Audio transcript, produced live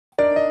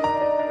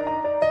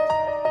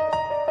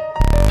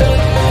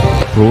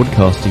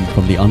Broadcasting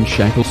from the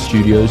Unshackled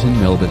Studios in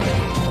Melbourne.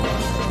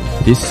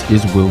 This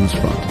is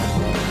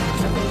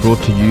WilmsFront,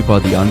 brought to you by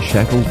the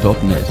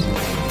Unshackled.net.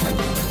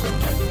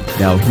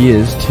 Now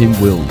here's Tim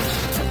Wilms.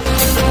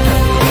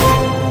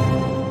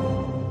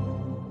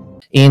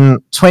 In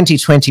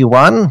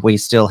 2021, we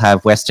still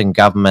have Western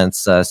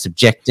governments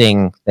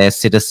subjecting their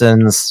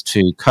citizens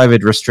to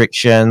COVID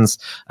restrictions.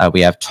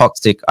 We have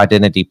toxic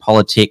identity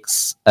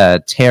politics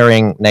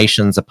tearing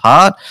nations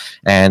apart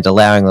and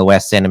allowing the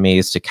West's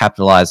enemies to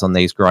capitalize on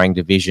these growing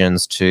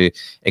divisions to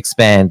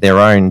expand their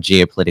own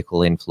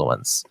geopolitical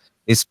influence.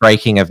 This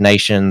breaking of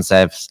nations,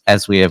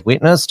 as we have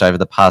witnessed over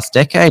the past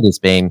decade, has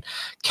been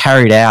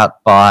carried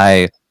out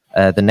by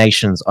the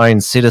nation's own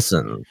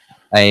citizens.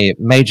 A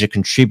major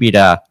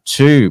contributor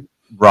to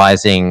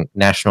rising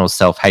national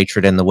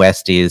self-hatred in the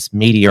West is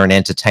media and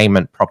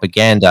entertainment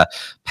propaganda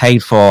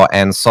paid for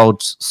and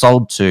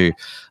sold to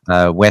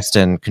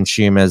Western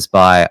consumers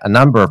by a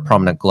number of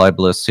prominent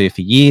globalists who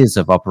for years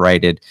have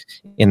operated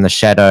in the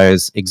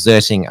shadows,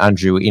 exerting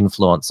undue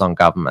influence on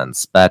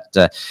governments. But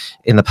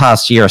in the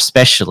past year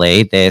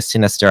especially, their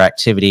sinister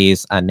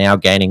activities are now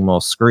gaining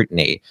more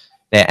scrutiny.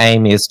 Their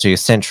aim is to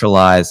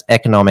centralize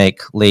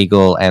economic,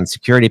 legal, and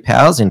security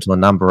powers into a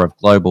number of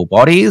global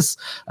bodies.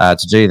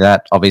 To do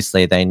that,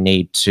 obviously, they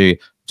need to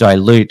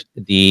dilute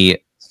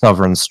the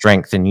sovereign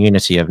strength and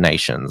unity of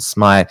nations.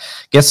 My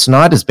guest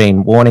tonight has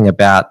been warning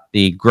about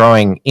the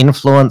growing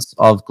influence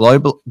of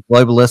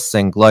globalists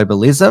and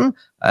globalism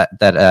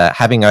that are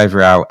having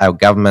over our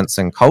governments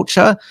and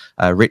culture.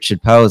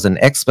 Richard Poe is an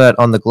expert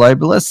on the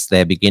globalists,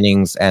 their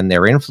beginnings and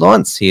their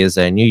influence. He is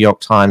a New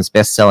York Times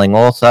best-selling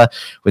author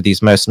with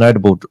his most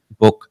notable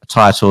book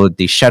titled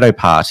The Shadow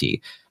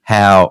Party: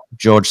 How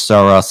George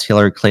Soros,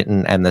 Hillary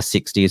Clinton, and the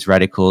Sixties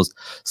Radicals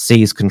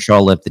Seized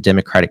Control of the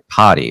Democratic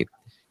Party.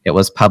 It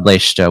was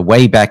published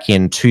way back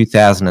in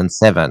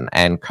 2007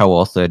 and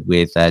co-authored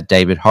with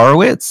David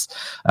Horowitz.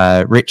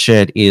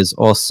 Richard is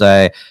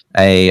also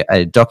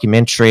a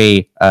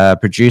documentary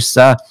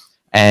producer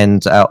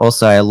and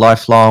also a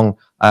lifelong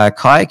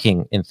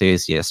kayaking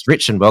enthusiast.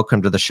 Richard,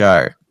 welcome to the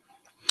show.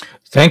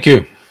 Thank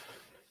you.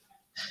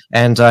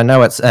 And I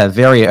know it's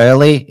very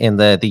early in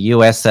the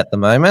US at the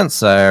moment,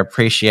 so I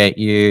appreciate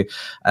you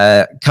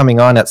coming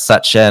on at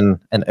such an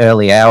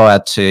early hour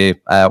to,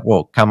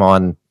 come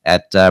on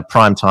at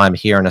prime time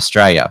here in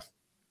Australia.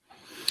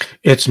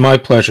 It's my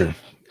pleasure.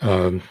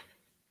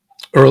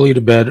 Early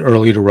to bed,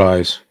 early to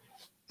rise.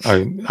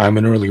 I'm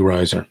an early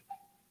riser.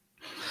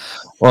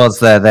 Well, it's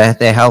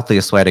the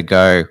healthiest way to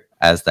go,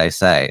 as they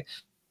say.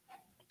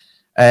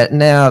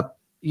 Now,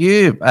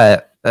 you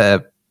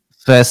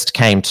first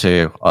came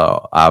to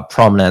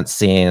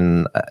prominence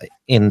in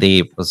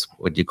the,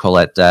 what do you call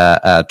it,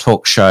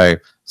 talk show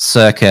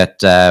circuit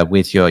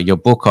with your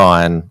book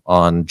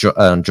on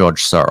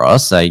George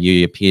Soros.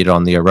 You appeared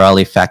on the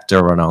O'Reilly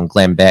Factor and on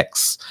Glenn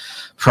Beck's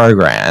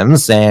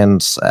programs,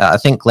 and I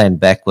think Glenn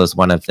Beck was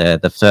one of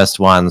the first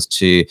ones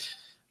to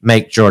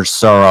make George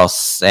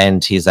Soros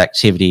and his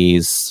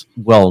activities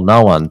well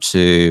known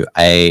to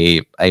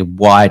a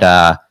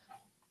wider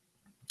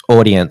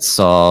audience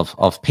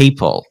of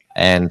people.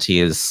 And he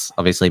is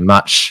obviously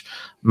much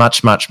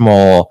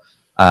more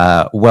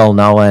well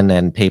known,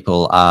 and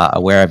people are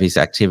aware of his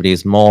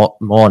activities more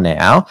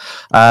now.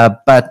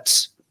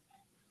 But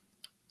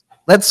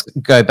let's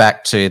go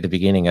back to the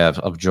beginning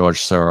of George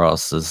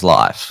Soros's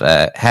life.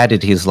 How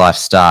did his life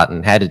start,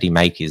 and how did he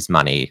make his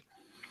money?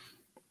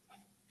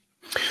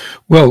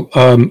 Well,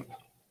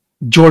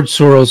 George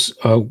Soros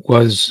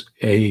was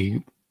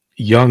a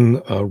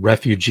young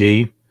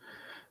refugee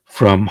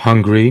from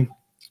Hungary,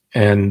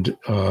 and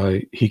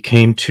he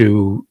came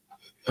to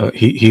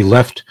he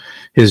left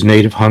his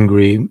native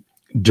Hungary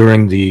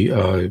during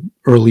the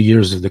early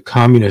years of the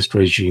communist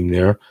regime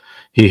there.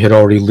 He had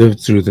already lived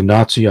through the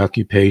Nazi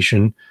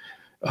occupation.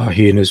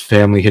 He and his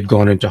family had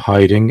gone into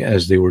hiding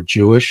as they were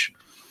Jewish.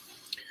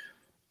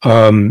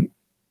 Then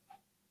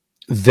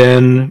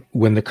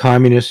when the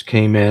communists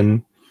came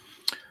in,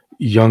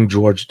 young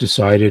George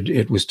decided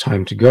it was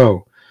time to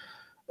go.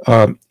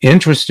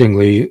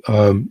 Interestingly,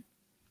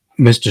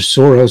 Mr.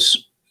 Soros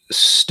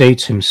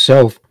states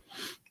himself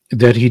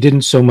that he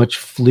didn't so much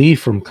flee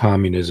from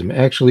communism.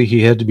 Actually,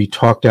 he had to be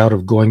talked out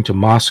of going to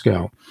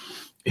Moscow.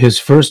 His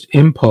first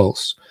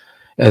impulse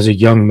as a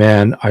young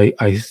man,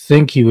 I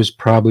think he was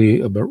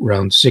probably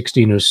around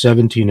 16 or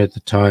 17 at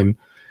the time,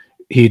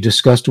 he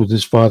discussed with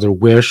his father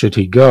where should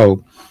he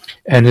go,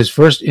 and his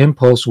first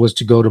impulse was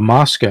to go to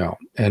Moscow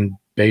and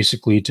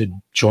basically to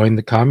join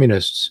the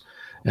communists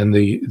and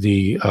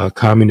the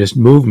communist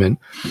movement,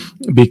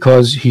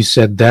 because he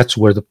said that's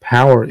where the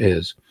power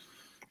is.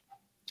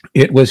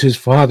 It was his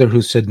father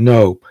who said,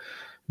 no,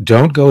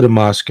 don't go to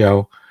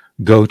Moscow,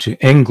 go to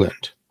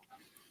England.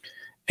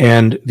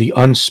 And the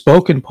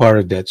unspoken part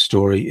of that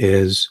story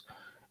is,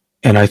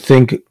 and I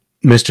think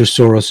Mr.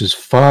 Soros's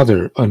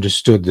father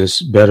understood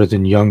this better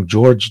than young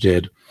George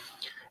did,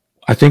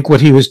 I think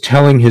what he was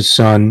telling his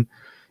son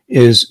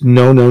is,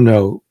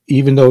 no.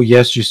 Even though,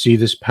 yes, you see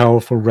this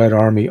powerful Red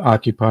Army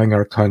occupying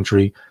our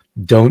country,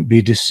 don't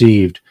be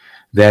deceived.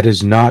 That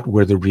is not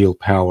where the real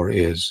power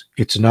is.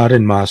 It's not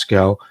in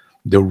Moscow.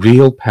 The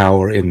real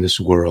power in this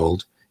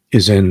world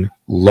is in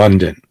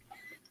London.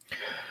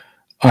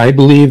 I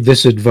believe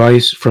this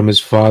advice from his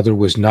father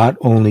was not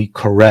only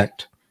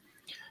correct,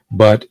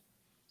 but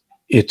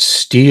it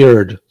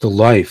steered the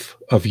life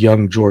of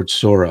young George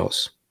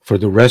Soros for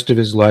the rest of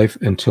his life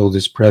until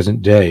this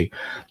present day,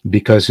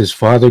 because his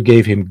father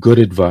gave him good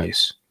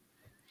advice.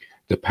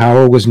 The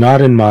power was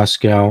not in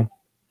Moscow.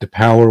 The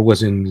power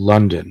was in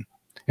London.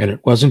 And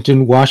it wasn't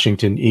in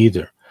Washington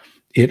either.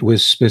 It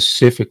was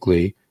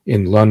specifically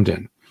in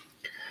London.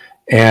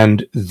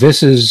 And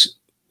this is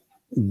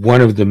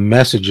one of the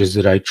messages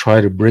that I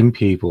try to bring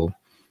people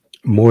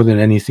more than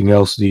anything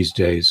else these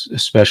days,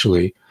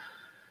 especially.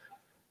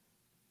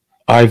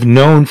 I've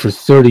known for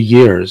 30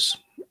 years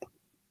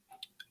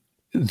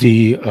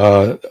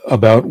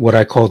about what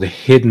I call the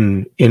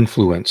hidden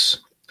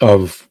influence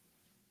of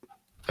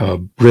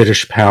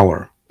British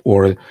power,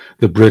 or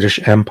the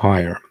British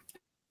Empire,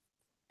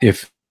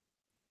 if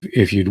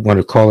you'd want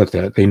to call it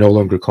that. They no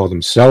longer call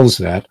themselves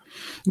that,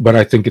 but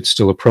I think it's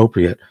still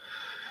appropriate.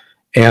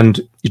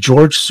 And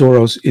George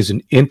Soros is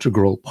an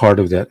integral part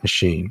of that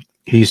machine.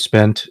 He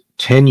spent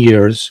 10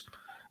 years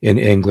in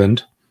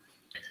England.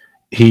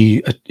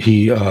 He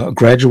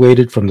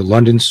graduated from the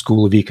London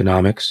School of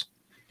Economics.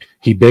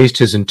 He based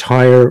his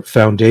entire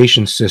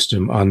foundation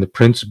system on the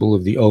principle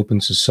of the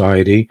open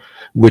society,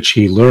 which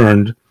he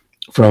learned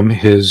from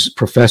his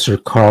professor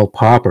Karl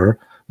Popper,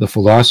 the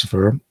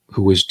philosopher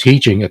who was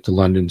teaching at the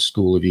London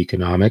School of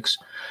Economics.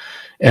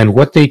 And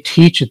what they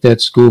teach at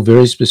that school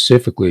very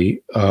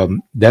specifically,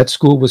 that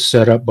school was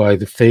set up by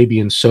the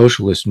Fabian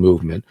Socialist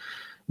movement,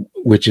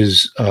 which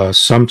is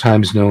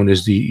sometimes known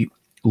as the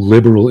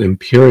liberal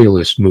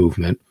imperialist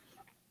movement.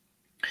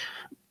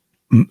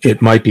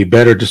 It might be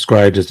better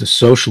described as the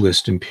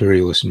socialist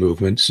imperialist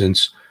movement,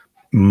 since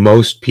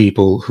most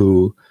people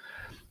who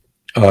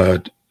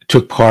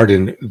took part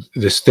in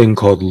this thing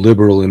called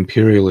liberal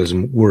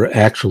imperialism were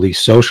actually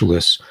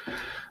socialists.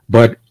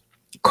 But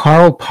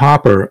Karl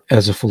Popper,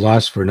 as a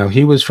philosopher, now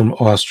he was from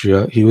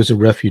Austria, he was a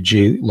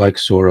refugee like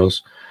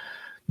Soros,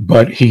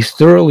 but he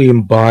thoroughly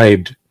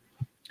imbibed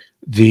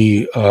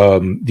the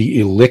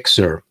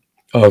elixir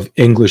of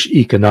English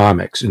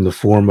economics in the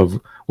form of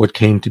what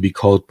came to be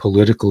called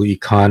political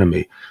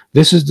economy.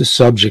 This is the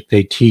subject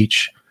they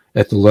teach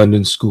at the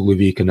London School of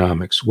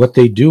Economics. What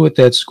they do at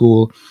that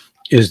school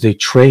is they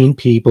train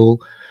people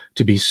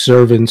to be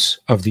servants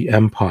of the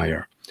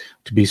empire,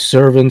 to be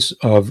servants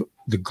of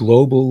the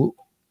global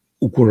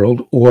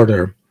world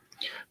order,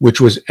 which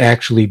was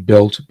actually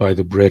built by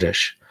the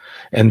British.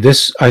 And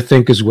this, I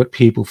think, is what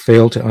people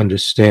fail to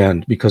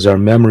understand because our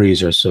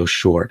memories are so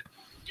short.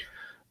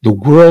 The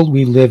world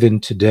we live in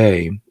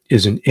today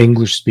is an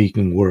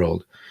English-speaking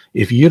world.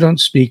 If you don't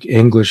speak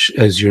English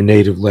as your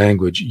native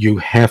language, you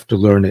have to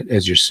learn it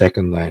as your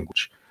second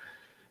language.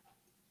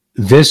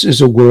 This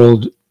is a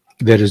world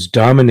that is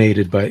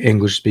dominated by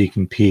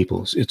English-speaking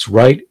peoples. It's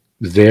right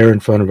there in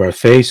front of our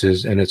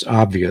faces, and it's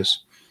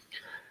obvious.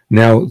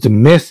 Now, the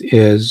myth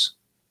is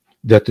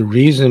that the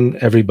reason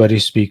everybody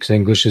speaks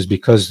English is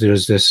because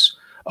there's this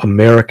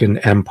American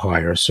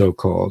empire,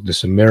 so-called,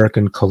 this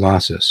American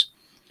colossus.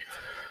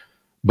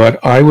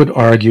 But I would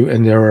argue,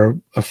 and there are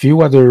a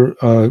few other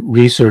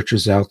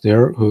researchers out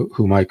there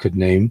whom I could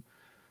name,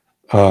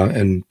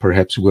 and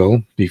perhaps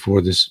will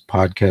before this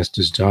podcast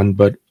is done,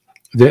 but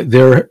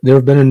there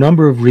have been a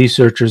number of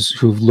researchers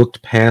who've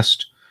looked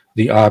past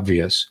the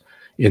obvious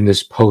in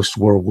this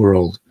post-war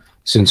world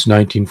since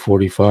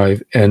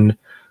 1945, and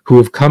who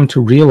have come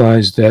to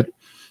realize that,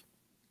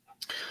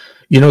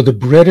 you know, the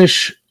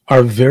British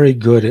are very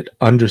good at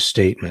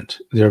understatement.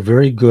 They're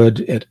very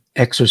good at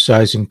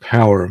exercising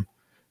power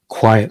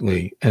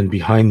quietly and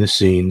behind the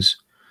scenes,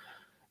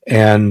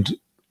 and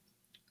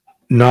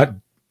not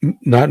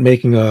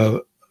making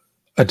a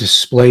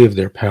display of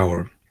their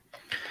power.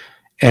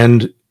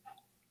 And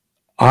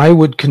I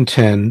would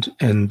contend,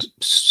 and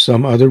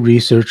some other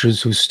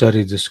researchers who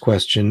studied this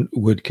question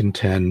would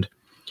contend,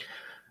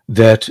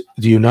 that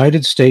the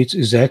United States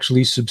is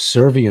actually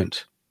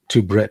subservient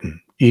to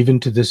Britain, even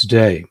to this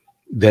day.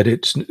 That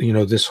it's, you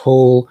know, this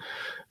whole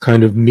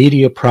kind of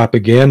media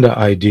propaganda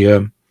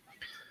idea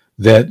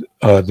that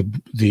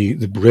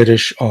the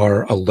British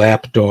are a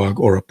lapdog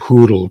or a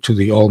poodle to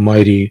the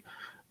almighty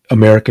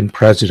American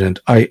president.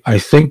 I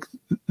think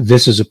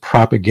this is a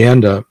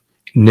propaganda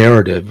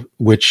narrative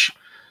which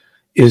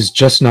is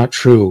just not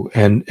true.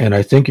 And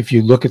I think if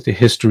you look at the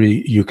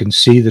history, you can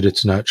see that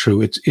it's not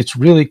true. It's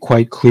really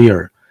quite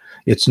clear.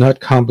 It's not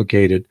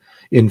complicated.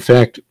 In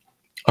fact,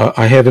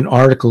 I have an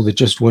article that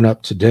just went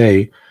up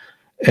today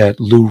at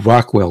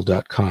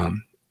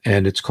lewrockwell.com,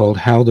 and it's called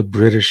How the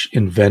British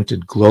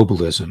Invented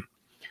Globalism,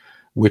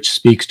 which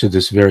speaks to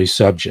this very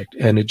subject.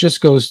 And it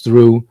just goes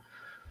through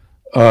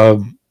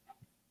on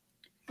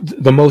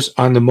the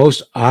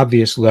most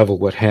obvious level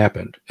what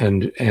happened.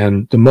 And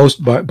the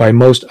most, by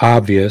most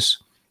obvious,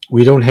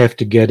 we don't have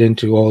to get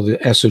into all the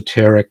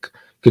esoteric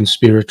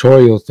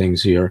conspiratorial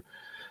things here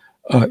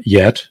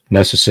yet,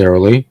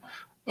 necessarily.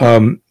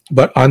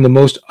 But on the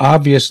most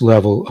obvious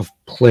level of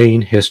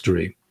plain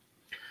history,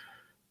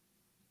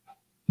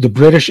 the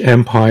British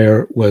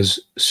Empire was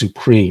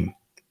supreme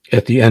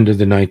at the end of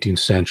the 19th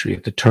century,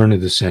 at the turn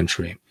of the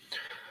century.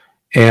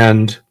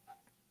 And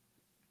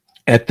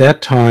at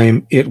that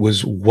time, it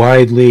was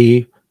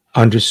widely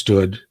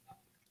understood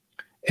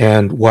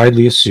and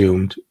widely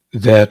assumed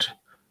that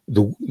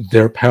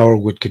their power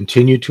would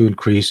continue to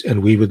increase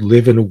and we would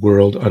live in a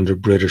world under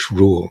British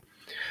rule.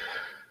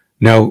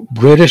 Now,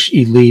 British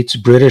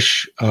elites,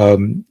 British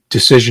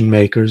decision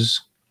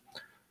makers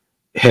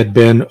had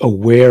been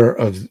aware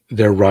of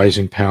their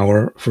rising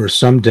power for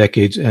some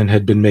decades and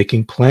had been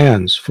making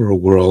plans for a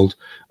world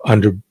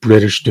under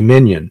British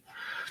dominion.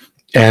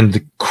 And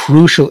the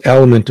crucial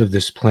element of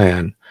this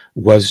plan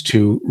was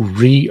to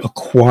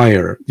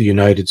reacquire the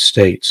United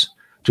States,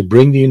 to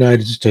bring the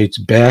United States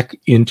back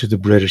into the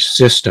British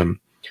system,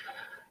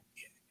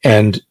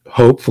 and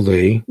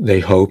hopefully,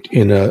 they hoped,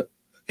 in at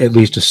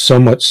least a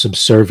somewhat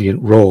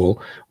subservient role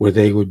where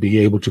they would be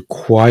able to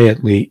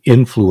quietly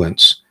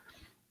influence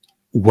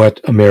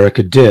what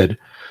America did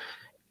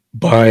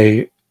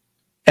by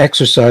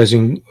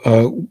exercising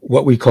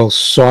what we call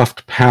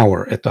soft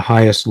power at the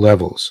highest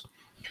levels.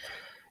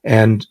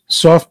 And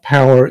soft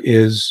power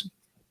is,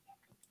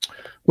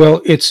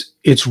 well,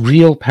 it's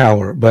real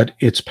power, but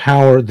it's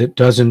power that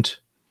doesn't,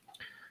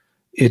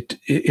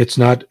 it's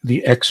not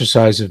the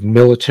exercise of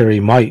military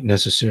might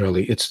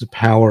necessarily. It's the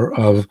power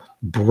of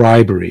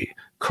bribery,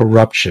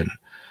 corruption,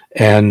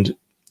 and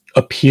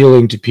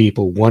appealing to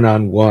people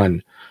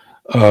one-on-one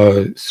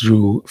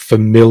through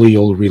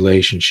familial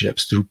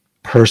relationships, through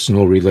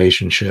personal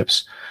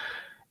relationships,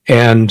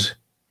 and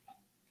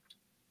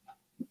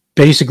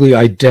basically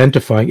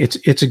identifying,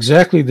 it's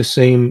exactly the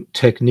same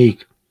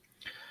technique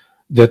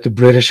that the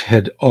British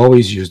had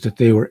always used, that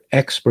they were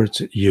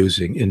experts at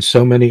using in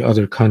so many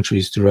other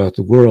countries throughout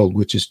the world,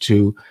 which is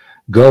to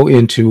go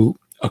into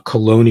a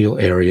colonial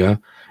area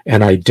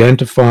and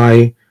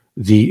identify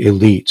the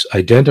elites,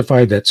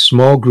 identify that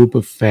small group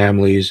of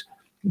families,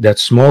 that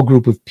small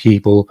group of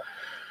people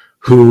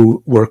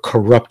who were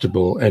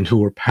corruptible and who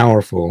were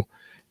powerful,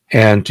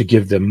 and to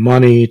give them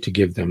money, to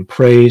give them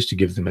praise, to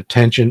give them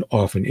attention,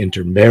 often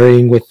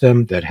intermarrying with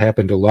them. That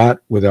happened a lot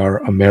with our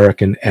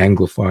American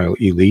Anglophile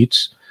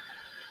elites.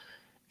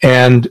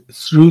 And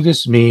through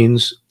this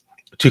means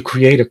to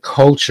create a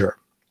culture,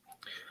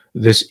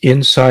 this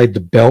inside the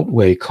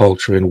Beltway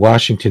culture in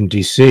Washington,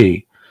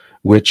 D.C.,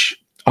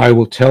 which I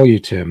will tell you,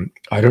 Tim,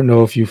 I don't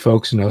know if you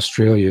folks in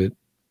Australia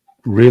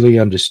really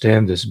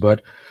understand this,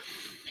 but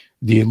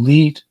the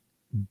elite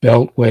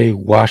Beltway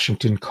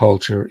Washington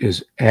culture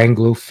is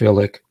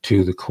Anglophilic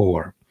to the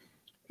core.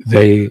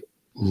 They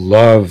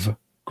love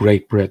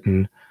Great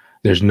Britain.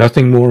 There's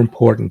nothing more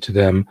important to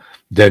them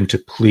than to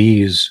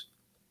please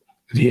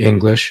the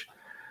English.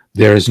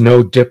 There is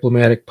no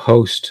diplomatic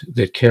post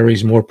that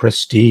carries more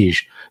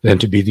prestige than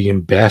to be the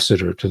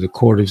ambassador to the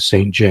court of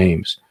St.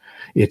 James.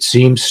 It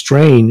seems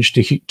strange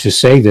to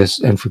say this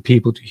and for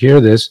people to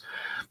hear this,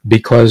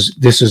 because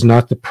this is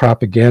not the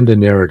propaganda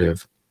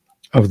narrative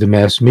of the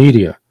mass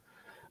media.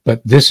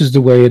 But this is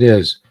the way it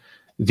is.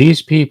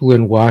 These people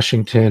in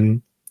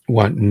Washington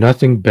want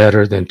nothing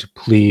better than to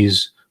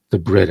please the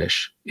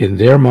British. In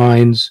their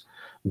minds,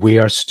 we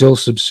are still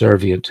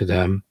subservient to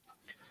them.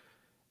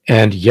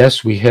 And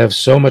yes, we have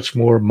so much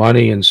more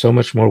money and so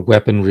much more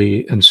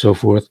weaponry and so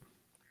forth.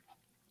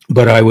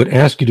 But I would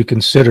ask you to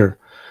consider,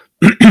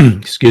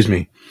 excuse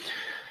me,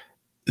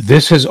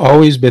 this has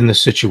always been the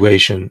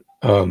situation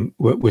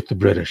with the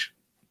British.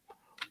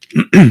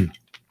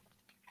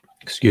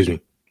 Excuse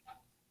me.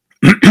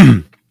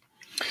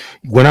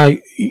 When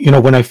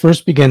I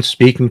first began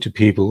speaking to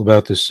people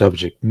about this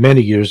subject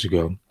many years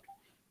ago,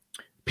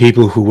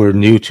 people who were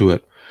new to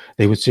it,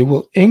 they would say,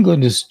 well,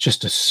 England is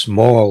just a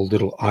small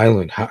little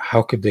island.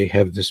 How could they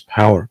have this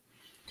power?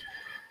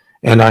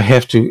 And I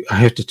have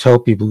to tell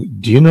people,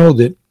 do you know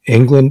that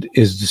England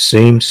is the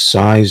same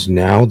size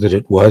now that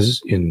it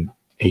was in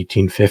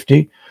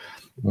 1850?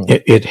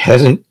 It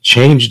hasn't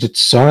changed its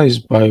size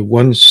by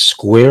 1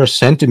 square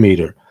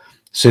centimeter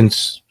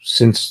since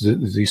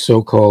the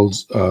so-called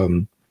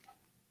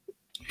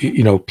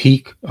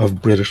peak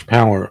of British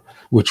power,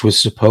 which was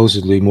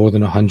supposedly more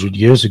than 100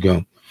 years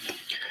ago.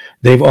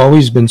 They've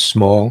always been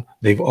small,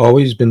 they've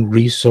always been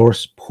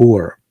resource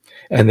poor,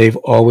 and they've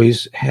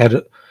always had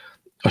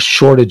a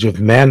shortage of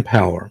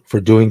manpower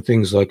for doing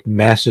things like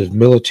massive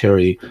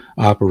military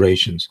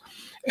operations.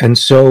 And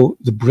so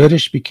the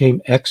British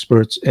became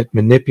experts at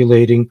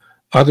manipulating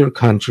other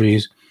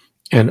countries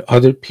and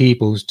other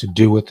peoples to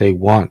do what they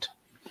want.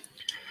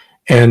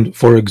 And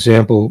for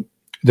example,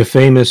 the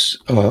famous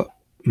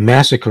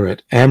massacre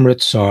at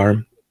Amritsar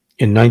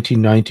in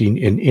 1919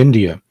 in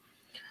India,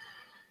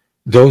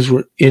 those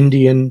were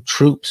Indian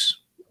troops.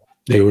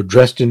 They were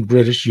dressed in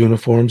British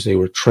uniforms. They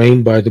were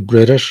trained by the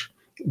British.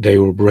 They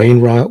were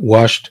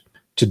brainwashed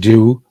to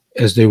do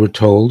as they were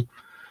told.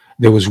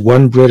 There was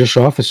 1 British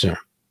officer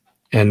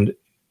and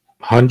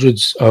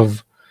hundreds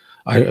of,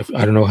 I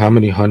don't know how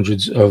many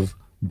hundreds of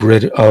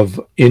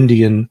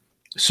Indian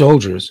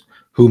soldiers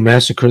who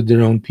massacred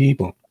their own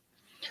people.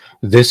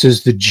 This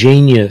is the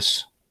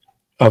genius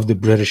of the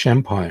British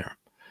Empire.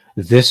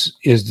 This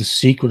is the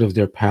secret of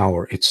their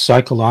power. It's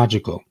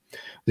psychological.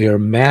 They are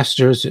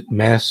masters at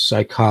mass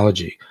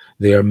psychology.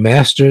 They are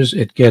masters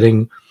at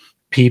getting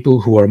people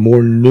who are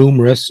more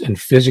numerous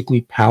and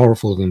physically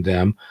powerful than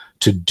them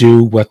to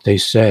do what they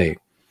say.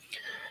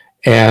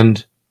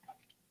 And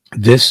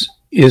this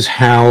is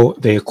how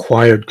they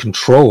acquired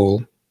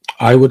control.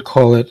 I would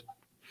call it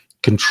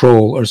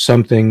control, or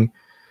something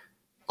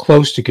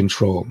close to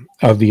control,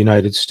 of the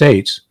United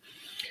States.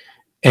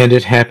 And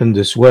it happened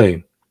this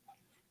way.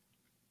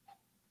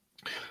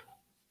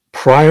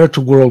 Prior to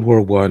World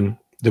War I,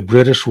 the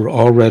British were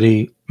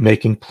already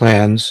making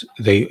plans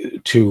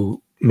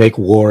to make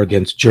war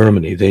against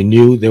Germany. They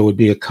knew there would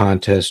be a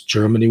contest.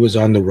 Germany was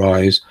on the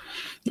rise.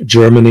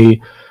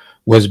 Germany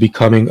was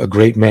becoming a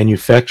great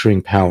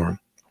manufacturing power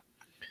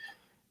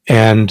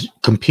and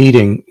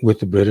competing with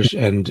the British.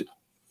 And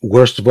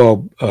worst of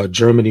all,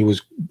 Germany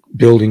was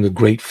building a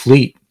great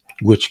fleet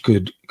which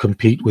could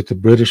compete with the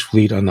British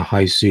fleet on the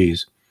high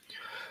seas.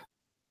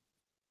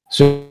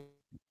 So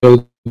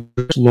they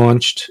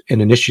launched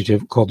an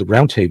initiative called the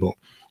Round Table,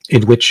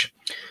 in which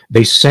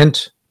they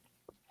sent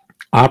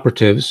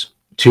operatives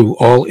to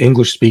all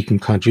English-speaking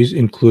countries,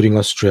 including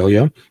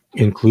Australia,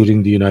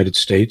 including the United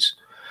States,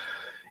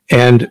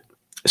 and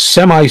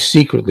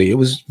semi-secretly,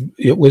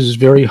 it was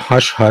very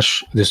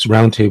hush-hush, this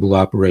roundtable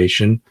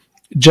operation,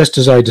 just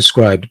as I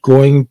described,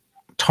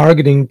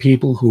 targeting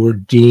people who were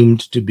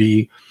deemed to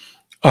be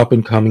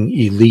up-and-coming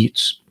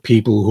elites,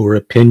 people who were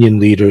opinion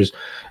leaders,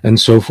 and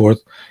so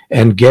forth,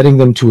 and getting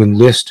them to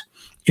enlist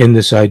in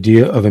this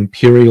idea of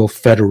imperial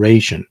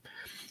federation.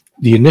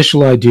 The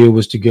initial idea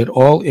was to get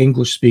all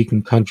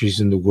English-speaking countries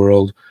in the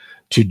world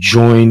to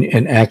join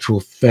an actual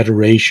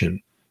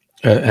federation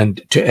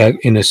and to,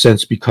 in a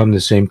sense, become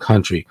the same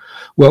country.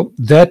 Well,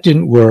 that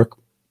didn't work.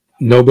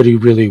 Nobody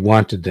really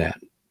wanted that.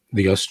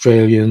 The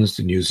Australians,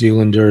 the New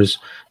Zealanders,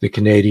 the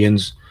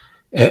Canadians,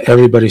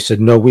 everybody said,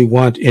 no, we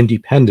want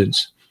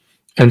independence.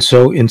 And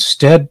so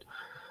instead,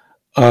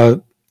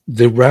 the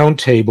Round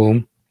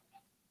Table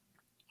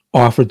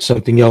offered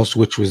something else,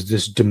 which was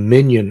this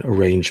dominion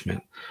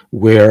arrangement,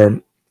 where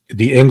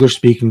the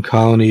English-speaking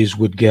colonies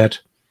would get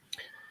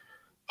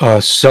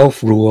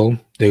self-rule.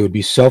 They would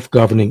be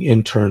self-governing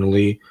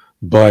internally,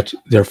 but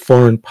their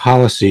foreign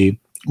policy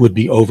would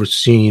be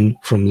overseen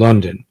from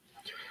London.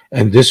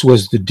 And this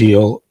was the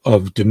deal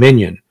of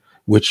dominion,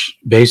 which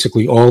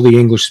basically all the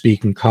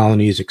English-speaking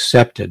colonies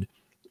accepted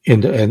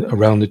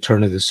around the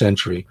turn of the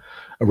century,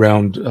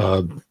 around,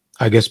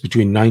 I guess,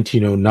 between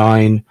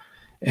 1909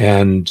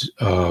 and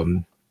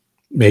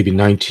maybe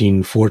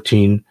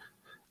 1914,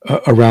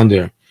 around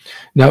there.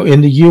 Now, in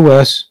the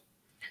U.S.,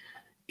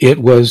 it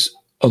was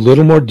a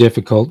little more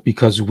difficult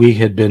because we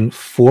had been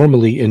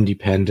formally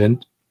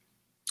independent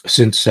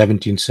since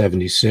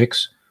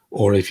 1776,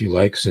 or if you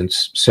like,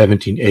 since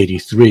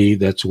 1783.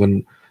 That's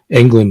when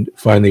England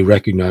finally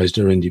recognized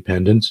our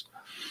independence.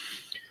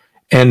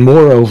 And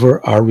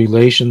moreover, our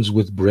relations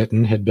with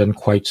Britain had been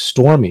quite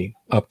stormy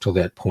up to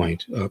that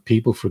point.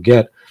 People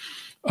forget,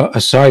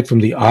 aside from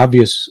the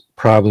obvious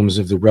problems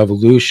of the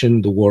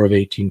Revolution, the War of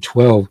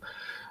 1812,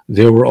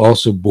 there were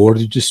also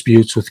border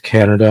disputes with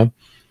Canada.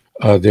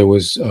 There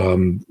was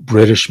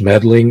British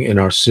meddling in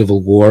our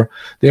Civil War.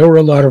 There were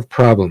a lot of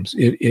problems.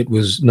 It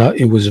was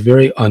a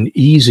very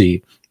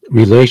uneasy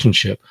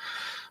relationship.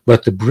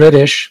 But the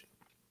British,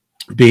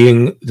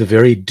 being the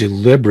very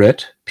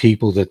deliberate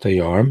people that they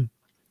are,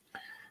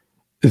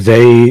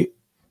 they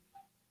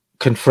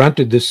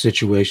confronted this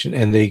situation,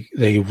 and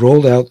they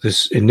rolled out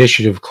this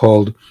initiative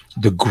called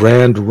the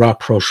Grand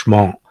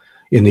Rapprochement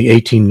in the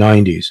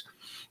 1890s.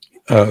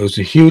 It was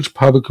a huge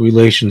public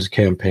relations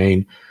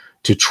campaign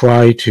to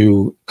try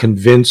to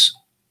convince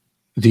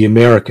the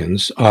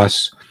Americans,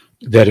 us,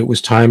 that it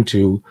was time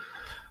to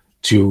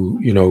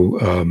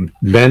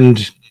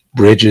mend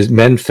bridges,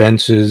 mend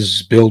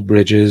fences, build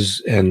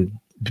bridges, and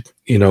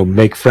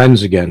make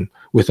friends again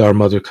with our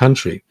mother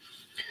country.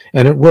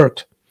 And it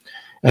worked.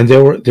 And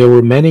there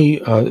were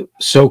many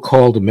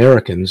so-called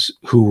Americans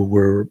who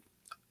were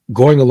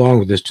going along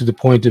with this to the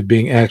point of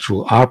being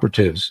actual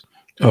operatives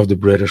of the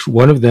British.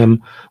 One of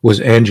them was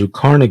Andrew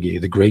Carnegie,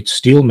 the great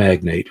steel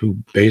magnate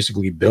who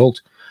basically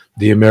built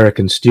the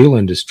American steel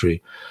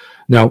industry.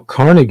 Now,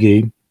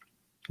 Carnegie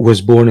was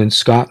born in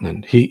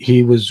Scotland.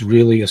 He was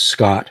really a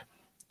Scot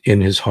in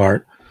his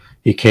heart.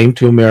 He came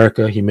to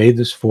America. He made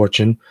this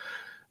fortune.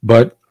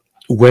 But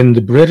when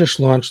the British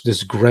launched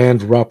this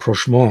Grand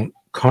Rapprochement,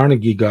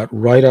 Carnegie got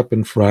right up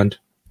in front,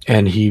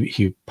 and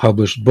he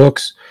published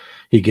books.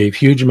 He gave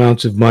huge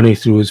amounts of money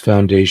through his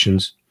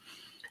foundations,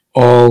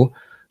 all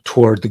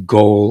toward the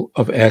goal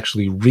of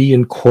actually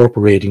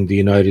reincorporating the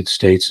United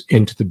States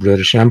into the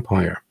British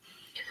Empire.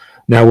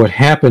 Now, what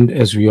happened,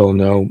 as we all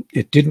know,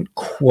 it didn't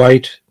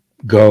quite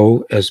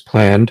go as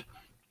planned.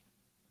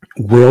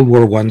 World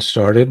War I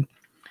started,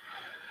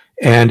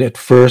 and at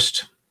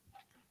first,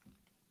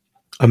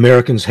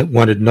 Americans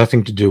wanted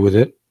nothing to do with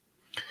it.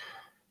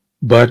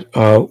 But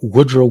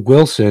Woodrow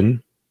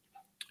Wilson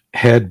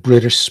had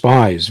British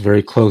spies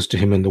very close to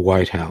him in the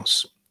White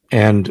House.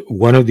 And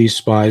one of these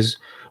spies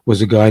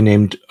was a guy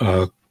named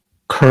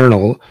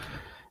Colonel.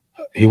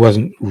 He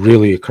wasn't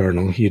really a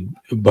colonel,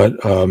 but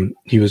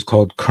he was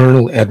called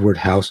Colonel Edward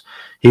House.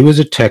 He was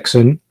a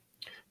Texan.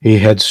 He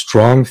had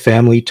strong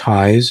family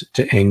ties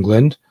to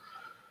England.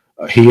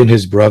 He and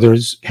his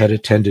brothers had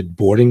attended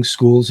boarding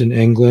schools in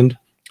England.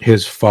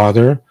 His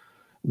father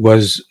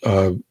was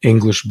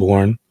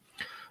English-born.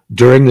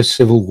 During the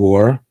Civil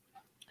War,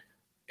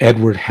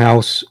 Edward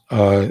House,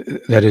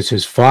 that is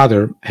his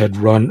father, had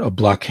run a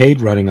blockade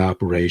running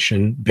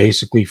operation,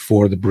 basically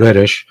for the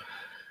British,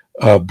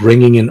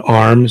 bringing in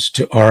arms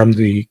to arm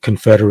the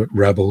Confederate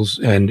rebels,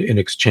 and in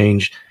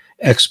exchange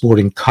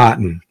exporting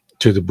cotton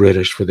to the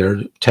British for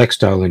their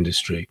textile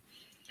industry.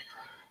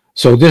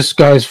 So this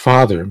guy's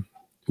father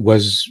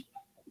was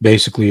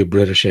basically a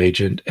British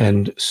agent,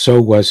 and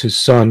so was his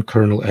son,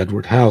 Colonel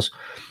Edward House.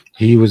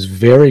 He was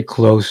very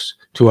close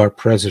to our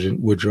president,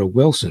 Woodrow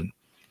Wilson.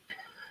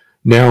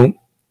 Now,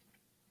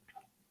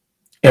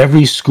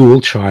 every school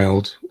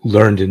child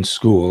learned in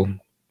school,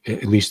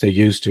 at least they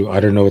used to. I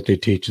don't know what they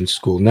teach in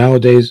school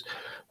nowadays.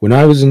 When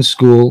I was in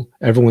school,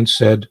 everyone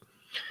said,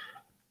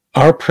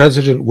 our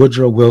president,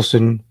 Woodrow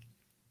Wilson,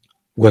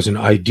 was an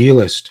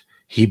idealist.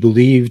 He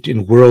believed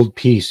in world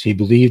peace. He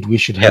believed we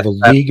should have a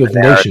League of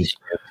Nations.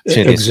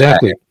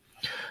 Exactly.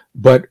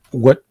 But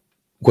what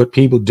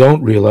people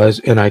don't realize,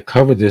 and I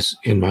cover this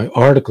in my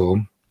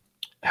article,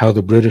 How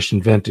the British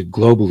Invented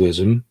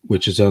Globalism,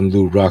 which is on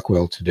Lou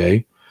Rockwell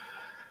today.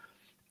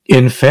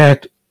 In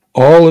fact,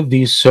 all of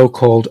these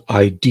so-called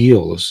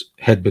ideals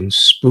had been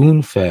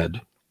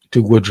spoon-fed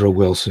to Woodrow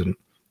Wilson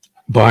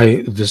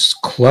by this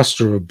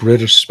cluster of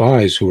British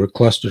spies who were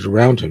clustered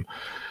around him.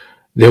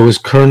 There was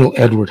Colonel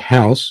Edward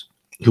House,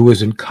 who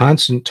was in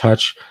constant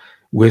touch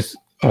with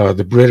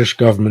the British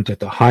government at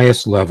the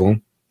highest level,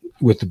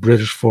 with the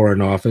British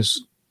Foreign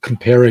Office,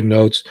 comparing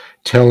notes,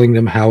 telling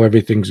them how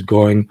everything's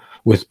going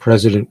with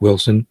President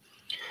Wilson.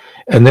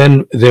 And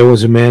then there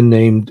was a man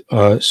named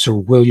Sir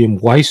William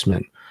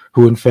Weissman,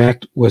 who in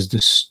fact was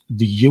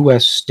the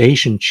U.S.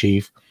 station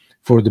chief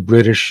for the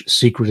British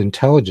Secret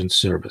Intelligence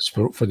Service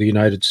for the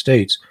United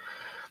States.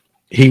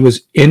 He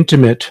was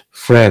intimate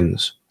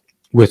friends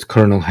with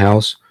Colonel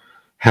House.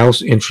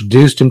 House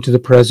introduced him to the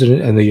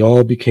president, and they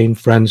all became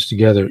friends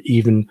together,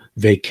 even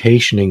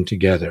vacationing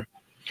together.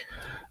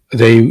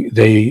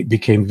 They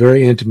became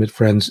very intimate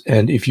friends,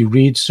 and if you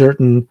read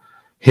certain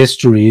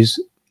histories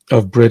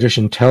of British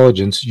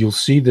intelligence, you'll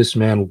see this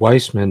man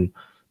Weissman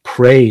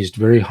praised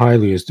very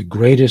highly as the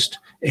greatest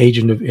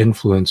agent of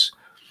influence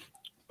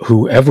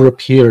who ever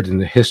appeared in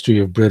the history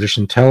of British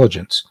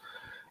intelligence.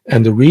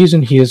 And the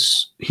reason he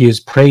is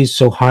praised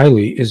so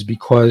highly is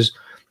because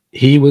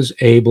he was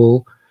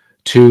able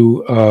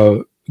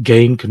to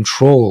gain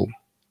control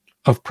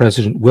of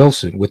President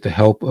Wilson with the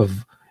help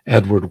of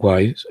Edward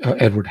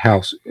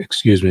House,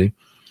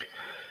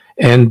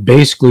 and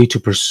basically to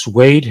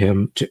persuade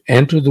him to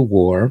enter the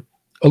war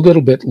a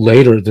little bit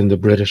later than the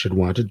British had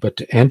wanted, but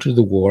to enter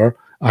the war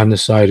on the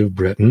side of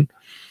Britain.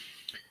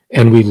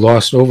 And we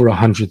lost over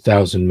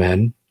 100,000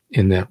 men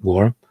in that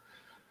war.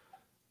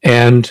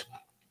 And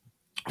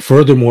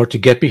furthermore, to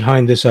get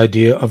behind this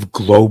idea of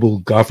global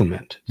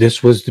government.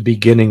 This was the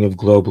beginning of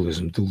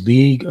globalism, the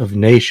League of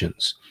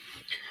Nations.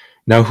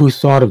 Now, who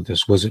thought of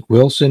this? Was it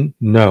Wilson?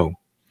 No.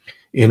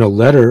 In a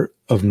letter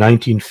of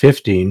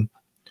 1915,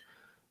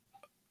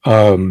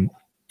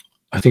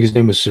 I think his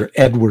name was Sir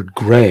Edward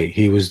Grey.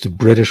 He was the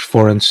British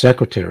Foreign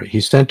Secretary.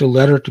 He sent a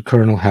letter to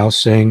Colonel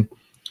House saying,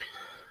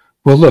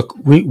 well, look,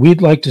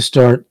 we'd like to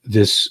start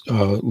this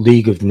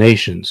League of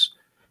Nations,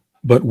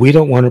 but we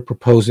don't want to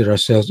propose it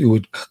ourselves.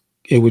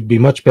 It would be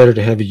much better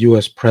to have a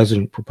U.S.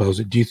 president propose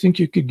it. Do you think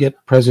you could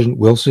get President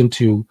Wilson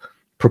to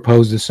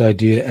propose this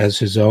idea as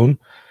his own?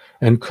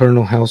 And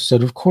Colonel House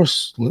said, of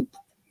course,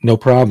 no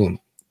problem.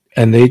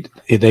 And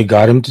they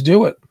got him to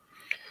do it.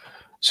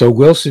 So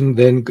Wilson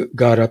then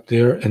got up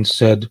there and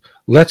said,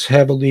 let's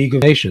have a League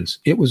of Nations.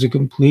 It was a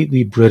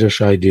completely British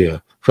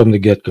idea from the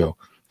get-go.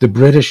 The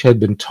British had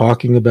been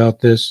talking about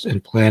this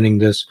and planning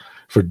this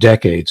for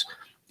decades.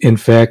 In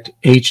fact,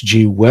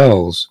 H.G.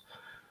 Wells,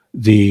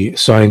 the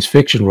science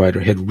fiction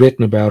writer, had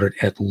written about it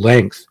at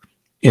length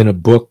in a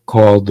book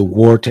called The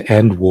War to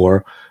End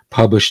War,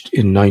 published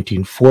in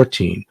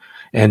 1914.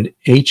 And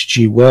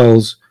H.G.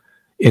 Wells,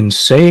 in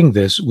saying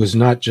this, was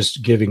not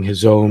just giving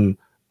his own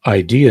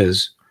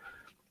ideas,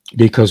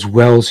 because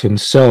Wells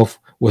himself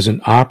was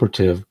an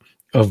operative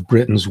of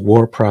Britain's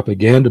War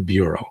Propaganda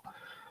Bureau,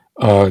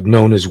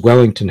 known as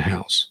Wellington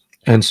House.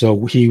 And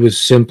so he was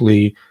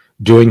simply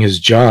doing his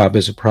job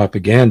as a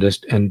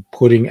propagandist and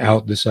putting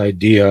out this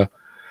idea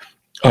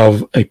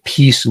of a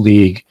peace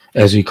league,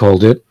 as he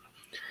called it.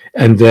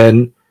 And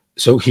then,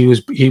 so he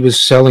was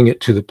selling it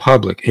to the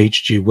public,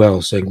 H.G.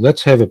 Wells, saying,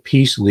 let's have a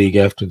peace league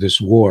after this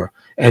war.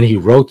 And he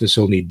wrote this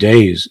only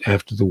days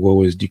after the war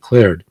was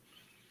declared.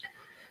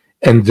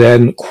 And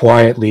then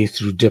quietly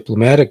through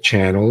diplomatic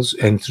channels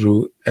and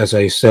through, as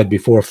I said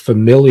before,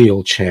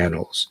 familial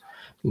channels,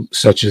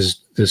 such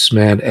as this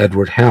man,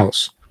 Edward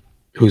House,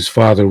 whose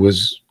father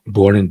was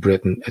born in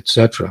Britain,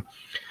 etc.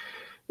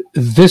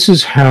 This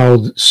is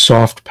how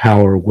soft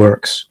power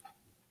works.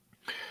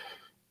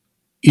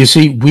 You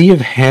see, we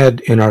have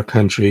had in our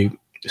country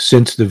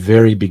since the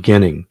very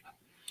beginning,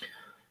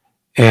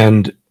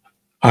 and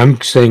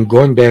I'm saying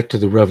going back to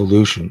the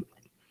Revolution,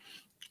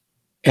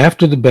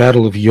 after the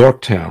Battle of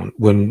Yorktown,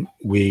 when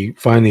we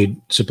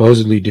finally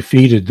supposedly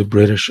defeated the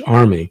British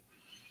Army,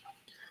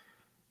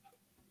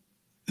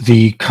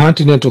 the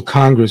Continental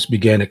Congress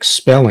began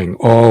expelling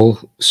all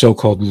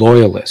so-called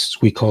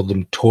loyalists. We called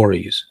them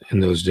Tories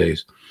in those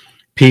days.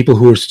 People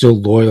who were still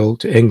loyal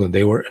to England.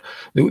 They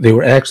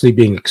were actually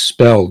being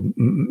expelled.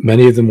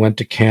 Many of them went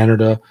to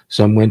Canada,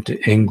 some went to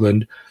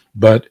England,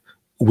 but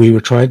we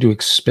were trying to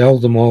expel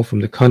them all from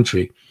the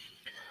country.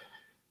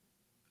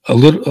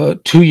 2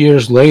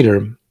 years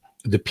later,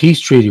 the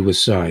peace treaty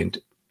was signed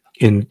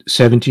in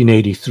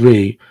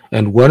 1783,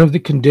 and one of the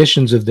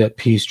conditions of that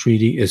peace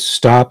treaty is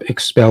stop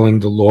expelling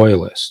the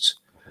loyalists.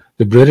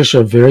 The British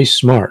are very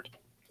smart,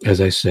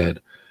 as I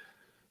said.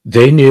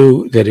 They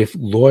knew that if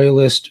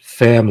loyalist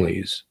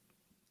families,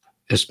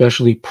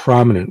 especially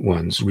prominent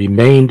ones,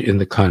 remained in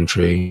the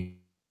country.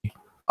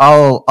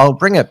 I'll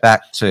bring it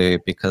back to,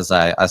 because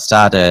I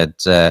started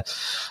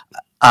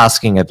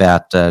asking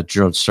about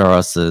George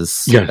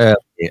Soros's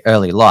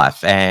early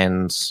life,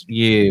 and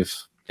you've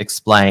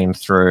explained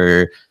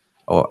through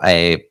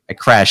a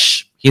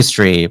crash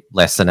history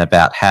lesson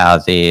about how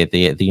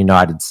the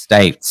United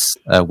States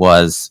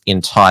was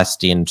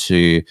enticed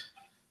into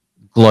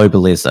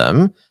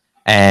globalism,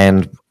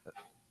 and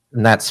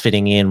that's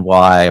fitting in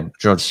why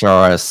George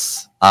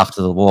Soros,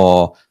 after the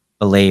war,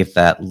 believed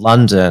that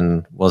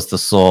London was the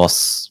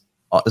source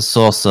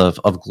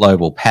of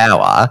global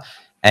power.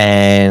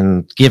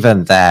 And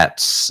given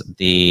that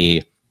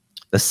the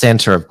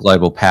center of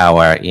global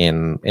power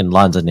in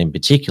London in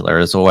particular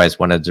has always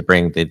wanted to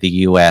bring the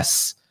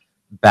US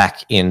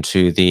back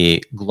into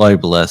the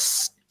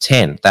globalist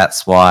tent,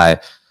 that's why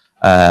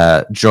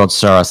George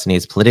Soros and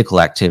his political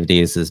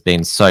activities has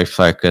been so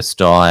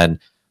focused on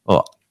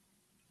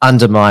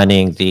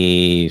undermining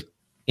the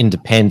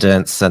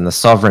independence and the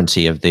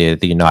sovereignty of the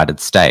United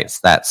States.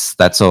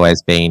 That's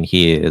always been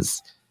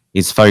his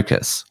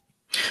focus.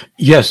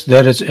 Yes,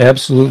 that is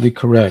absolutely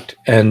correct.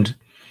 And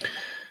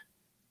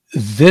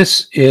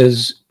this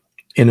is,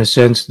 in a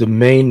sense, the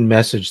main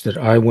message that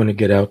I want to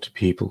get out to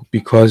people,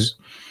 because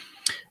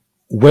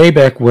way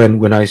back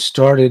when I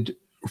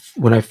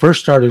first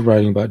started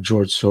writing about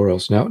George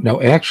Soros,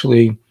 now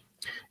actually,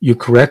 you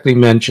correctly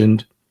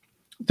mentioned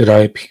that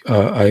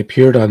I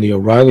appeared on the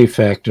O'Reilly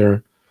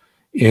Factor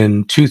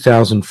in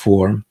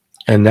 2004,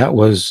 and that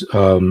was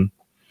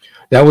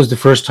the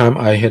first time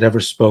I had ever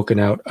spoken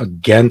out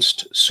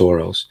against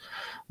Soros.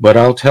 But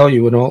I'll tell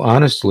you, in all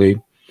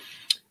honesty,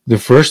 the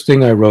first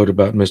thing I wrote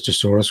about Mr.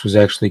 Soros was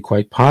actually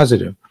quite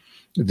positive.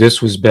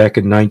 This was back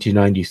in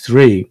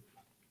 1993.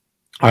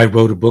 I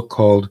wrote a book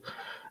called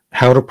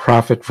How to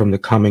Profit from the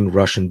Coming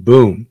Russian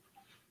Boom.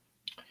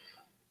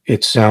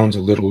 It sounds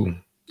a little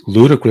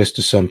ludicrous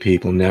to some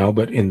people now,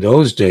 but in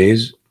those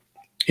days,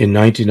 in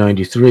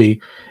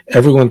 1993,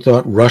 everyone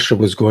thought Russia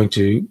was going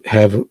to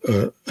have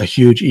a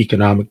huge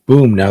economic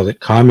boom now that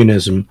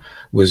communism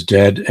was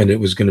dead, and it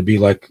was going to be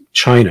like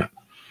China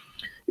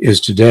is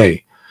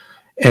today.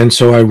 And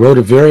so I wrote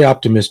a very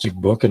optimistic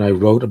book, and I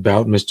wrote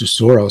about Mr.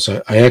 Soros.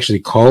 I actually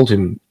called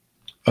him,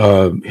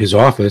 his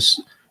office,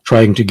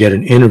 trying to get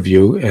an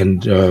interview,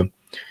 and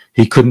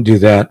he couldn't do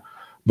that.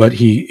 But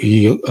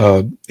he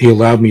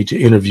allowed me to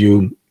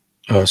interview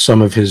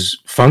some of his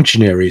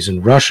functionaries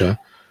in Russia.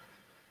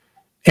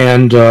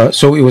 And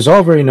so it was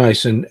all very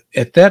nice. And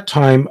at that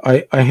time,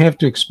 I have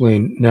to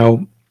explain.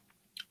 Now,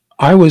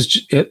 I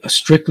was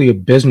strictly a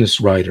business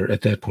writer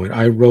at that point.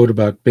 I wrote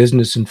about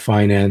business and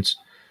finance,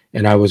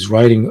 and I was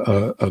writing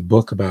a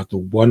book about the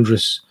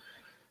wondrous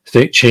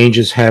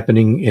changes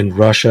happening in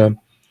Russia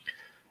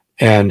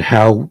and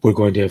how we're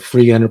going to have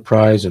free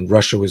enterprise, and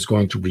Russia was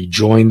going to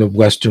rejoin the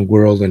Western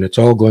world, and it's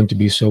all going to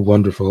be so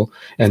wonderful.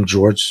 And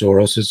George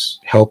Soros is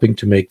helping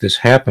to make this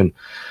happen.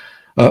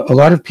 A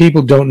lot of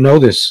people don't know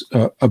this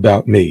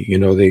about me. You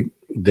know,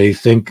 they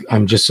think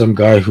I'm just some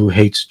guy who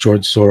hates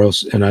George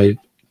Soros, and I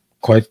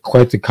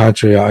quite the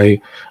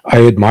contrary. I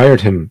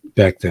admired him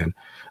back then.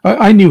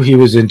 I knew he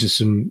was into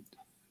some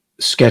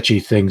sketchy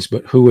things,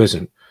 but who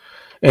isn't?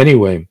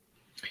 Anyway,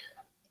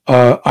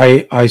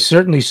 I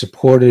certainly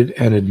supported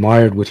and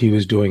admired what he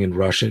was doing in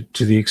Russia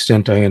to the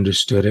extent I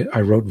understood it. I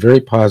wrote very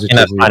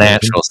positively. In a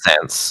financial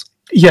sense.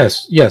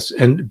 Yes,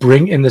 and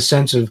bring in the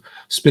sense of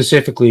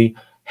specifically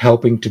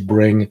helping to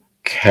bring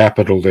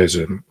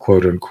capitalism,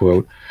 quote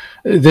unquote.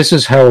 This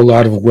is how a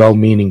lot of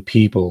well-meaning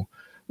people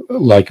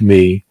like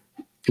me,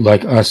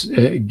 like us,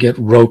 get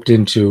roped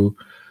into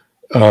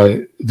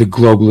the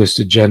globalist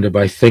agenda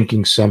by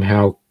thinking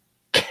somehow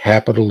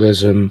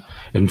capitalism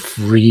and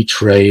free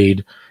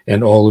trade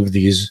and all of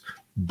these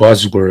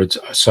buzzwords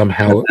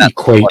somehow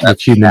equate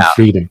with human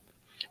freedom.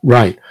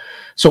 Right.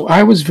 So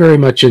I was very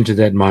much into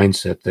that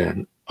mindset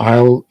then.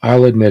 I'll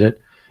admit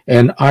it.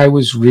 And I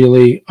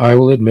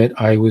will admit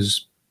I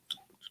was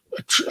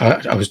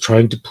I was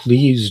trying to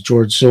please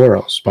George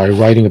Soros by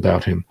writing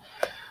about him,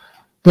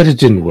 but it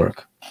didn't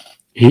work.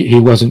 He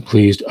wasn't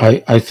pleased.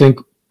 I think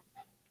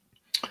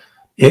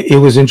it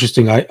was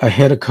interesting. I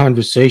had a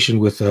conversation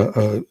with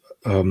a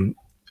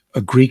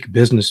Greek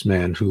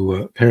businessman who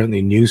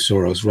apparently knew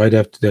Soros right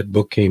after that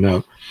book came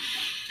out,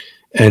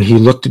 and he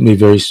looked at me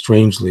very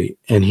strangely,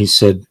 and he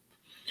said,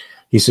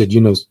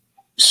 you know,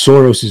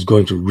 Soros is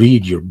going to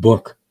read your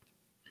book.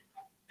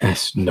 I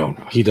said, no,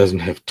 he doesn't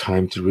have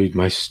time to read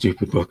my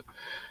stupid book.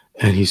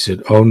 And he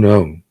said, oh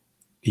no,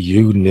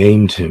 you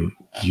named him.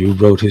 You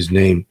wrote his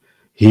name.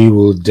 He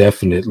will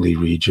definitely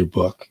read your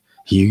book.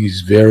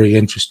 He's very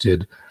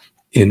interested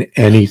in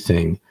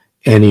anything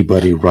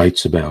anybody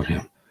writes about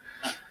him.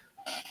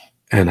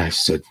 And I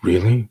said,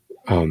 really?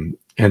 And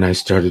I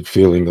started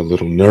feeling a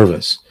little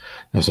nervous.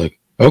 I was like,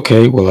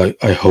 okay, well,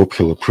 I hope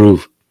he'll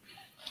approve.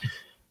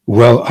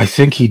 Well, I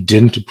think he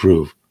didn't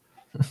approve.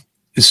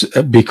 It's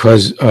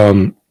because,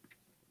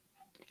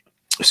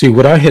 see,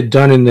 what I had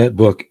done in that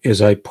book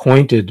is I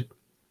pointed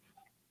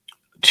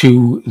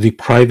to the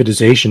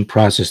privatization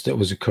process that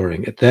was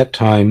occurring. At that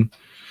time,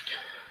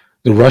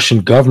 the Russian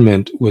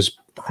government was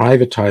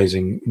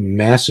privatizing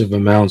massive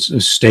amounts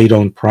of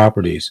state-owned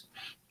properties,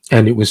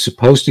 and it was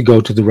supposed to go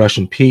to the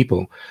Russian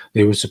people.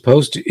 They were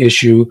supposed to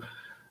issue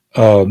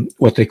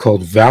what they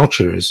called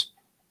vouchers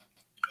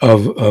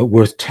of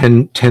worth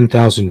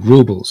 10,000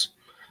 rubles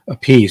a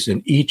piece,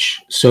 and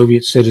each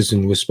Soviet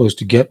citizen was supposed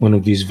to get one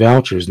of these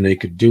vouchers, and they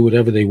could do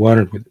whatever they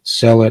wanted with it,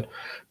 sell it,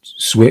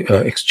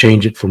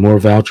 exchange it for more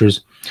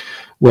vouchers.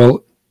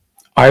 Well,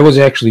 I was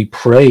actually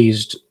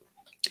praised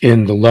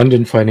in the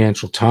London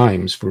Financial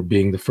Times for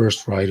being the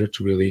first writer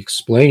to really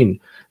explain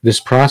this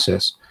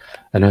process.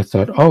 And I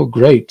thought, oh,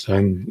 great.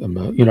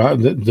 You know,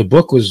 the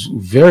book was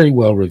very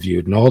well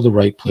reviewed in all the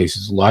right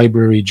places,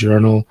 library,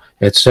 journal,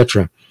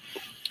 etc.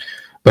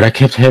 But I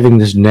kept having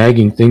this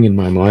nagging thing in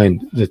my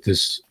mind that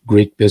this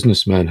Greek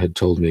businessman had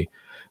told me,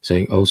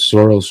 saying, oh,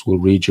 Soros will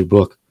read your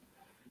book.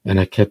 And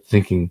I kept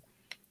thinking,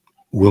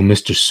 will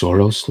Mr.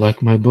 Soros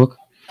like my book?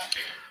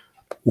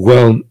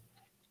 Well,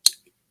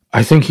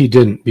 I think he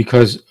didn't,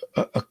 because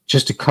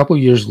just a couple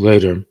years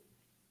later,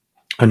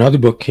 another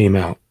book came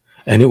out,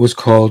 and it was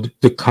called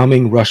The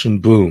Coming Russian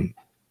Boom.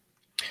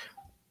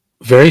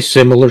 Very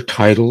similar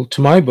title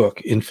to my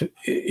book.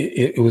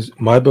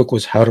 My book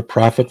was How to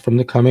Profit from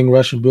the Coming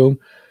Russian Boom.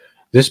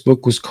 This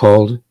book was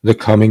called The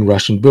Coming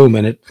Russian Boom,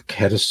 and it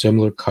had a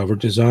similar cover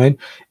design.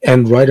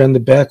 And right on the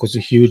back was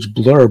a huge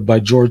blurb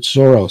by George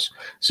Soros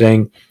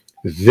saying,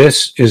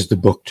 this is the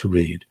book to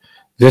read.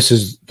 This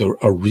is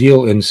a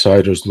real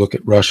insider's look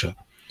at Russia.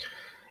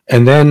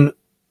 And then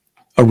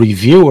a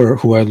reviewer,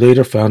 who I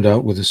later found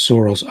out was a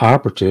Soros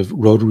operative,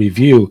 wrote a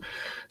review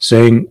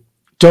saying,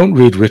 don't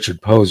read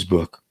Richard Poe's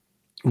book.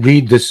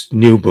 Read this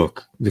new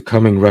book, The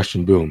Coming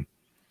Russian Boom.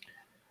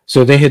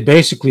 So they had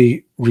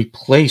basically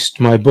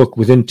replaced my book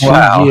within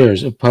 2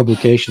 years of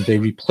publication. They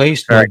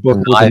replaced my book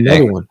with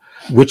another one,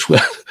 which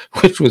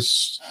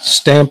was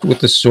stamped with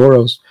the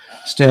Soros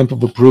stamp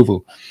of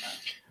approval.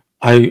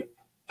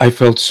 I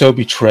felt so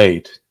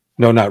betrayed.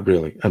 No, not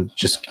really. I'm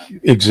just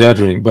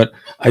exaggerating. But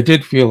I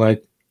did feel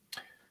like,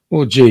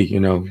 well, gee,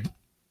 you know,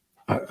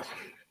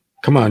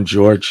 come on,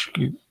 George,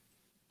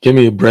 give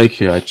me a break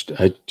here.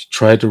 I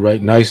tried to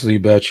write nicely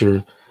about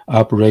your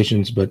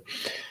operations, but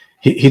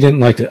he didn't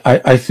like it.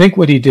 I think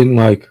what he didn't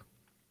like,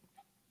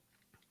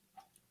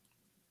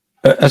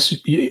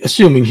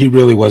 assuming he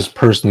really was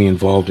personally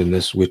involved in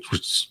this,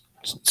 which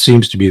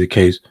seems to be the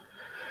case,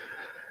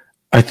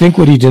 I think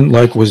what he didn't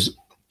like was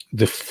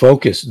the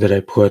focus that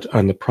I put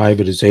on the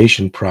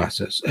privatization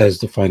process, as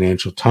the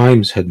Financial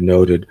Times had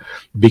noted,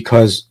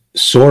 because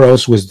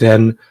Soros was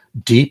then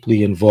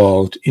deeply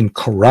involved in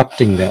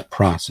corrupting that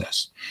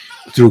process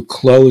through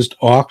closed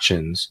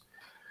auctions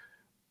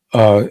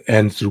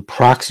and through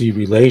proxy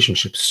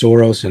relationships.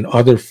 Soros and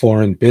other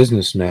foreign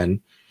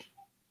businessmen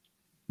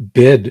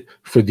bid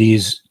for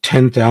these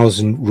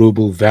 10,000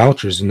 ruble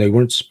vouchers, and they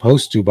weren't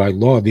supposed to by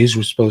law. These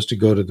were supposed to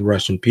go to the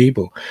Russian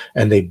people,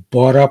 and they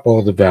bought up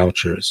all the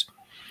vouchers.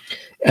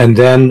 And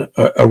then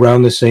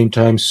around the same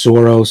time,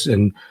 Soros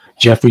and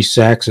Jeffrey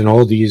Sachs and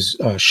all these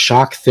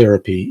shock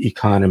therapy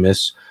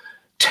economists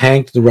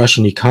tanked the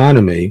Russian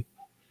economy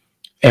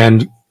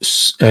and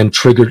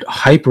triggered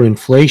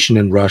hyperinflation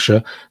in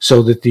Russia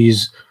so that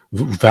these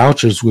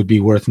vouchers would be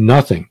worth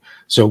nothing.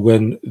 So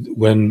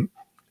when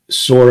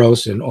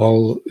Soros and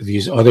all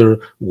these other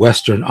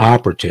Western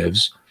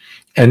operatives,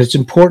 and it's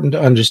important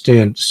to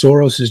understand,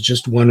 Soros is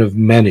just one of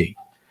many.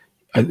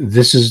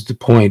 This is the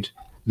point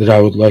that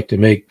I would like to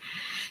make.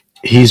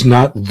 He's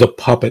not the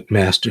puppet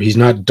master. He's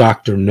not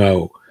Dr.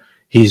 No.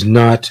 He's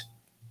not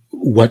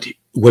what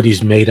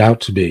he's made out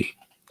to be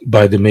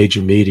by the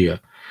major media.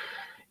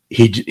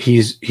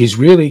 He's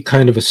really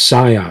kind of a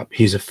psyop.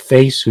 He's a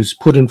face who's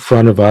put in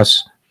front of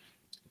us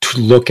to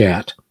look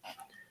at,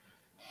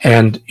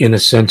 and in a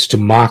sense to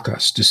mock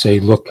us, to say,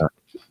 look,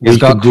 we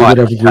can do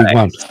whatever we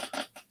want.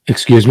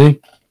 Excuse me?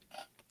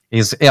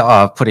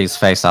 I've put his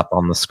face up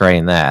on the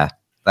screen there.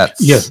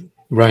 That's yeah,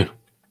 right.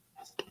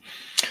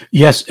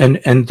 Yes,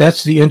 and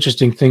that's the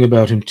interesting thing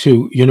about him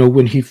too. You know,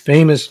 when he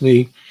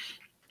famously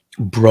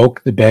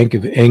broke the Bank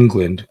of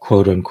England,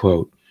 quote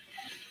unquote,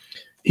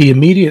 he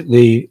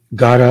immediately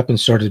got up and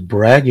started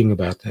bragging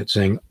about that,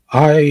 saying,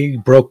 I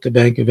broke the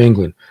Bank of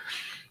England.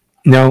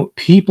 Now,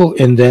 people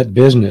in that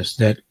business,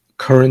 that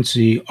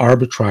currency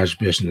arbitrage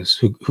business,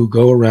 who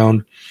go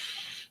around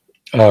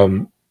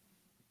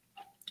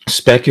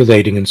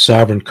speculating in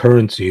sovereign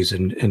currencies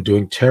and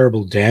doing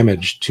terrible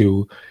damage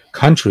to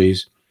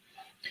countries,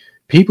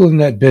 people in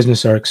that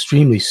business are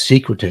extremely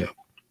secretive.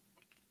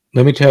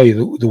 Let me tell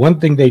you, the one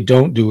thing they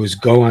don't do is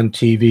go on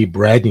TV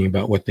bragging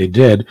about what they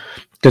did,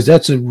 because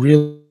that's a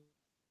really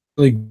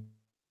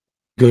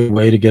good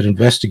way to get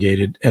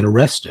investigated and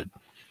arrested.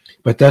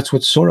 But that's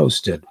what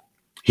Soros did.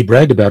 He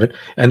bragged about it,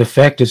 and the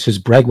fact is his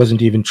brag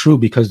wasn't even true,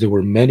 because there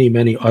were many,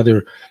 many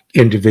other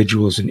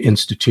individuals and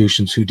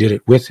institutions who did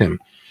it with him,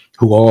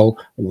 who all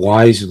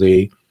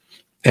wisely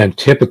and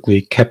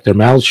typically kept their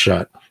mouths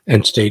shut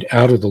and stayed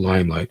out of the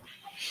limelight.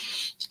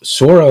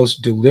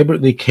 Soros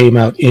deliberately came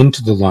out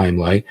into the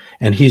limelight,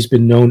 and he's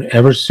been known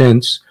ever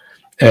since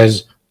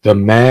as the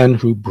man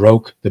who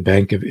broke the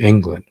Bank of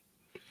England.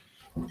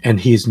 And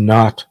he's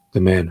not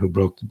the man who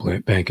broke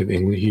the Bank of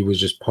England. He was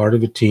just part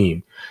of a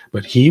team.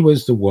 But he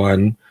was the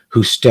one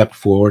who stepped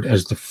forward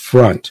as the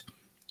front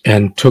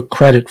and took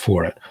credit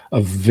for it, a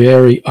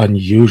very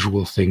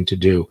unusual thing to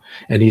do.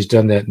 And he's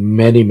done that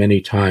many, many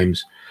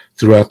times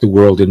throughout the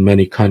world in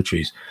many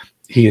countries.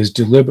 He has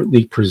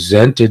deliberately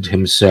presented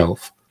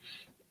himself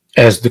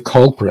as the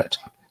culprit,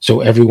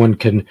 so everyone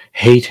can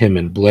hate him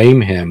and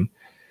blame him,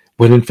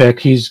 when in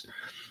fact he's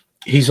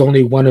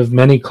only one of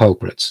many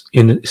culprits.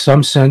 In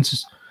some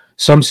senses,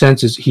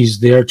 he's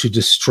there to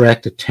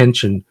distract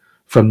attention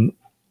from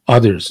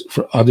others,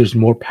 for others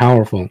more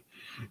powerful,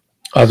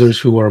 others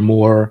who are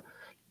more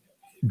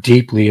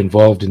deeply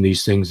involved in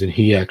these things than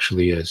he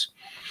actually is.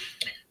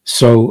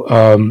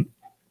 So,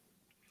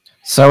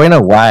 so in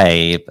a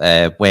way,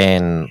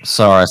 when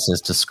Soros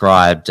is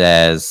described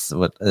as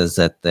what is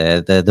it,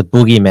 the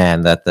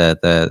boogeyman that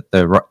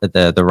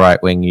the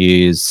right wing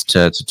use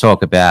to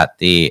talk about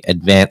the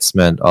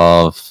advancement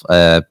of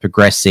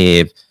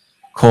progressive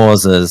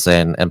causes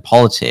and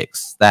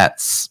politics,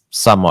 that's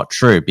somewhat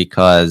true,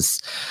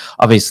 because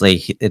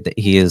obviously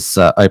his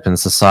Open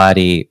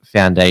Society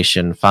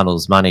Foundation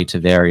funnels money to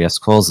various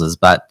causes,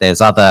 but there's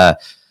other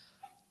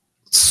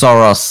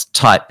Soros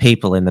type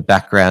people in the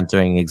background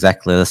doing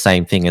exactly the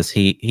same thing as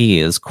he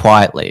is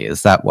quietly.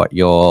 Is that what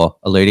you're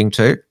alluding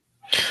to?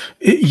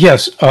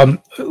 Yes.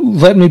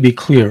 Let me be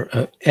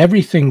clear.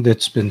 Everything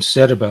that's been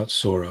said about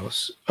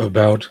Soros,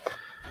 about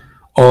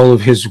all of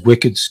his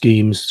wicked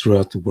schemes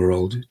throughout the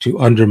world to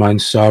undermine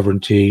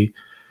sovereignty,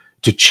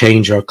 to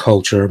change our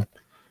culture,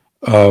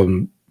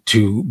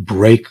 to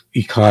break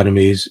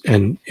economies,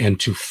 and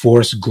to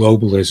force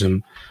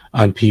globalism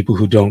on people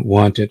who don't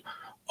want it,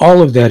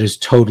 all of that is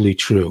totally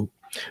true.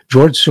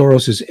 George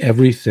Soros is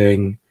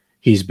everything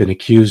he's been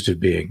accused of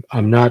being.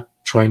 I'm not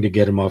trying to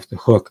get him off the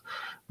hook,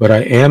 but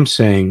I am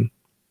saying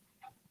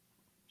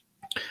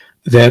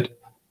that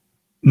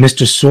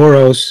Mr.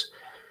 Soros,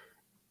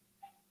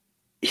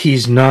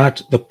 he's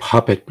not the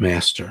puppet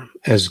master,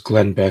 as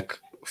Glenn Beck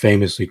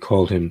famously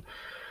called him.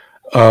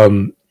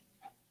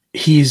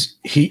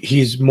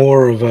 He's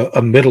more of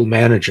a middle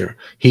manager.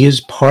 He is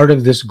part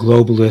of this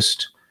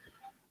globalist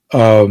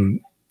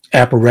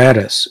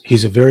apparatus.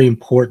 He's a very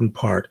important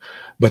part,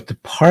 but the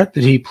part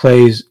that he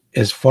plays,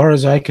 as far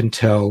as I can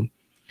tell,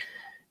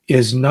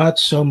 is not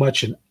so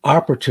much an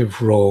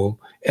operative role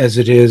as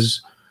it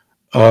is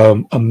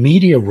a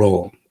media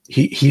role.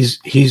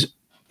 His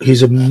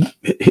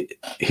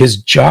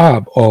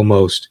job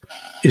almost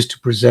is to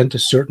present a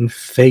certain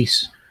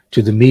face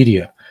to the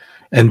media,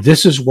 and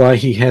this is why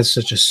he has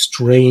such a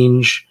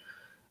strange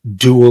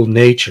dual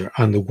nature.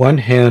 On the one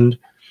hand,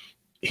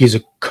 he's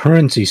a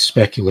currency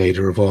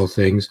speculator of all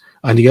things.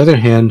 On the other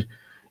hand,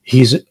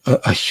 he's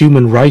a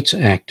human rights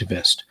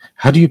activist.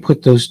 How do you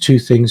put those two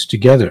things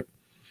together?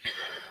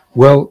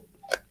 Well,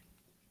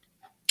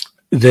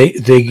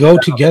 they go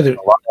together.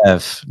 A lot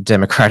of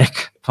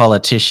Democratic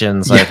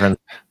politicians over in the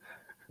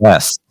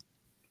West.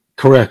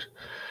 Correct.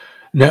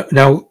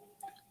 Now,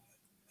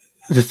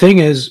 the thing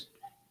is,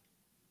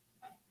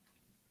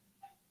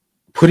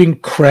 putting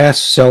crass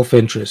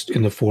self-interest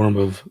in the form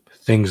of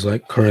things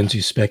like currency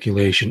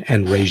speculation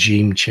and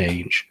regime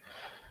change,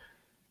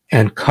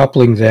 and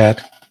coupling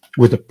that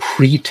with a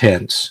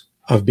pretense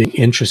of being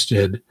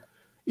interested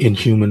in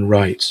human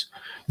rights.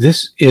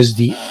 This is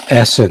the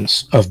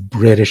essence of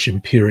British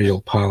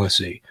imperial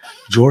policy.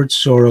 George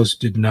Soros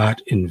did not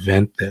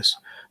invent this.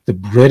 The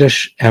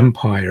British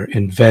Empire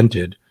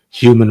invented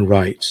human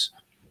rights.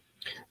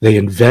 They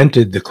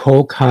invented the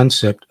whole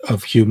concept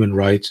of human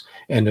rights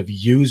and of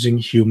using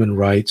human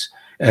rights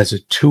as a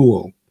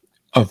tool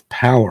of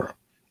power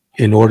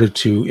in order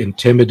to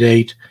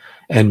intimidate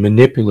and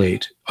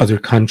manipulate other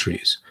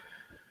countries.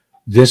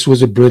 This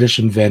was a British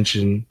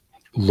invention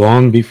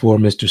long before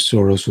Mr.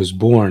 Soros was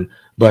born,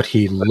 but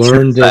he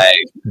learned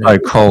it.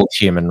 So-called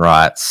human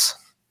rights,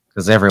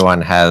 because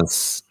everyone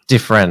has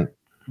different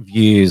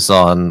views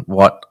on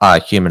what are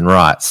human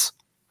rights.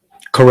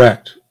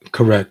 Correct.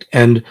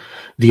 And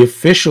the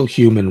official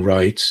human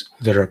rights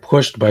that are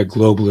pushed by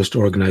globalist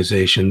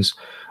organizations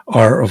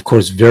are, of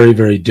course, very,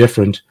 very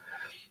different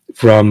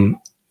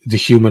from the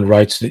human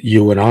rights that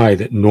you and I,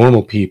 that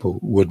normal people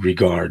would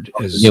regard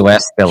as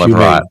U.S. Bill of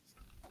Rights.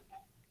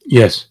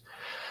 Yes.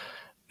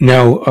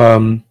 Now,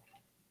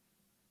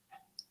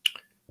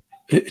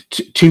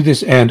 to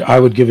this end, I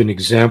would give an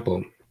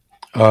example.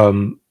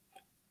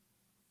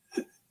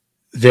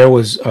 There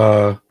was,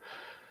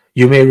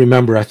 you may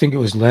remember, I think it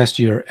was last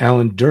year,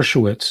 Alan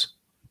Dershowitz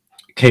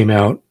came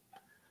out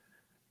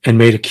and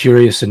made a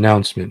curious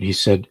announcement. He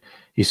said,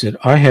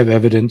 I have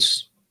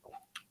evidence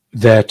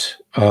that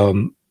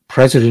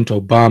President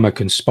Obama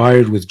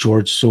conspired with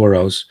George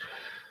Soros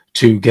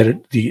to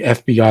get the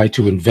FBI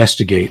to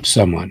investigate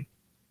someone,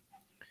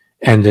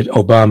 and that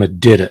Obama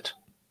did it.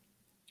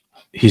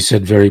 He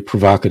said very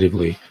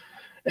provocatively.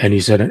 And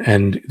he said,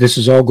 and this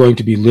is all going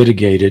to be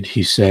litigated,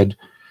 he said,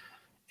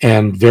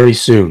 and very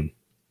soon.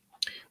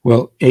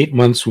 Well, 8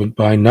 months went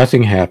by,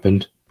 nothing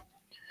happened.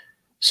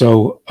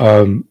 So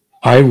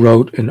I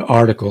wrote an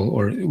article,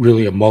 or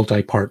really a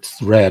multi-part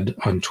thread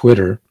on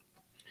Twitter,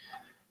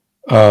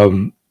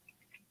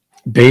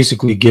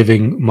 basically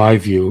giving my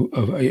view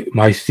of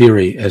my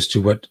theory as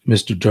to what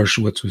Mr.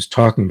 Dershowitz was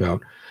talking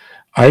about.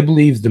 I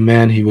believe the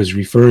man he was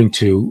referring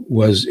to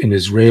was an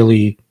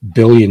Israeli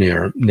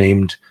billionaire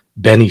named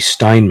Benny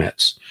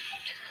Steinmetz.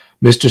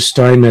 Mr.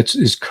 Steinmetz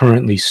is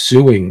currently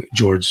suing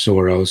George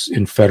Soros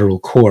in federal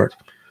court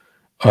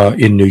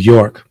in New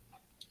York,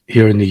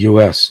 here in the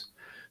U.S.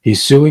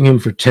 He's suing him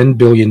for $10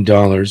 billion,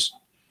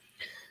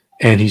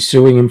 and he's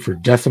suing him for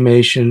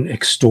defamation,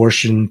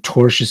 extortion,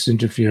 tortious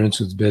interference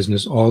with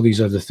business, all these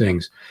other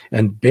things.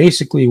 And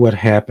basically what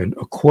happened,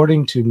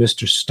 according to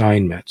Mr.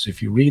 Steinmetz,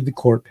 if you read the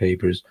court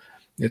papers,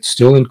 it's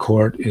still in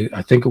court.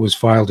 I think it was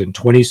filed in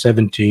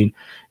 2017,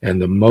 and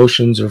the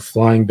motions are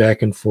flying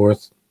back and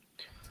forth.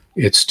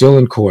 It's still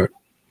in court.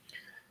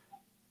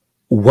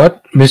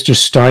 What Mr.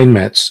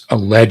 Steinmetz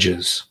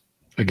alleges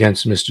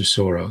against Mr.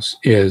 Soros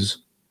is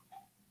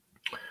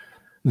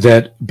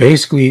that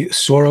basically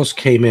Soros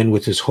came in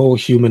with his whole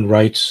human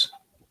rights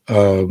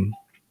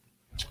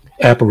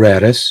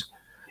apparatus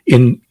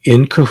in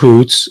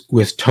cahoots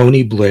with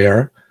Tony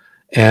Blair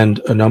and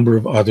a number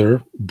of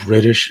other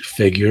British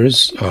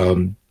figures.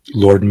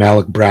 Lord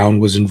Malloch Brown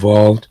was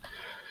involved,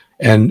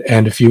 and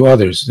a few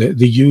others,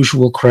 the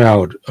usual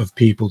crowd of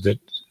people that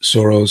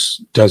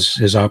Soros does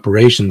his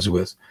operations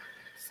with.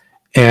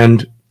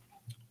 And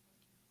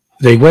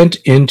they went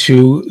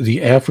into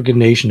the African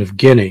nation of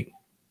Guinea,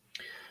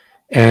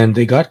 and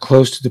they got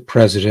close to the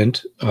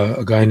president,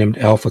 a guy named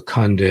Alpha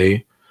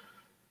Condé,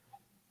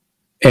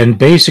 and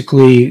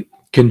basically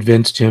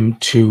convinced him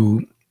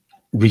to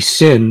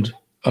rescind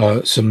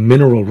some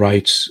mineral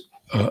rights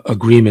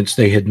agreements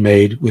they had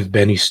made with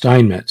Benny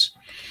Steinmetz.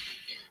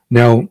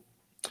 Now,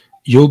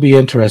 you'll be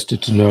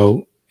interested to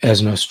know,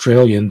 as an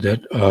Australian,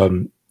 that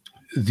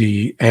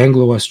the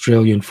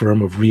Anglo-Australian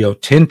firm of Rio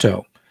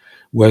Tinto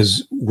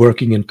was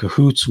working in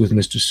cahoots with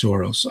Mr.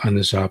 Soros on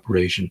this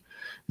operation.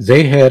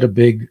 They had a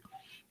big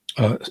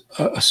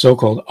a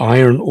so-called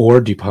iron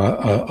ore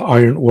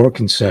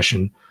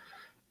concession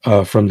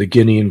from the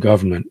Guinean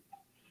government,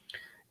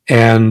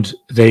 and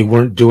they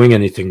weren't doing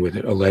anything with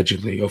it,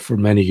 allegedly, for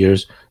many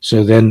years.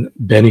 So then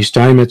Benny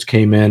Steinmetz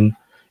came in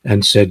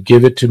and said,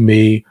 give it to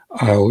me,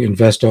 I'll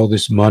invest all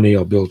this money,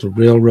 I'll build a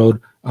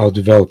railroad, I'll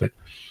develop it.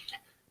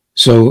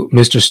 So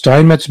Mr.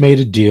 Steinmetz made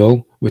a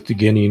deal with the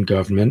Guinean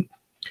government.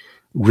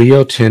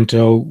 Rio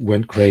Tinto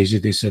went crazy.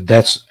 They said,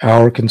 that's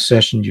our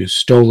concession, you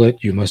stole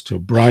it, you must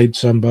have bribed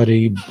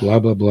somebody, blah,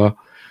 blah, blah.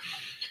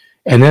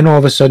 And then all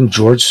of a sudden,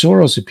 George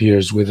Soros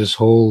appears with this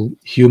whole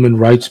human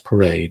rights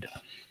parade,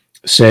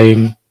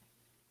 saying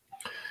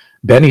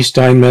Benny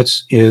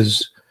Steinmetz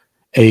is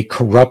a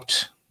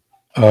corrupt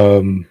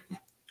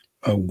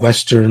a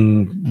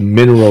Western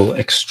mineral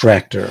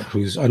extractor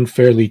who's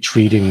unfairly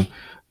treating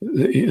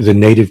the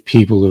native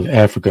people of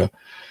Africa.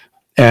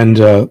 And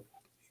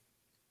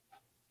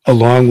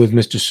along with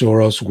Mr.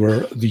 Soros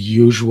were the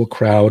usual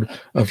crowd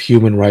of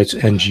human rights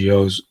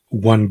NGOs,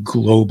 One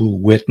Global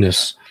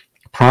Witness,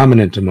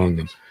 prominent among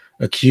them,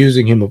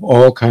 accusing him of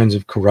all kinds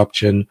of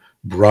corruption,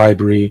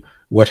 bribery,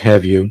 what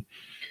have you,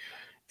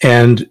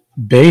 and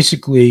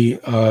basically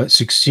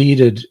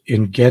succeeded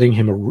in getting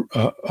him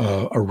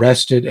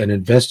arrested and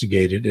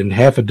investigated in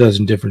half a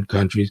dozen different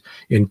countries,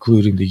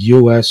 including the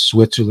US,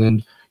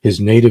 Switzerland, his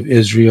native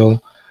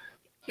Israel,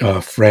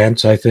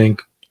 France, I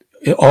think.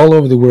 All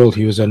over the world,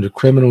 he was under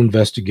criminal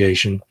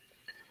investigation.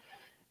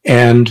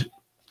 And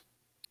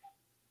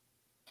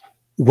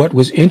what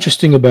was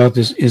interesting about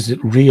this is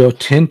that Rio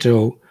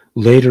Tinto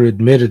later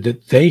admitted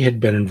that they had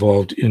been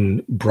involved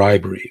in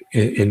bribery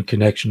in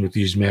connection with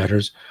these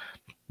matters,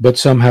 but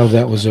somehow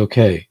that was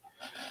okay.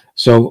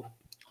 So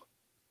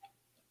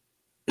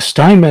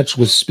Steinmetz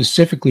was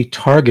specifically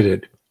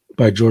targeted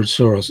by George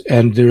Soros,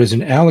 and there is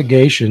an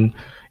allegation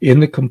in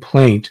the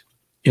complaint,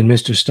 in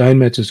Mr.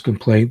 Steinmetz's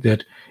complaint,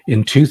 that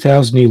in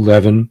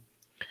 2011,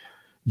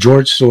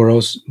 George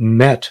Soros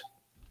met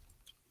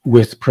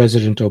with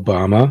President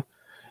Obama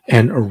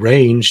and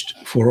arranged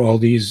for all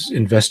these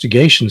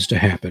investigations to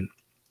happen.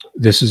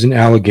 This is an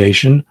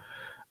allegation.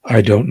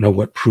 I don't know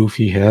what proof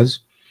he has,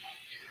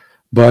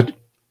 but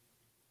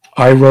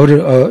I wrote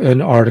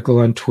an article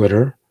on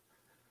Twitter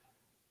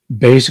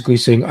basically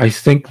saying, I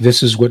think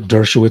this is what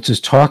Dershowitz is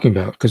talking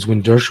about. Because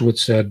when Dershowitz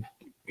said,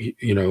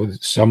 you know,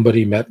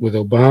 somebody met with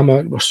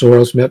Obama, or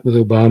Soros met with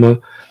Obama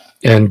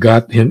and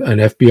got him an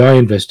FBI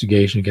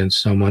investigation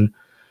against someone,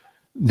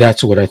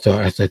 that's what I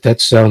thought. I thought that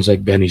sounds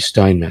like Benny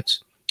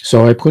Steinmetz.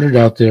 So I put it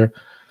out there.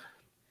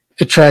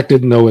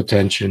 Attracted no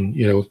attention,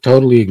 you know,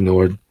 totally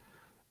ignored.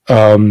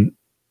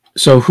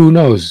 So who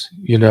knows,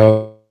 you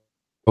know,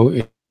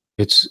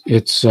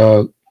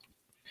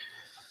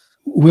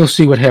 we'll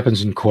see what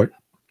happens in court.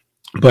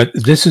 But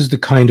this is the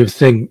kind of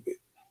thing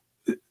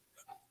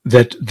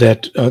that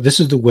this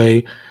is the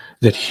way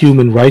that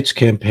human rights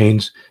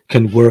campaigns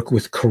can work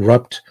with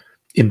corrupt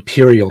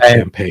imperial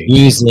campaigns,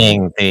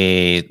 using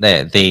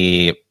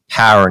the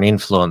power and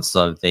influence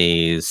of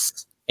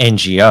these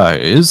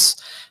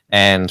NGOs.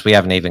 And we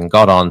haven't even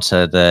got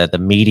onto the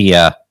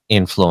media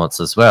influence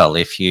as well.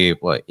 If you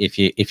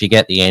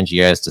get the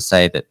NGOs to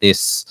say that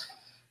this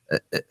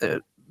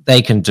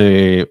they can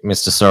do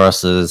Mr.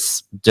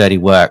 Soros's dirty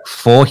work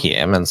for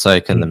him, and so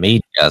can the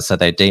media. So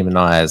they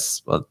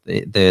demonize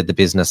the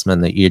businessman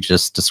that you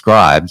just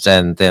described,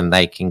 and then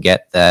they can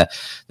get the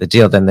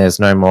deal. Then there's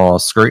no more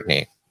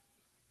scrutiny.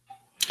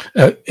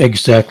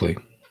 Exactly.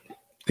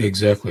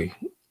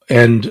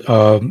 And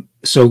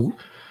so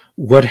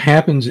what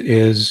happens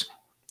is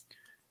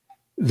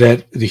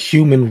that the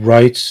human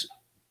rights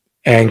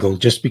angle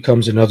just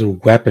becomes another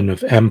weapon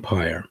of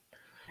empire.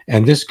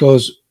 And this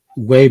goes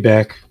way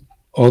back,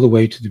 all the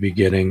way to the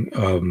beginning.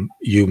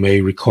 You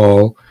may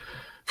recall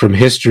from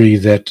history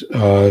that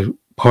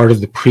part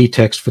of the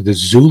pretext for the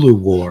Zulu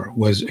War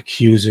was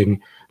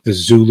accusing the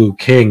Zulu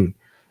king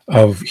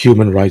of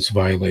human rights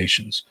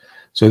violations.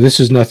 So this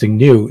is nothing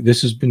new.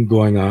 This has been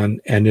going on,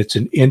 and it's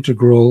an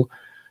integral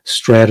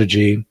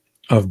strategy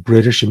of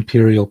British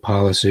imperial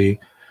policy,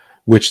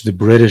 which the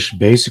British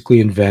basically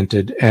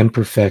invented and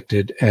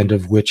perfected, and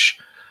of which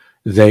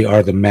they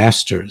are the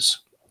masters.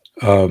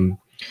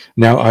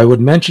 Now, I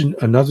would mention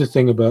another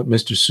thing about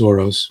Mr.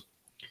 Soros.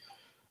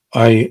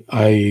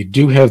 I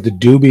do have the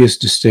dubious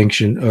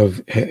distinction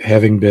of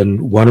having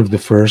been one of the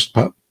first,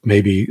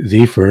 maybe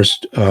the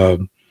first,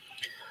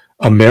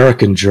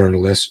 American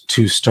journalists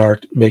to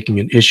start making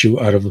an issue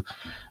out of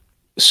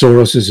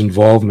Soros's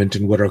involvement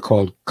in what are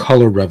called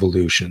color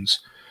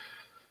revolutions.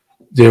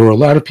 There were a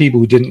lot of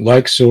people who didn't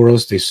like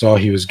Soros. They saw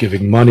he was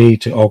giving money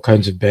to all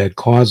kinds of bad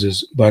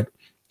causes,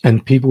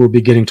 and people were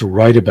beginning to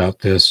write about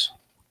this,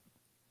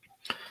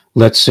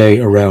 let's say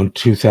around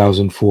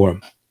 2004.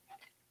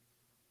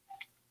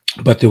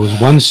 But there was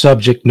one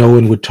subject no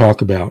one would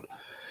talk about,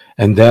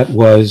 and that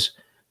was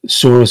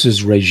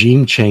Soros's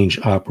regime change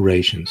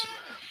operations.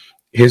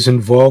 His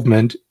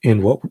involvement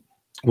in what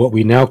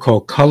we now call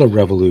color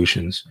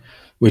revolutions,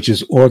 which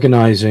is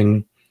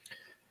organizing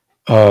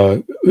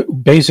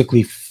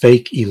basically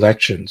fake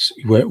elections,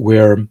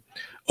 where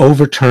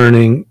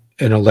overturning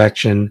an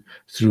election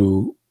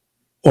through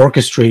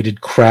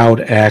orchestrated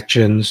crowd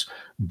actions,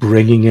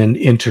 bringing in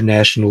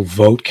international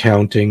vote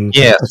counting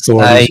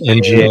authorities,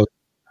 NGOs.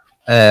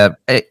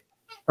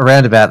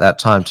 Around about that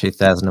time,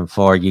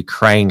 2004,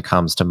 Ukraine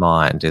comes to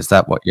mind. Is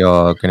that what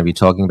you're going to be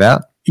talking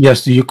about?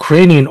 Yes, the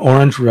Ukrainian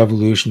Orange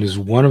Revolution is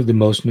one of the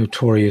most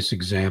notorious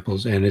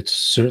examples, and it's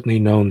certainly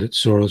known that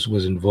Soros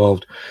was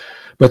involved.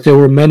 But there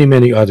were many,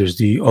 many others.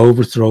 The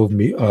overthrow of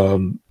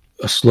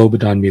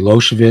Slobodan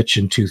Milosevic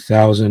in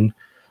 2000,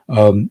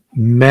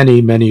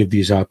 many, many of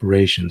these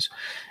operations.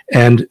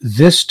 And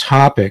this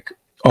topic,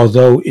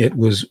 although it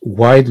was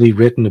widely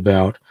written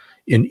about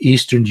in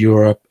Eastern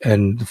Europe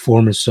and the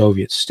former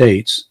Soviet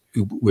states,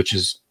 which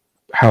is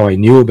how I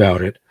knew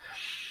about it,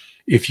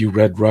 if you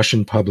read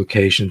Russian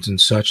publications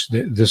and such,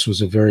 this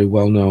was a very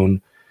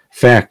well-known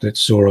fact that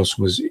Soros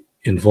was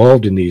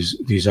involved in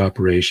these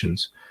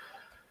operations.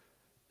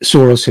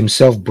 Soros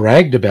himself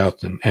bragged about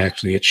them,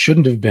 actually. It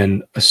shouldn't have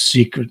been a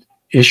secret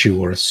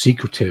issue or a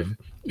secretive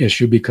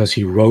issue, because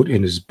he wrote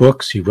in his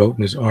books, he wrote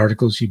in his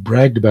articles, he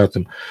bragged about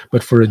them.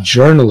 But for a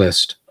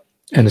journalist,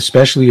 and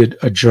especially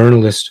a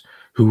journalist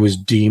who was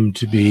deemed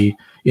to be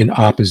in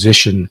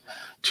opposition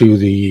to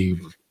the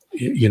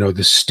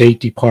State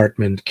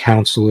Department,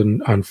 Council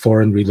on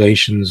Foreign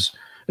Relations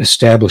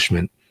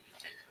establishment,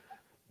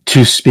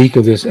 to speak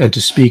of this and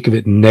to speak of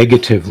it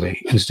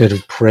negatively instead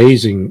of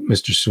praising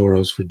Mr.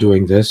 Soros for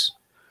doing this,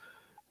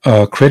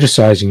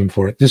 criticizing him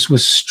for it, this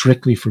was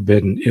strictly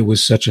forbidden. It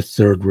was such a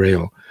third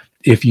rail.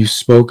 If you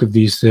spoke of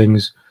these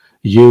things,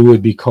 you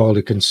would be called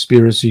a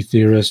conspiracy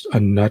theorist, a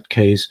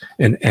nutcase,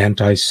 an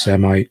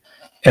anti-Semite,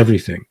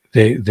 everything.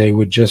 They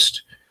would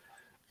just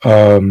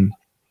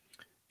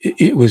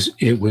it was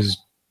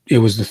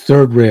the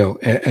third rail.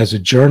 As a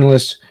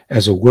journalist,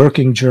 as a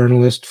working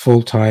journalist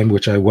full-time,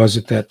 which I was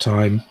at that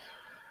time,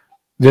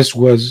 this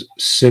was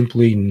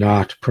simply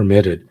not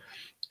permitted.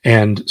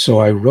 And so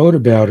I wrote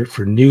about it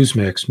for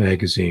Newsmax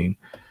magazine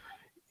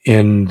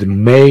in the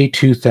May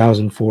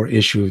 2004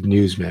 issue of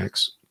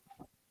Newsmax.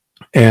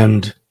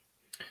 And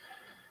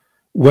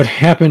what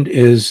happened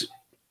is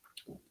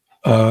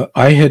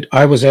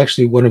I was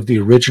actually one of the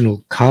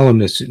original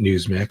columnists at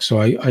Newsmax,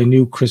 so I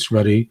knew Chris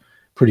Ruddy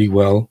pretty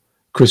well.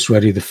 Chris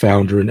Ruddy, the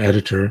founder and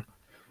editor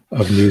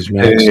of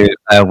Newsmax.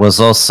 Who was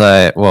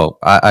also, well,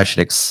 I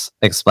should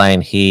explain,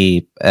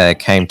 he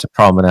came to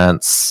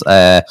prominence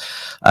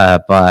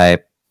by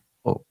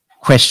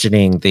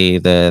questioning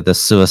the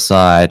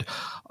suicide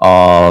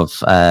of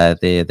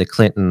the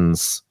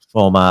Clintons'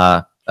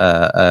 former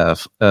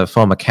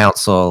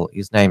counsel.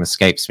 His name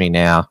escapes me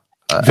now.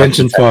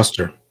 Vincent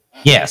Foster.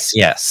 Yes.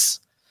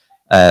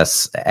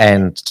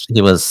 And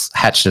he was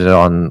hatcheted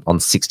on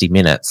 60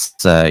 Minutes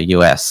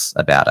US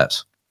about it.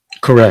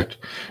 Correct.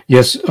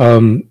 Yes.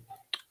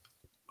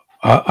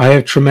 I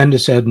have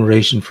tremendous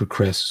admiration for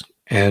Chris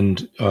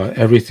and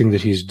everything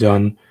that he's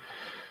done.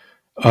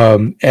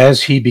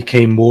 As he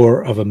became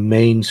more of a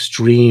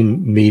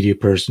mainstream media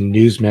person,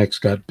 Newsmax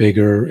got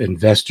bigger,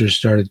 investors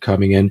started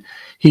coming in.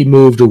 He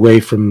moved away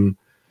from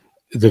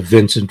the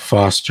Vincent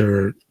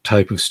Foster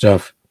type of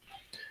stuff,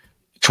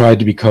 tried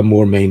to become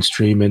more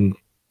mainstream, and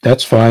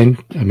that's fine.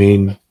 I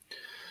mean,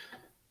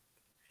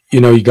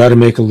 you got to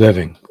make a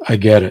living. I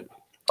get it.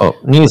 Oh,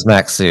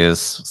 Newsmax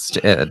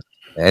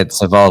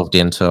it's evolved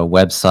into a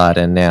website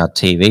and now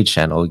TV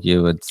channel.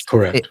 You would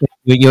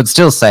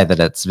still say that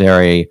it's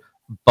very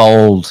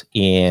bold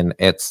in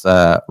its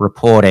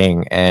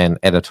reporting and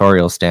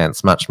editorial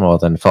stance, much more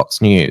than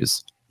Fox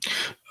News.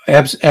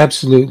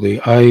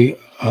 Absolutely. I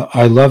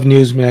love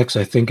Newsmax.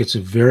 I think it's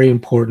a very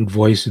important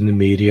voice in the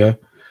media.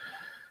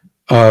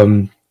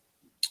 But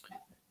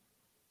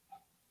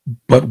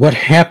what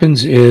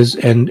happens is,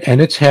 and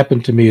it's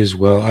happened to me as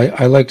well,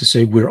 I like to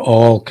say we're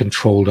all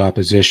controlled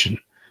opposition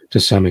to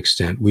some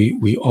extent.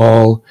 We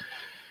all,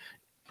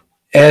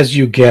 as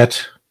you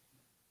get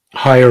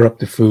higher up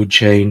the food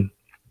chain,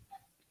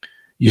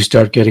 you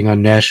start getting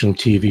on national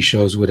TV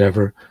shows,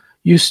 whatever,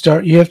 you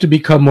have to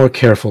become more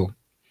careful.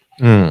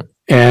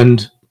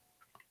 And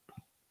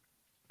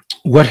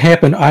what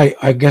happened,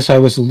 I guess I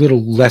was a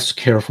little less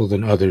careful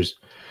than others,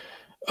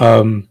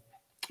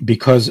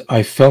 because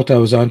I felt I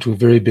was onto a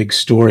very big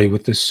story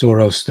with this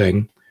Soros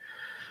thing.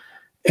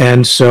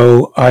 And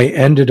so I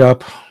ended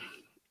up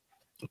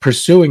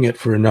pursuing it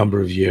for a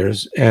number of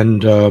years,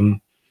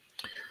 and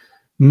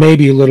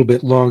maybe a little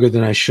bit longer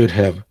than I should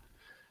have.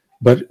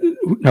 But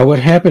now what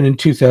happened in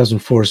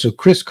 2004, so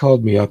Chris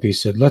called me up. He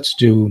said, let's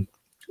do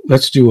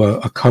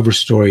a cover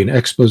story, an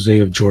expose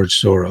of George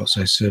Soros.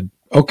 I said,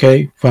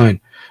 okay,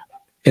 fine.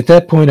 At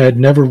that point, I'd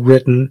never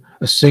written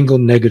a single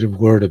negative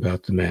word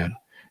about the man.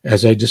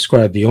 As I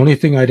described, the only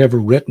thing I'd ever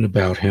written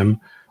about him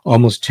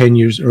almost 10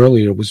 years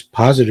earlier was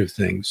positive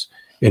things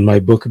in my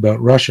book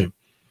about Russia.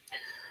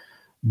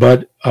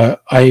 But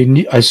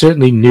I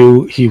certainly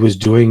knew he was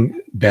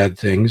doing bad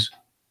things.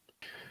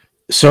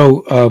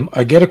 So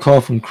I get a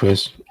call from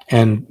Chris,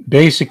 and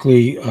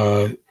basically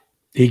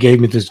he gave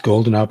me this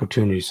golden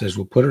opportunity. He says,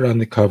 we'll put it on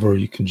the cover.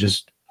 You can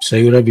just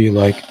say whatever you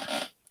like,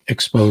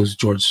 expose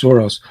George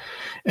Soros.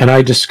 And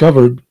I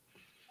discovered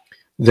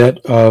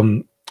that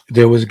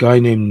there was a guy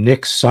named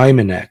Nick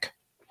Simonek.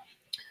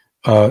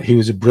 He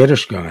was a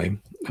British guy,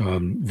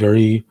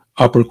 very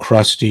upper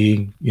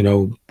crusty,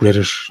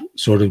 British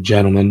sort of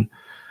gentleman,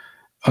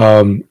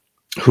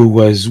 who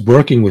was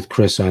working with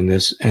Chris on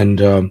this.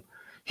 And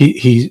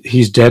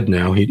he's dead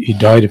now. He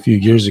died a few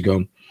years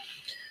ago.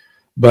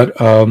 But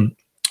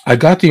I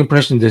got the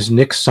impression this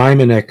Nick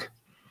Simonek,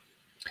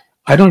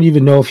 I don't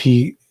even know if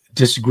he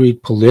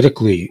disagreed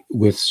politically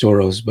with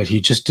Soros, but he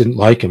just didn't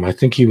like him. I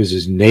think he was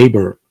his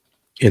neighbor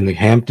in the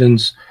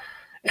Hamptons,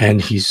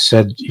 and he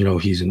said,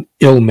 he's an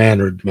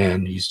ill-mannered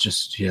man. He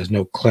has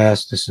no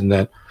class, this and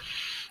that.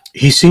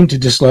 He seemed to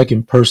dislike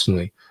him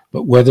personally,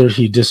 but whether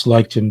he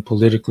disliked him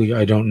politically,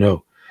 I don't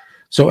know.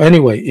 So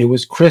anyway, it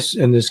was Chris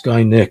and this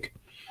guy, Nick,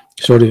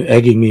 sort of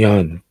egging me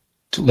on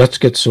to, let's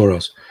get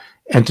Soros.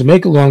 And to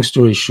make a long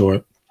story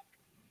short,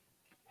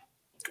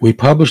 we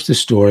published the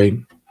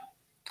story.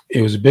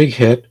 It was a big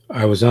hit.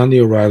 I was on the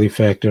O'Reilly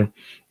Factor.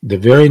 The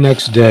very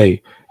next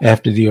day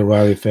after the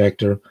O'Reilly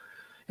Factor,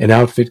 an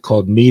outfit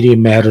called Media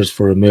Matters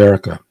for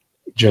America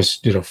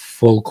just did a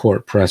full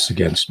court press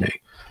against me.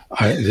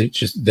 They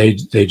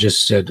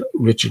just said,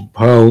 Richard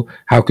Poe,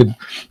 how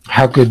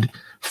could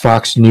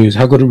Fox News,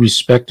 how could a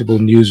respectable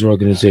news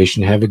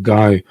organization have a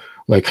guy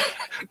like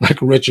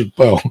Richard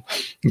Poe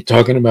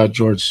talking about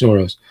George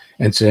Soros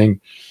and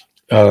saying,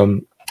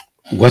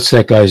 what's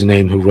that guy's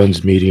name who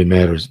runs Media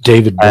Matters?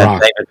 David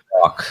Brock. David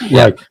Brock.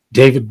 Yeah. Right.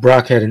 David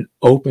Brock had an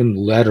open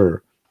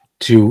letter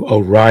to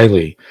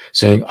O'Reilly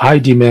saying, I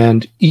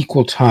demand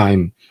equal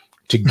time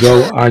to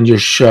go on your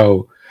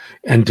show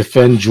and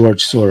defend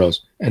George Soros.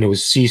 And it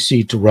was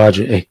CC'd to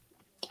Roger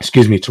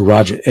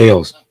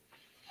Ailes.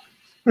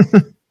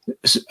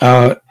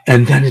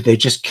 And then they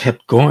just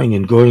kept going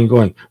and going and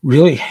going,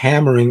 really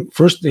hammering.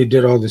 First, they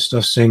did all this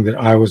stuff saying that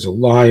I was a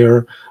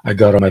liar. I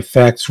got all my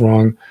facts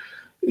wrong.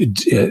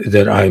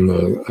 that I'm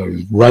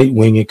a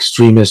right-wing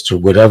extremist or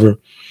whatever.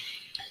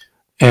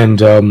 And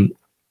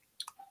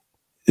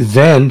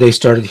then they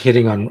started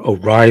hitting on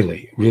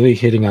O'Reilly, really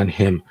hitting on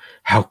him.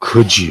 How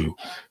could you?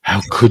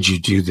 How could you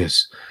do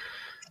this?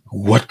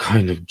 What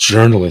kind of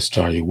journalist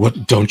are you?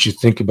 What don't you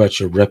think about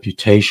your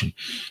reputation?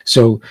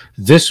 So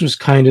this was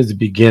kind of the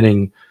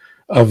beginning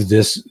of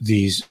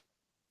these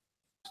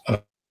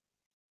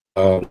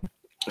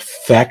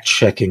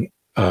fact-checking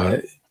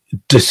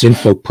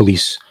disinfo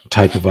police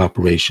type of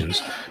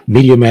operations.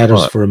 Media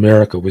Matters for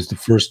America was the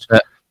first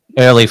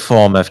early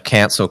form of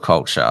cancel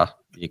culture,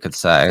 you could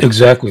say.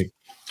 Exactly.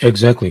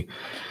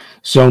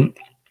 So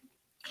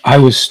I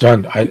was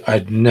stunned.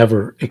 I'd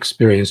never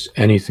experienced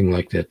anything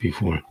like that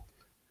before,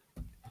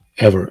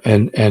 ever.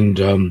 And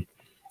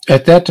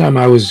at that time,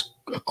 I was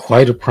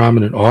quite a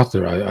prominent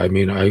author. I'd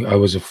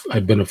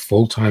been a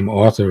full-time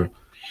author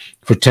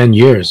for 10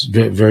 years.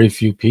 Very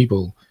few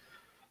people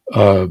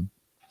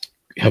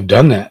have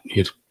done that.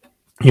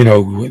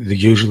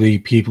 Usually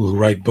people who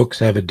write books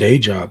have a day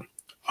job.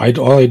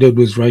 All I did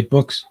was write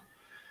books.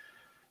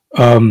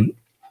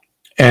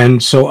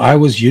 And so I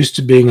was used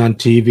to being on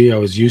TV. I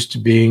was used to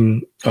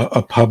being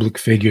a public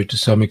figure to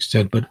some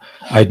extent, but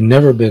I'd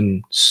never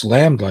been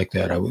slammed like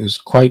that. It was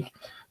quite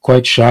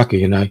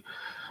shocking. And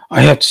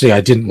I have to say, I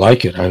didn't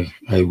like it.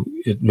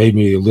 It made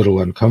me a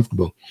little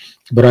uncomfortable,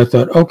 but I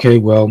thought, okay,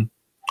 well,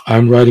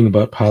 I'm writing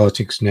about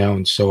politics now.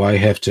 And so I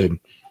have to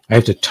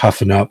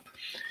toughen up,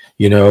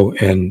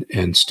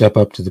 and step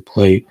up to the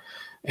plate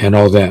and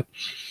all that.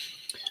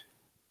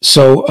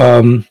 So,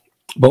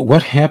 but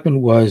what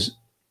happened was,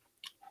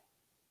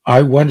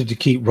 I wanted to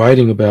keep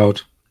writing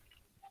about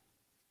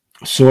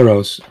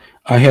Soros.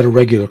 I had a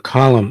regular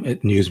column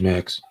at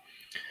Newsmax.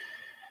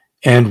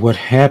 And what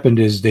happened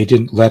is they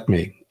didn't let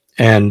me.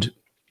 And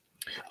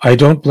I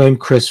don't blame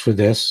Chris for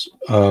this.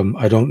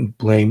 I don't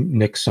blame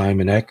Nick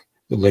Simonek,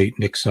 the late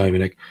Nick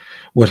Simonek.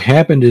 What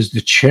happened is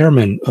the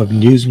chairman of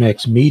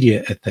Newsmax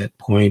Media at that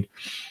point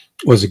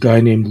was a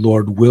guy named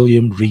Lord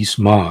William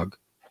Rees-Mogg.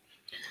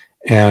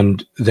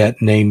 And that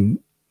name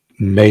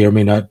may or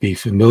may not be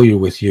familiar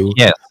with you.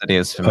 Yes, it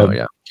is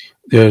familiar.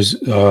 There's,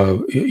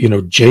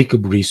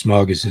 Jacob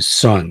Rees-Mogg is his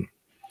son.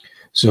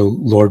 So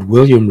Lord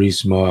William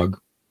Rees-Mogg,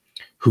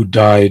 who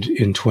died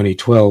in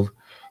 2012,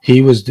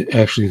 he was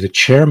actually the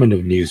chairman of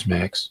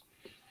Newsmax,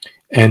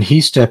 and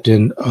he stepped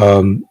in.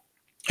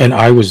 And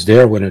I was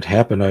there when it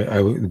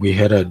happened. We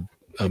had a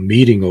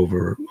meeting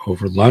over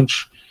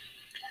lunch.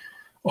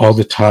 All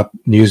the top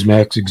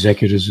Newsmax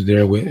executives were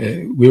there.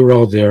 We were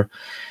all there,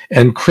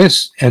 and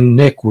Chris and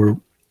Nick were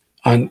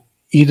on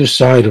either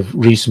side of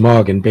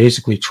Rees-Mogg and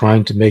basically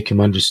trying to make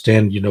him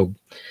understand,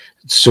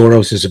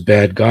 Soros is a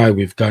bad guy.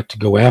 We've got to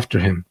go after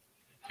him.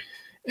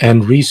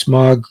 And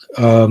Rees-Mogg,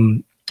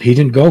 he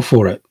didn't go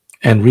for it.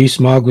 And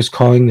Rees-Mogg was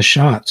calling the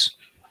shots.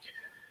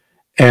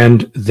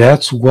 And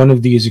that's one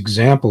of these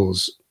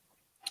examples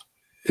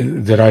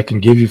that I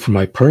can give you from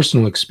my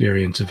personal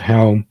experience of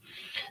how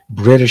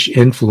British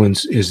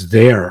influence is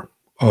there.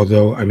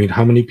 Although,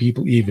 how many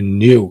people even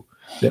knew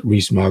that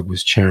Rees-Mogg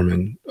was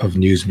chairman of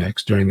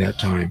Newsmax during that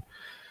time?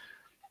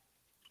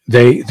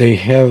 They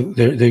have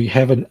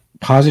a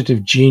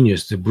positive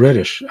genius. The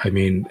British,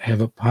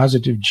 have a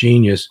positive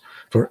genius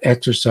for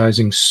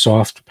exercising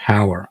soft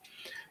power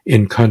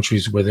in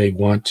countries where they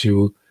want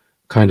to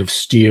kind of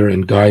steer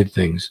and guide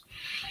things.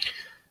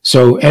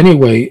 So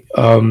anyway,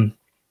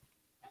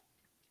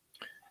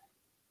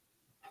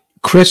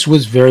 Chris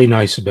was very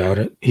nice about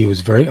it. He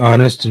was very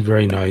honest and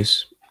very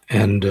nice.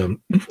 And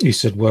he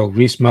said, well,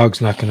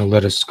 Rees-Mogg's not going to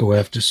let us go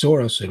after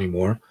Soros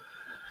anymore.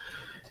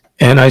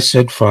 And I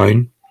said,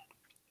 fine.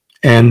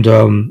 And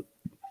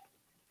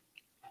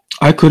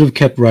I could have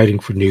kept writing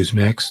for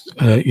Newsmax,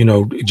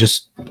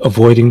 just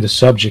avoiding the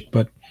subject.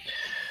 But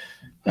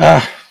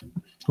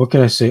what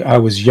can I say? I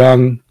was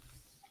young.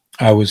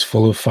 I was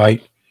full of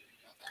fight,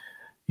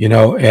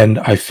 and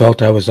I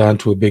felt I was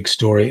onto a big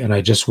story, and I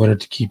just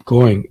wanted to keep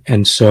going.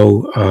 And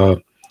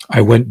so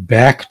I went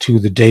back to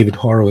the David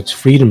Horowitz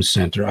Freedom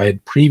Center. I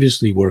had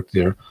previously worked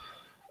there.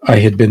 I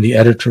had been the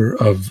editor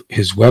of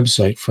his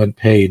website, Front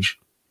Page,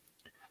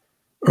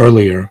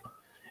 earlier.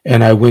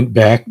 And I went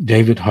back.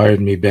 David hired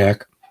me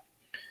back.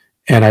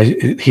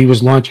 And he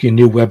was launching a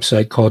new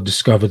website called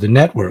Discover the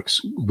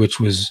Networks, which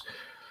was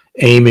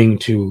aiming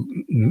to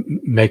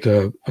make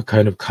a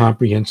kind of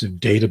comprehensive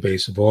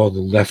database of all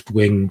the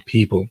left-wing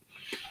people.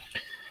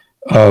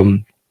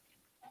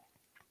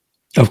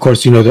 Of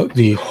course,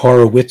 the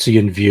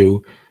Horowitzian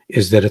view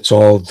is that it's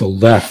all the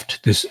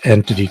left, this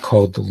entity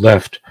called the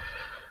left.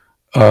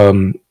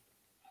 And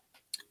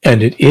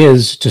it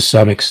is to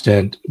some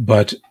extent,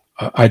 but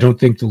I don't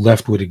think the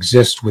left would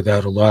exist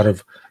without a lot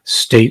of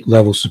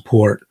state-level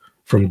support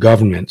from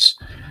governments.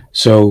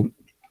 So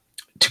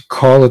to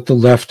call it the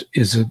left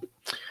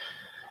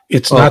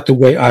it's not the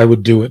way I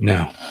would do it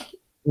now.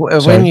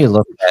 When you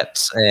look at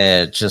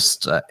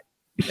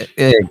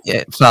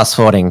fast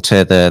forwarding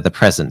to the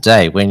present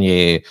day, when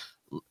you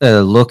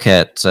look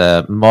at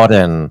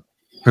modern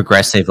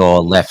progressive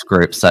or left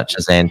groups such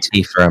as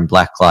Antifa and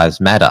Black Lives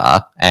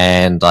Matter,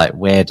 and like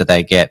where do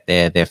they get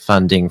their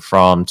funding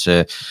from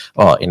to,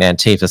 or in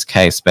Antifa's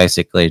case,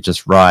 basically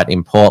just riot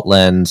in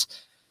Portland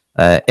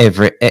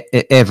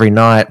every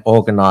night,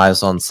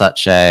 organize on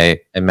such a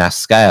mass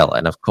scale,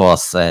 and of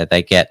course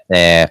they get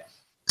their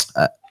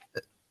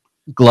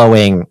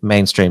glowing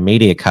mainstream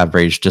media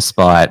coverage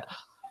despite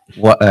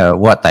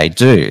what they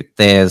do.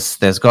 There's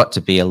got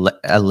to be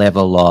a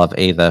level of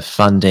either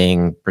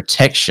funding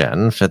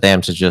protection for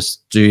them to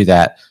just do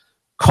that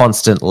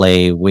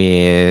constantly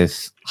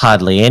with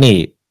hardly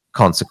any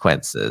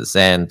consequences.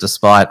 And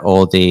despite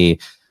all the,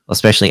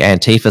 especially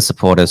Antifa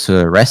supporters who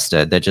are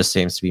arrested, there just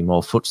seems to be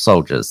more foot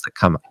soldiers that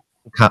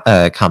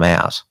come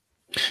out.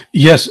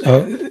 Yes,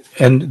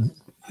 and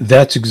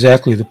that's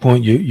exactly the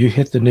point. You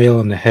hit the nail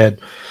on the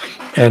head.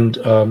 And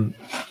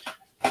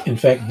in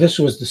fact, this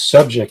was the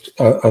subject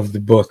of the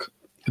book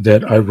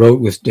that I wrote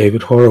with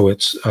David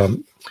Horowitz.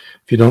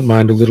 If you don't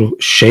mind a little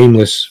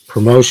shameless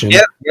promotion.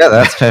 Yeah,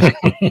 that's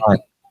perfectly fine.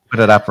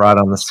 Put it up right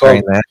on the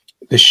screen there.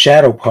 The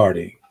Shadow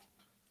Party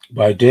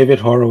by David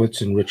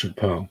Horowitz and Richard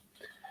Poe.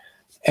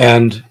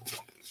 And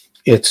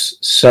it's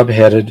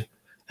subheaded,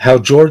 How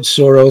George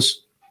Soros,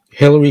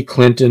 Hillary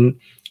Clinton,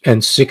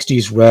 and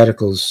 60s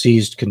radicals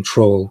seized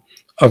control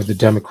of the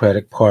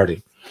Democratic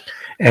Party.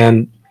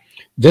 And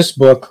this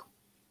book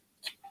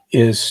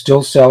is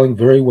still selling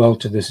very well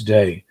to this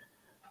day.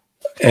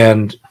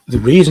 And the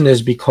reason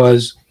is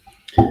because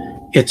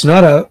it's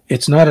not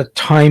a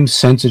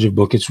time-sensitive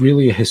book. It's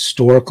really a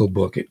historical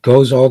book. It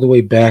goes all the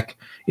way back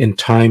in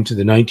time to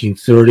the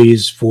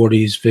 1930s,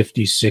 40s,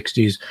 50s,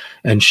 60s,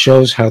 and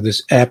shows how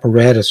this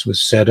apparatus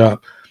was set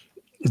up,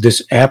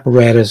 this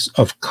apparatus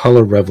of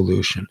color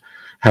revolution,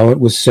 how it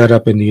was set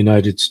up in the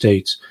United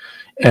States.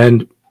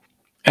 And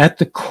at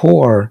the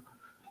core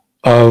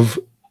of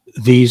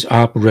these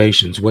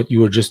operations, what you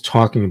were just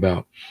talking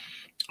about,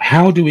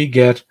 how do we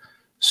get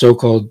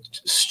so-called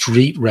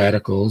street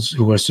radicals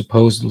who are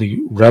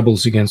supposedly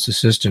rebels against the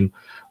system,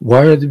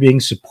 why are they being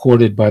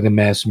supported by the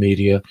mass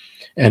media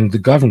and the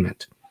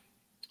government?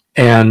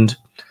 And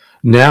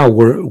now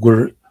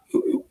we're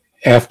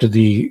after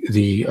the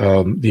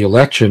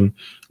election,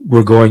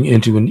 we're going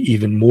into an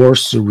even more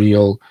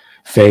surreal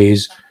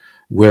phase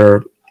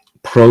where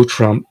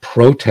pro-Trump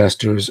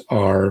protesters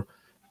are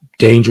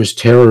dangerous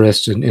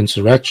terrorists and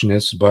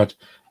insurrectionists, but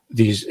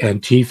these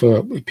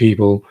Antifa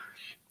people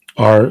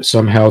are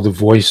somehow the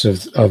voice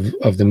of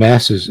the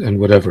masses and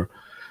whatever,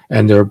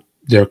 and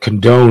they're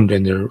condoned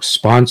and they're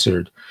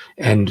sponsored,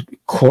 and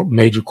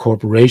major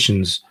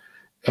corporations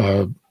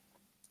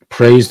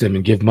praise them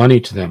and give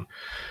money to them.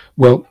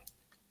 Well,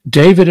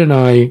 David and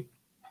I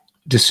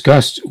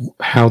discussed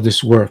how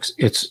this works.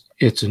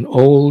 It's an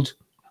old,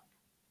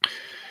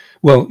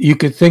 well, you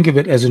could think of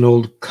it as an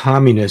old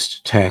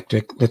communist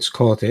tactic. Let's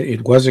call it that.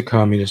 It was a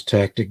communist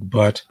tactic,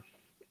 but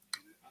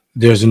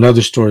there's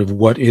another story of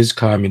what is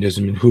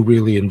communism and who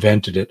really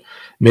invented it.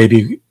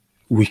 Maybe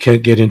we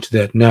can't get into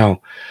that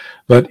now.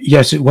 But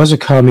yes, it was a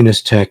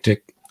communist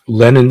tactic.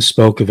 Lenin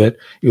spoke of it.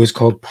 It was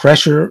called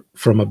pressure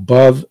from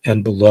above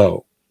and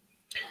below.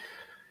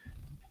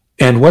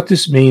 And what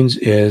this means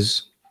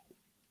is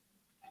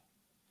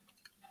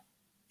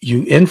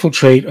you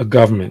infiltrate a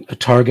government, a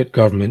target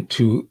government,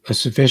 to a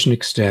sufficient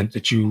extent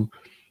that you've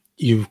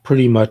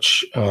pretty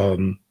much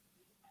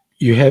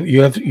you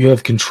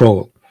have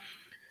control.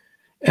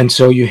 And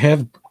so you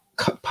have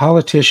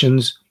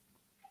politicians.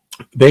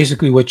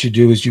 Basically what you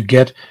do is you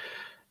get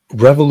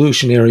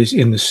revolutionaries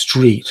in the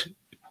street.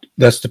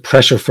 That's the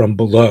pressure from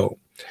below,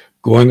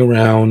 going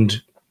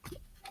around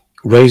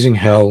raising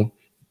hell,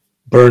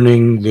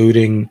 burning,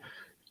 looting,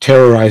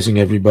 terrorizing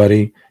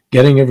everybody,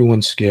 getting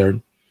everyone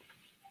scared.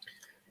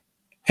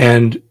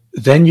 And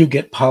then you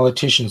get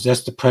politicians,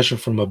 that's the pressure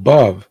from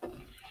above,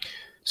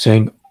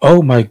 saying,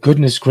 oh my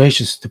goodness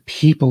gracious, the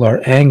people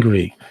are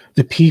angry.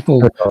 The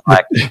people,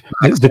 like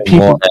the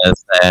people,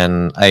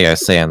 and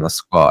AOC and the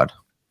squad.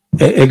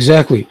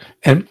 Exactly.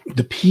 And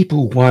the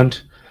people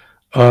want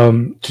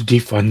to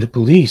defund the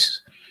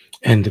police,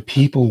 and the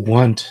people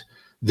want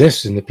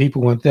this, and the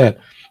people want that.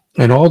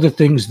 And all the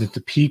things that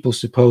the people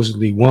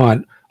supposedly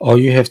want, all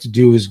you have to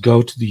do is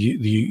go to the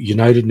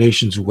United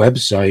Nations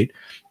website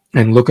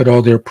and look at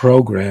all their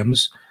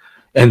programs,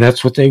 and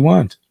that's what they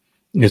want.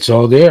 It's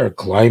all there.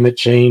 Climate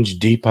change,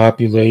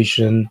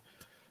 depopulation,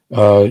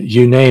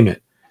 you name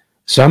it.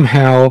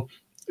 Somehow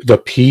the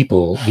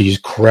people, these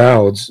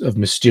crowds of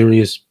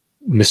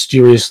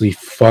mysteriously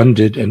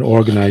funded and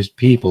organized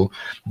people,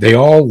 they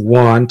all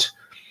want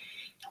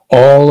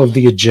all of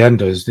the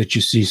agendas that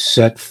you see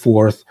set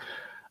forth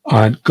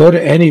on. Go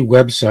to any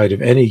website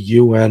of any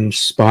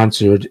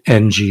UN-sponsored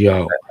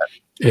NGO,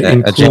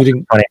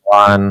 including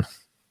 21.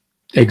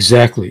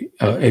 Exactly.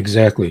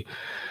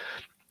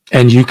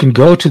 And you can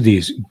go to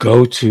these.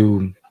 Go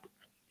to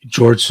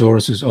George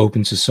Soros's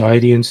Open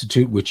Society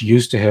Institute, which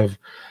used to have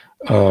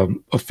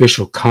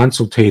official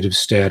consultative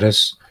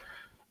status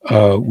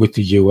with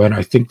the UN.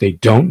 I think they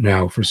don't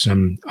now for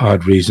some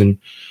odd reason.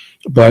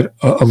 But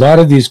a lot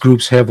of these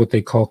groups have what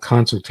they call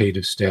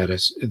consultative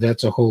status.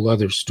 That's a whole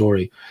other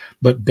story.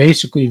 But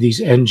basically, these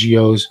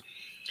NGOs,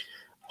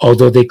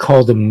 although they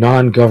call them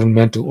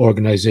non-governmental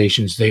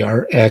organizations, they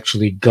are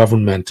actually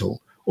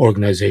governmental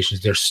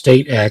organizations. They're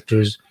state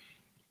actors.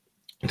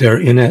 They're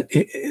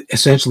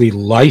essentially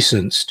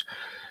licensed,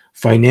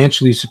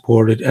 financially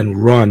supported,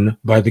 and run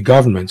by the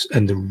governments.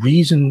 And the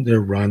reason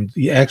they're run,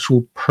 the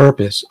actual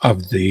purpose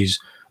of these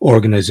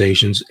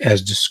organizations,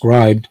 as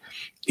described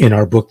in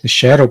our book, The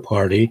Shadow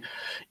Party,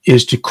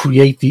 is to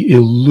create the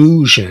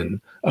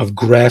illusion of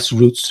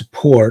grassroots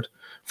support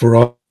for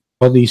all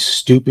these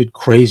stupid,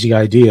 crazy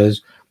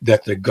ideas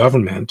that the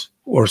government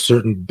or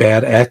certain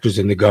bad actors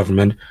in the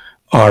government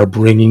are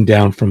bringing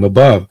down from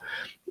above.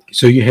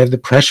 So you have the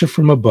pressure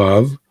from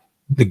above,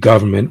 the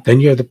government, then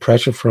you have the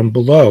pressure from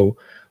below,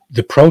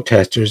 the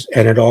protesters,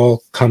 and it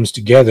all comes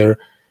together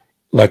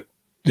like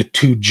the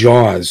two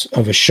jaws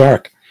of a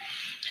shark.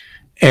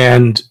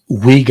 And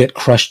we get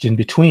crushed in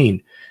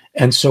between.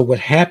 And so what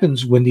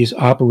happens when these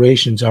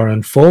operations are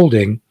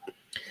unfolding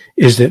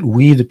is that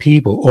we, the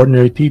people,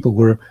 ordinary people,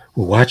 we're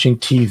watching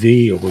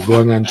TV or we're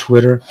going on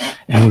Twitter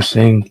and we're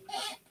saying,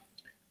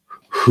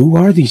 who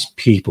are these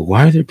people?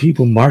 Why are there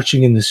people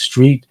marching in the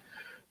street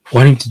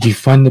wanting to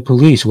defund the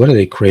police? What are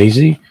they,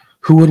 crazy?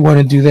 Who would want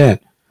to do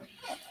that?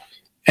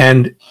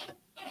 And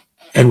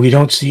we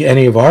don't see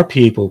any of our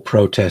people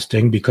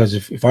protesting, because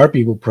if our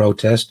people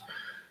protest,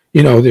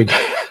 you know, they're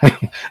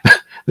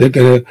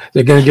gonna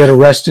get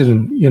arrested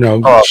and, you know,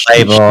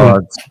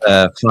 labeled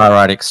far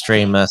right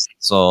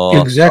extremists or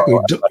exactly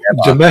or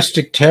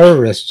domestic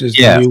terrorists is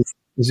the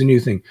new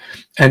thing.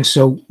 And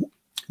so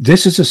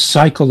this is a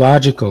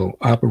psychological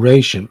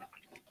operation,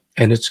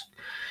 and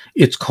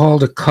it's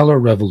called a color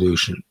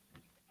revolution.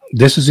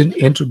 This is an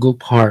integral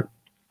part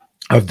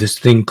of this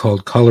thing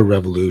called color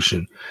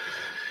revolution,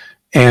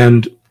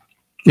 and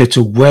it's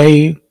a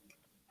way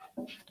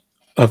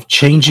of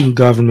changing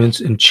governments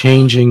and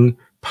changing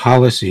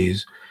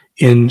policies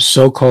in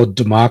so-called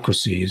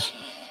democracies,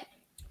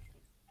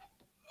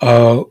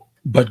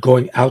 but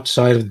going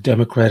outside of the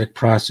democratic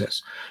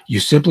process. You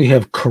simply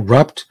have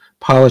corrupt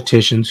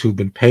politicians who've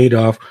been paid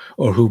off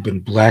or who've been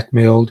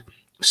blackmailed,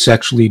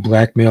 sexually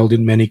blackmailed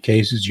in many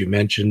cases. You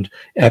mentioned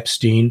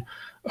Epstein.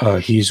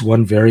 He's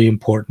one very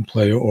important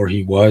player, or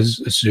he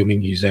was,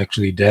 assuming he's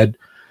actually dead.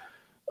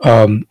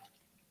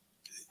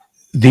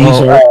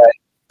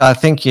 I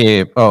think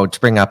to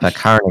bring up a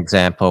current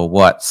example,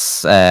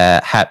 what's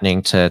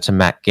happening to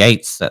Matt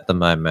Gaetz at the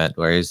moment,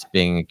 where he's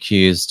being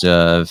accused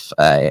of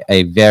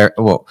a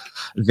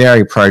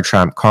very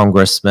pro-Trump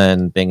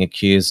congressman being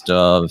accused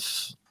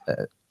of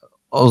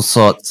all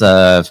sorts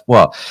of,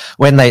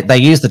 when they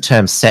use the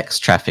term sex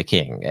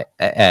trafficking,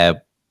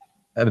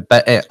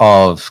 but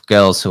of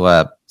girls who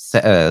are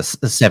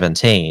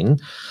 17,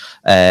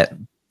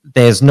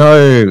 there's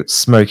no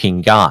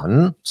smoking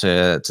gun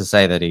to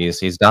say that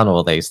he's done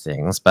all these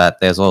things, but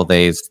there's all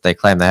these, they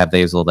claim they have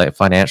all their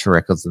financial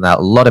records, and that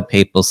a lot of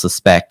people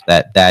suspect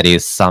that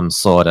is some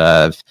sort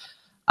of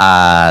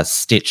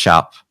stitch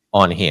up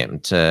on him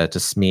to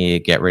smear,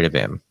 get rid of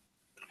him.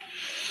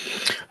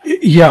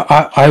 Yeah,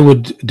 I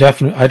would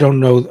definitely, I don't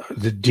know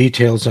the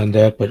details on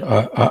that, but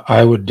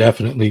I would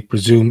definitely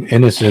presume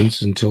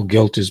innocence until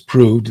guilt is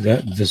proved.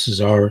 That this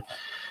is our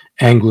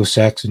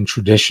Anglo-Saxon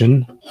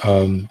tradition.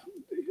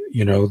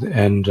 You know,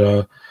 and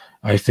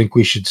I think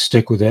we should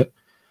stick with it.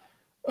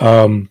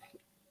 But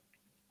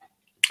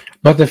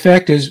the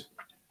fact is,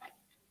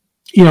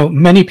 you know,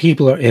 many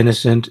people are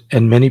innocent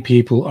and many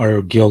people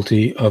are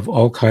guilty of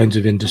all kinds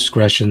of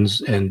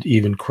indiscretions and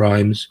even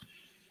crimes.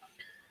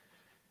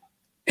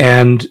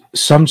 And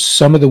some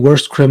of the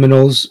worst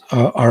criminals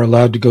are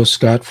allowed to go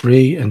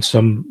scot-free, and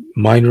some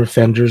minor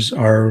offenders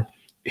are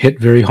hit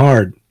very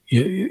hard.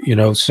 You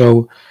know,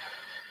 so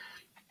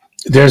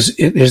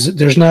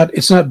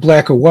it's not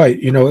black or white,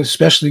 you know,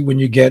 especially when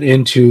you get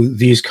into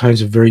these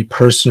kinds of very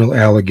personal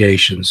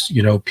allegations,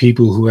 you know,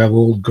 people who have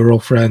old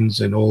girlfriends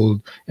and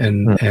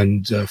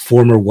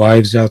former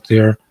wives out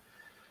there.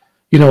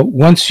 You know,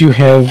 once you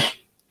have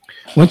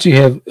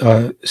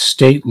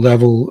state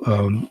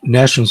level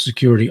national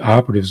security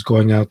operatives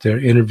going out there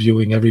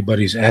interviewing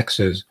everybody's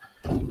exes,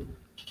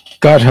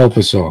 God help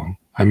us all.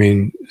 I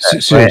mean,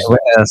 seriously.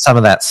 Some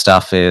of that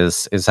stuff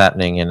is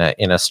happening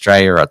in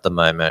Australia at the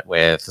moment,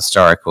 with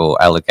historical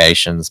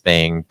allegations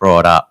being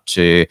brought up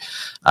to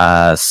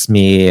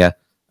smear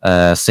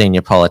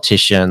senior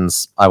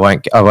politicians. I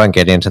won't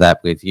get into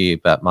that with you,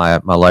 but my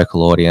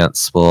local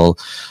audience will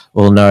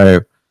know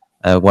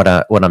what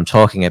I'm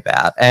talking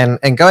about.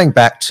 And going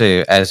back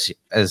to, as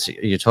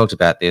you talked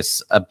about,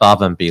 this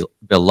above and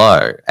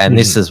below, and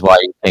this is why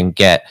you can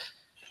get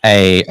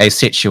a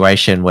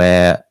situation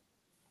where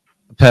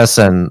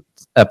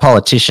a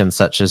politician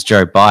such as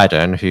Joe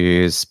Biden,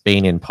 who's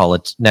been in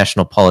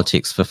national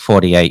politics for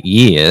 48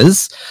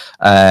 years,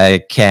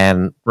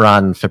 can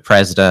run for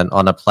president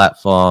on a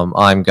platform,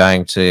 I'm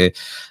going to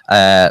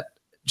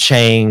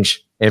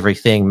change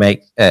everything,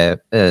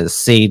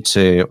 cede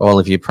to all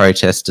of you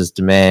protesters'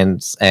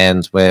 demands,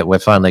 and we're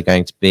finally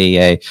going to be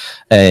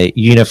a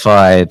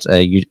unified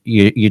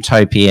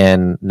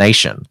utopian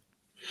nation.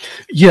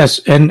 Yes,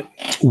 and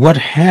what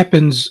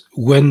happens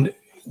when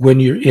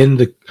you're in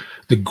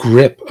the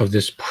grip of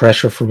this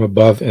pressure from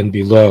above and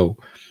below,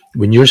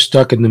 when you're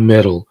stuck in the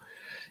middle,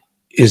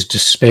 is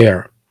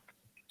despair.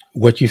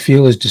 What you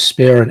feel is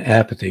despair and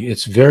apathy.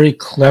 It's very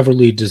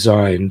cleverly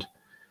designed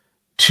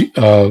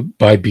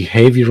by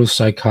behavioral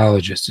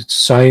psychologists. It's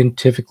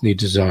scientifically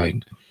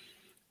designed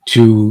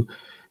to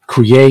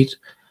create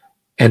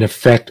an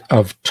effect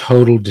of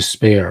total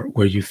despair,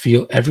 where you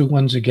feel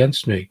everyone's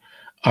against me.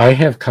 I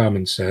have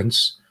common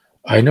sense.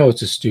 I know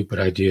it's a stupid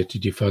idea to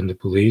defund the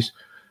police,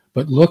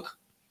 but look,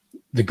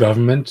 the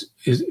government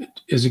is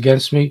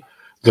against me.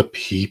 The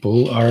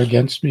people are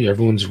against me.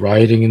 Everyone's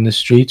rioting in the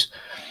streets.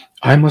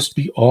 I must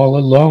be all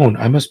alone.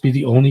 I must be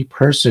the only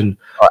person.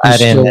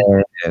 Add in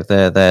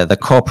the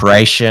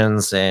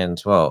corporations,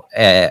 and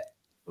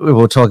we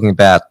were talking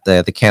about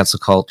the cancel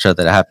culture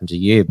that happened to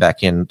you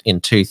back in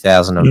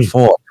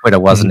 2004. Twitter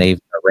wasn't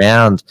even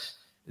around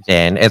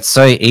then. It's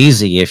so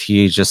easy. If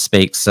you just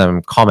speak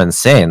some common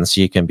sense,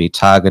 you can be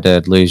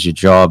targeted, lose your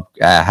job,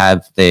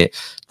 have the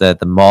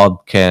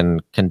mob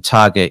can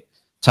target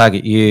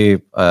you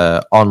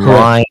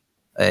online,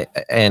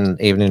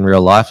 and even in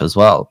real life as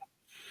well.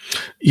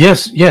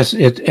 Yes,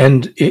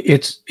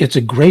 it's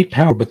a great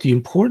power, but the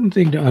important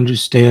thing to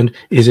understand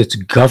is it's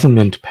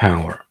government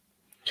power.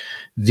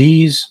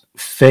 These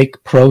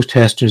fake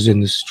protesters in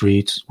the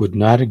streets would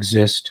not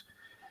exist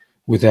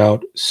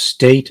without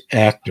state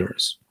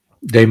actors.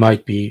 They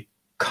might be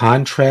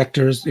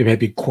contractors, they might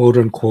be quote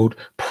unquote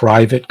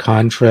private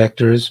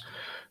contractors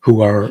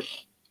who are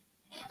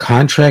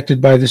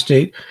contracted by the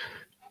state.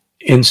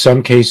 In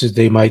some cases,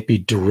 they might be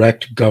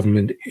direct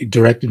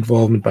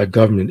involvement by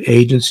government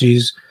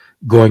agencies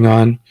going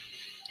on,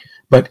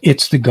 but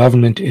it's the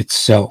government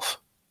itself.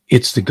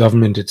 It's the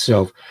government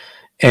itself.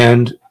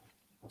 And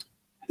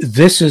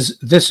this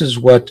is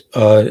what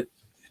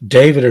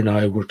David and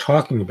I were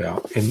talking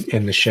about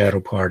in the Shadow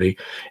Party.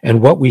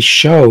 And what we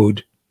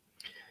showed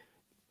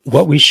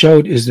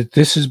is that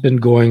this has been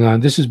going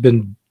on. This has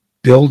been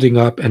building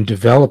up and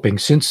developing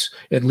since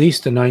at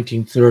least the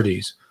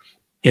 1930s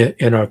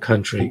in our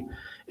country.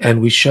 And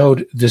we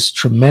showed this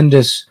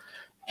tremendous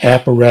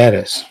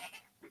apparatus.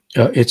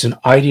 It's an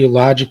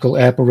ideological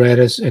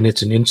apparatus, and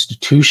it's an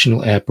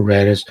institutional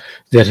apparatus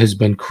that has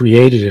been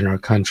created in our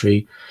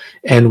country.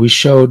 And we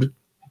showed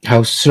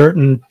how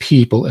certain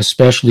people,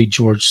 especially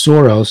George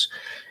Soros,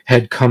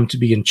 had come to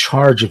be in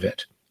charge of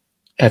it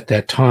at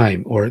that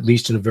time, or at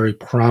least in a very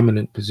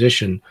prominent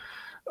position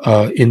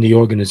in the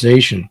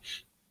organization.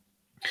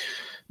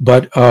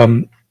 But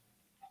the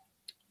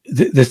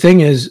thing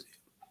is,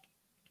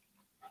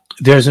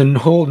 there's a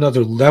whole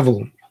nother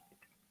level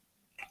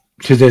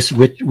to this,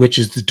 which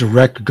is the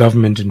direct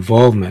government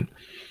involvement.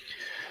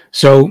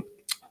 So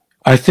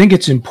I think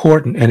it's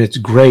important and it's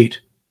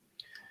great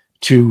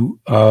to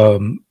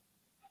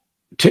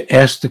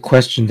ask the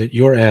question that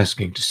you're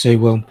asking, to say,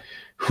 well,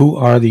 who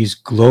are these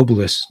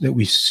globalists that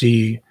we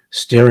see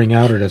staring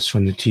out at us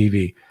from the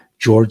TV?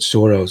 George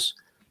Soros,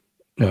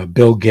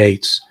 Bill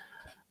Gates,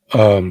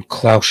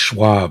 Klaus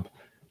Schwab,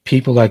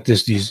 people like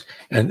this. There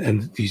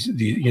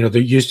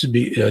used to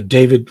be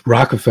David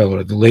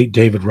Rockefeller, the late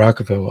David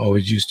Rockefeller,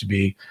 always used to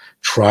be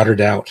trotted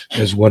out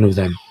as one of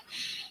them.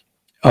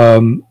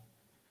 And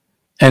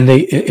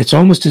it's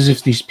almost as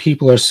if these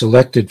people are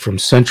selected from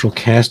central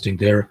casting.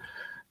 They're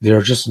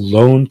just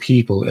lone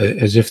people,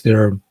 as if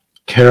they're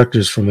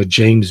characters from a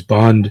James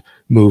Bond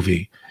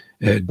movie.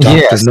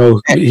 Yes.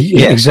 No,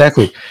 yes.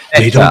 Exactly.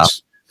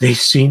 They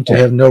seem to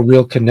have no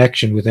real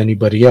connection with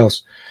anybody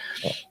else.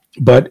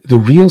 But the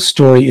real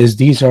story is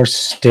these are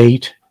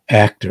state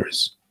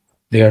actors.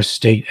 They are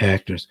state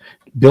actors.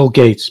 Bill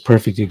Gates,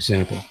 perfect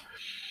example.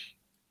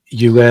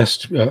 You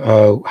asked,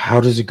 how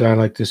does a guy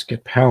like this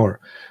get power?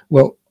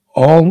 Well,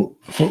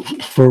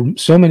 for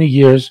so many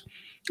years,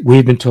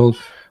 we've been told,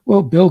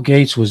 well, Bill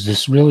Gates was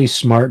this really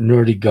smart,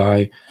 nerdy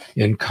guy.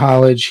 In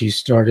college, he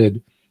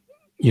started,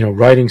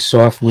 writing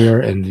software,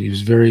 and he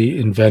was very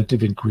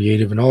inventive and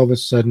creative. And all of a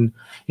sudden,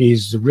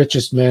 he's the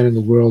richest man in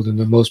the world and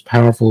the most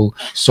powerful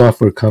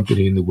software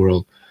company in the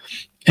world.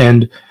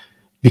 And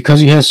because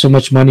he has so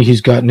much money,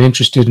 he's gotten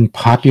interested in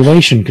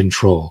population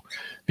control,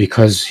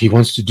 because he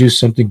wants to do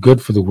something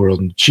good for the world.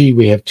 And gee,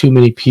 we have too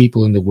many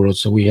people in the world,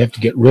 so we have to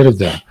get rid of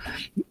them.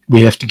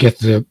 We have to get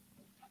the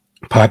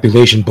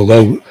population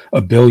below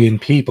 1 billion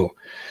people.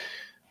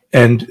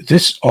 And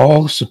this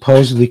all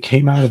supposedly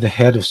came out of the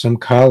head of some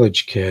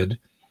college kid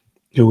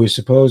who was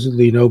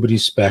supposedly nobody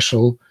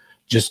special,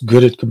 just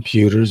good at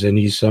computers, and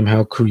he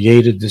somehow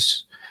created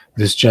this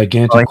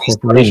gigantic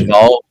corporation. He's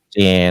not involved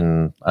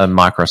in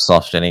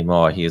Microsoft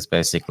anymore. He is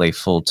basically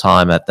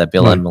full-time at the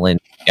Bill and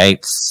Melinda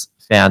Gates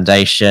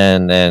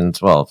Foundation, and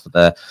for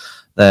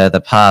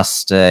the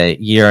past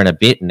year and a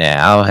bit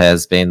now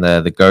has been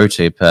the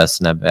go-to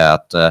person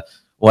about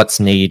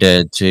what's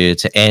needed to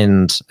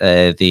end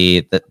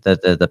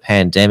the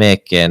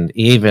pandemic, and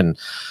even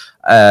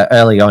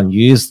early on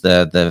used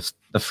the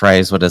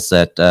phrase, what is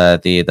it?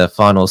 The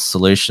final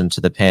solution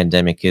to the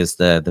pandemic is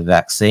the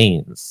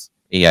vaccines.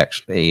 He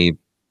actually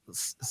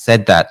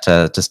said that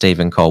to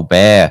Stephen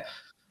Colbert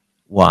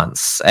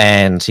once,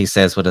 and he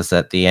says, what is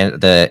it? The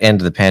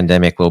end of the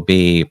pandemic will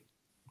be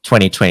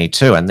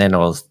 2022, and then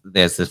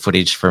there's the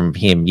footage from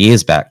him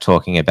years back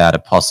talking about a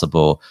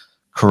possible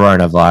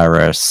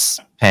coronavirus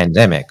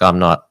pandemic. I'm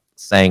not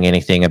saying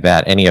anything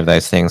about any of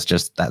those things.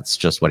 That's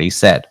just what he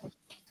said.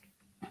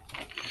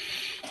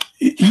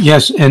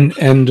 Yes, and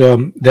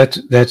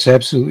that's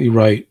absolutely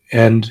right.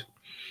 And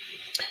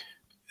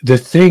the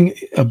thing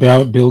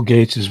about Bill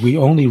Gates is we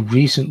only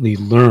recently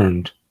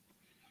learned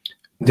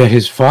that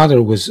his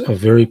father was a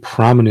very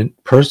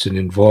prominent person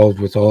involved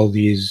with all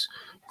these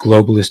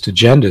globalist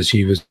agendas.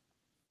 He was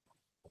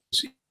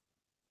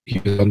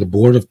on the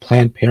board of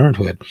Planned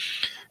Parenthood.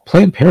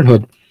 Planned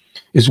Parenthood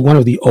is one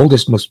of the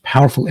oldest, most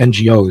powerful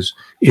NGOs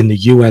in the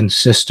UN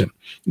system.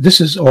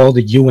 This is all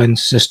the UN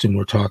system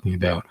we're talking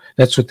about.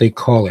 That's what they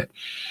call it.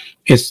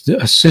 It's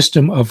a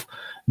system of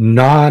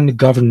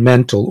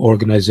non-governmental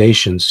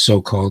organizations,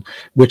 so-called,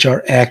 which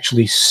are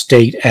actually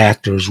state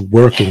actors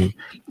working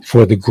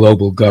for the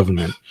global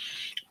government.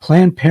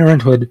 Planned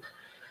Parenthood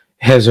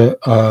has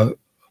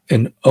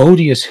an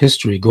odious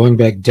history going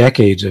back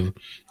decades of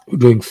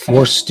doing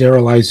forced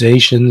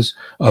sterilizations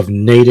of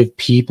native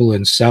people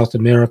in South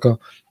America,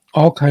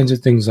 all kinds of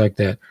things like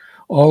that.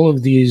 All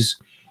of these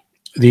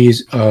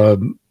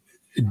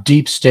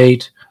deep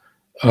state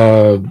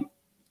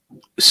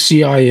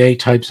CIA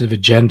types of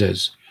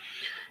agendas,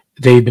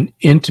 they've been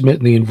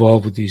intimately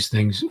involved with these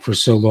things for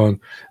so long.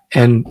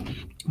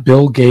 And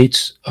Bill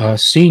Gates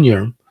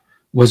Sr.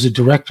 was a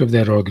director of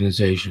that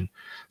organization.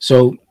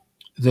 So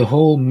the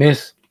whole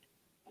myth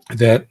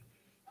that,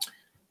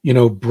 you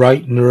know,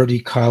 bright,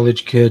 nerdy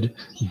college kid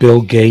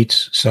Bill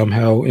Gates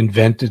somehow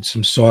invented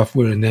some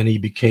software and then he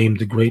became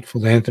the great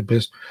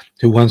philanthropist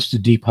who wants to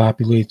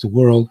depopulate the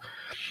world.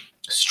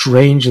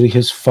 Strangely,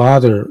 his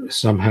father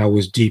somehow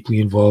was deeply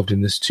involved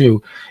in this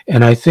too.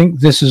 And I think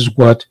this is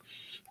what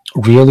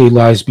really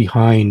lies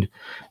behind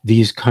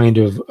these kind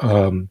of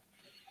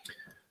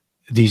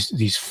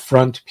these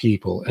front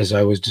people, as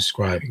I was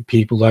describing,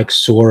 people like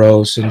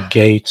Soros and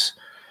Gates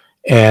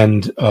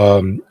and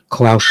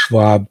Klaus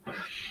Schwab.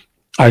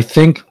 I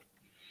think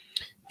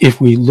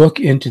if we look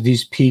into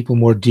these people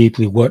more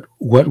deeply, what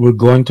we're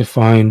going to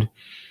find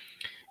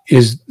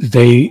is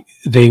they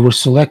were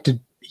selected,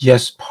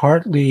 yes,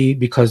 partly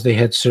because they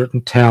had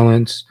certain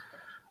talents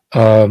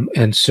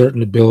and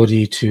certain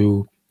ability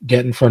to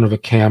get in front of a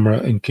camera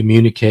and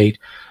communicate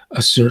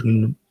a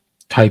certain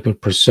type of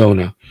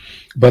persona.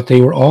 But they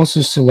were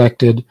also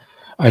selected,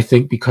 I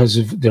think, because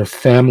of their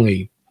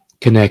family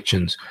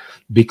connections,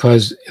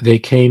 because they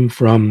came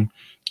from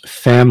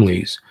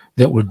families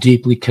that were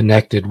deeply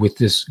connected with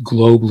this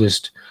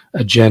globalist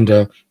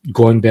agenda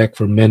going back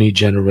for many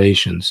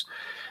generations.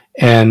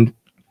 And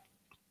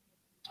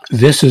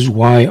this is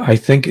why I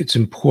think it's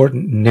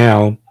important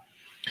now.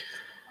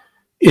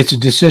 It's a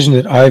decision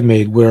that I've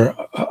made where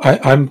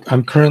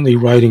I'm currently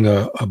writing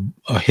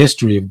a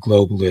history of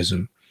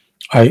globalism.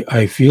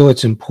 I feel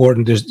it's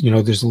important.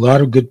 There's a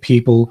lot of good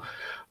people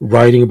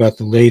writing about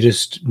the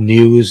latest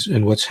news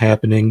and what's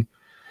happening,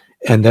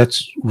 and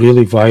that's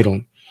really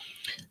vital.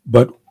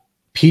 But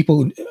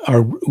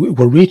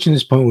we're reaching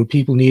this point where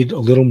people need a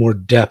little more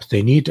depth.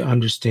 They need to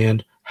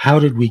understand, how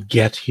did we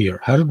get here?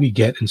 How did we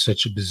get in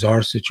such a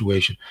bizarre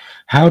situation?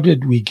 How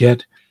did we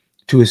get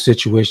to a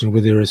situation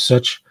where there is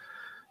such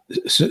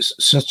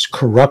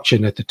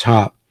corruption at the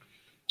top,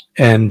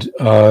 and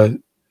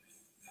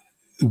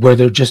where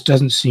there just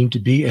doesn't seem to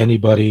be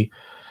anybody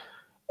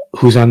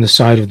who's on the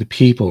side of the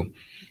people?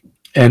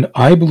 And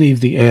I believe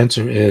the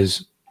answer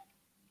is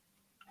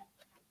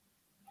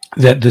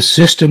that the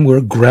system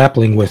we're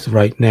grappling with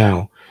right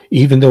now,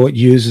 even though it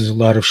uses a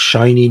lot of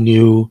shiny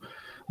new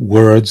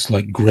words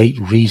like Great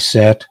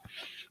Reset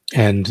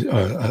and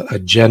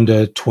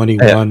Agenda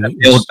 21,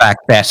 Build Back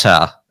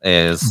Better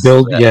is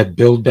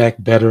Build Back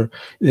Better.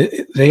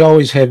 They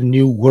always have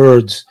new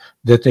words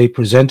that they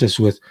present us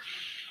with,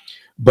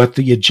 but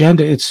the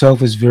agenda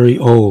itself is very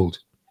old.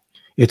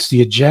 It's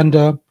the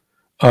agenda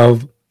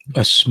of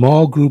a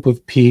small group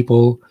of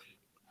people.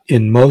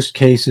 In most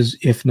cases,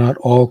 if not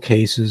all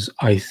cases,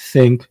 I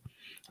think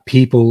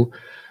people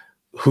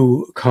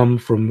who come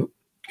from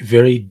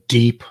very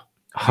deep,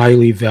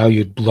 highly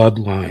valued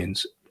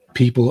bloodlines,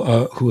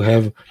 people who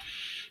have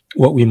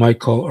what we might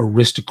call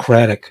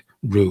aristocratic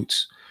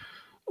roots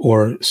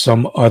or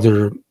some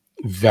other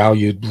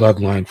valued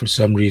bloodline for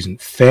some reason,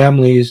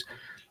 families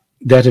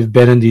that have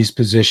been in these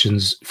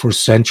positions for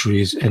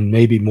centuries and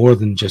maybe more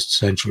than just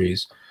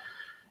centuries.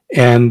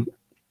 And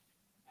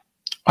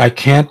I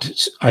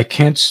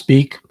can't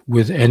speak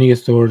with any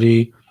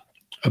authority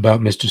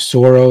about Mr.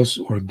 Soros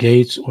or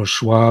Gates or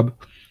Schwab,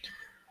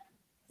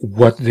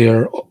 what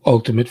their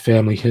ultimate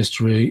family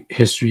history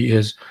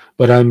is,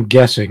 but I'm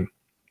guessing,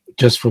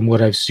 just from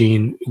what I've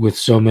seen with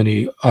so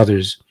many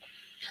others,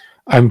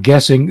 I'm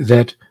guessing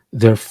that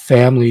their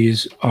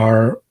families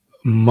are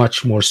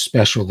much more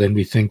special than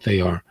we think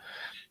they are.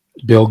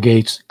 Bill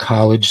Gates,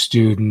 college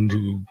student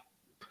who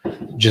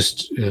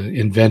just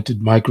invented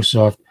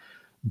Microsoft.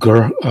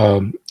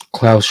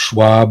 Klaus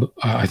Schwab,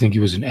 I think he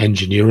was an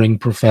engineering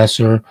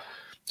professor,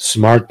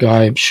 smart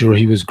guy. I'm sure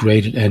he was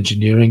great at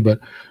engineering, but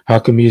how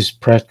come he's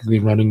practically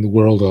running the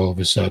world all of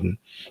a sudden?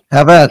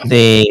 How about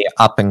the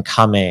up and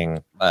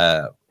coming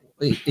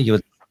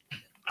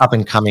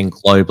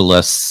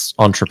globalist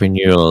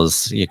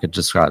entrepreneurs, you could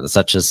describe,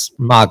 such as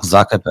Mark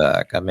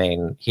Zuckerberg? I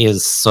mean,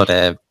 his sort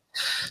of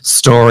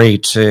story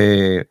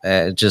to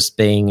just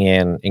being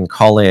in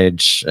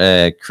college,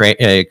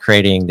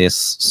 creating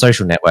this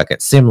social network.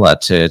 It's similar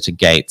to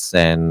Gates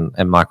and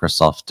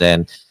Microsoft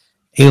and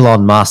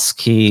Elon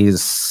Musk. He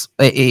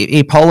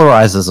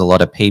polarizes a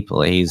lot of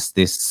people. He's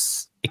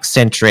this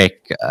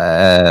eccentric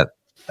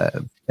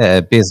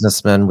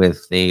businessman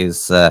with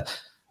these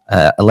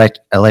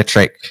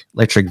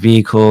electric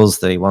vehicles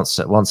that he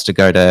wants to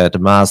go to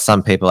Mars.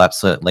 Some people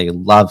absolutely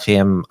love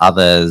him.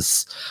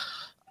 Others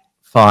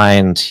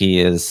find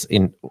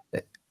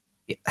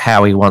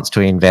how he wants to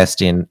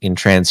invest in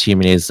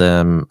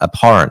transhumanism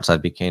abhorrent.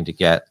 I'd be keen to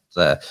get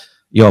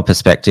your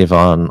perspective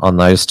on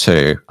those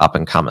two up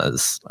and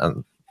comers.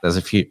 And there's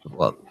a few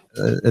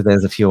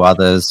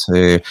others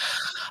who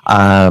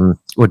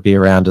would be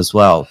around as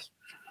well.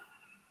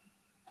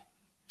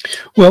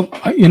 Well,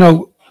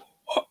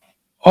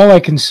 all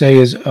I can say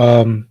is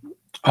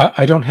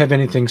I don't have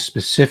anything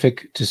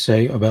specific to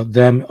say about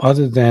them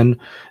other than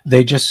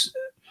they just,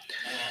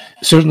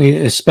 certainly,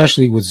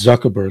 especially with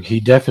Zuckerberg, he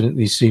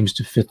definitely seems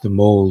to fit the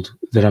mold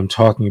that I'm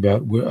talking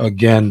about.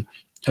 Again,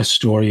 a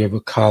story of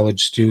a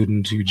college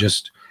student who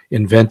just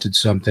invented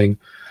something.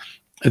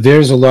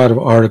 There's a lot of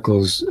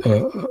articles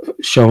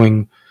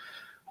showing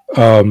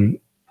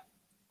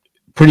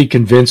pretty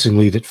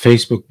convincingly that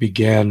Facebook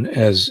began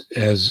as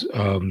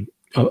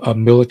a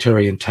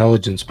military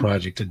intelligence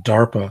project, a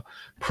DARPA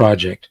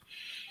project.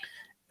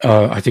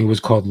 I think it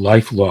was called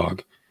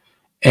LifeLog.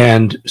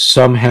 And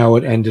somehow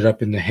it ended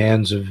up in the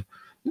hands of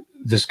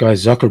this guy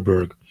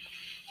Zuckerberg.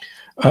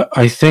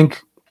 I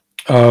think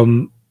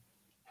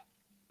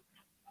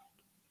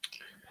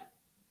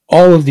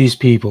all of these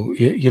people,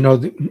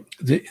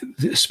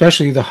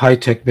 especially the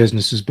high-tech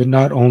businesses, but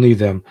not only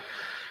them,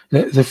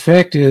 the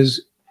fact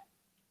is,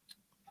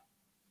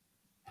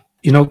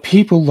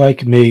 people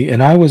like me,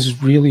 and I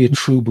was really a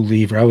true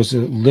believer. I was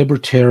a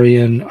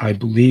libertarian. I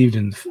believed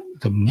in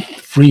the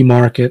free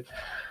market.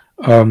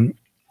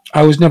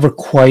 I was never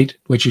quite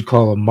what you'd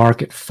call a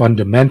market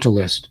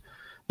fundamentalist,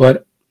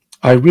 but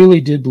I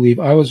really did believe.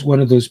 I was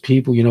one of those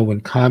people,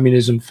 when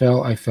communism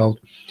fell, I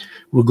felt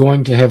we're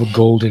going to have a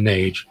golden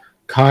age.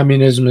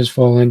 Communism has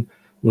fallen.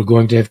 We're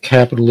going to have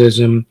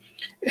capitalism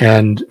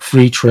and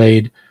free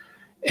trade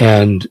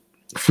and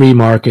free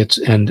markets,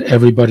 and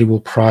everybody will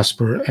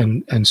prosper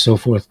and so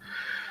forth.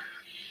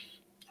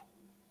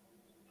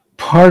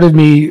 Part of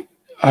me,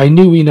 I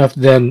knew enough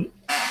then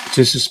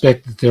to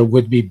suspect that there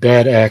would be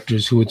bad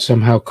actors who would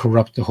somehow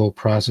corrupt the whole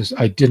process.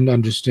 I didn't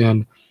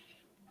understand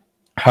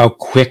how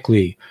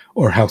quickly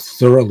or how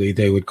thoroughly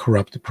they would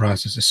corrupt the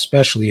process,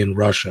 especially in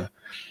Russia,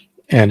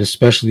 and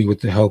especially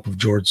with the help of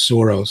George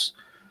Soros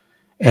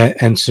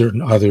and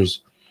certain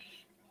others.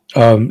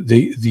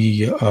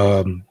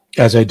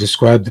 As I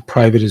described, the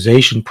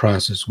privatization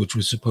process, which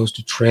was supposed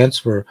to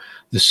transfer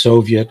the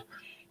Soviet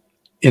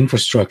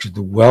infrastructure,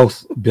 the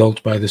wealth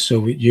built by the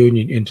Soviet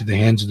Union into the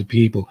hands of the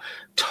people,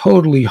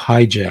 totally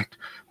hijacked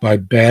by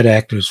bad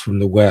actors from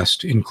the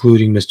West,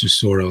 including Mr.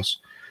 Soros.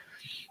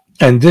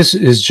 And this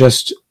is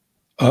just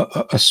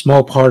a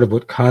small part of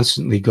what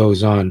constantly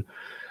goes on,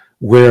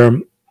 where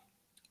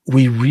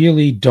we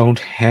really don't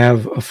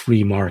have a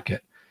free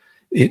market.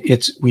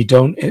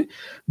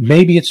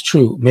 Maybe it's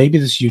true. Maybe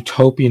this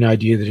utopian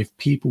idea that if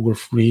people were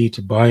free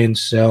to buy and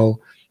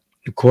sell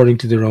according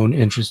to their own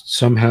interests,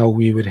 somehow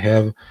we would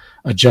have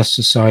a just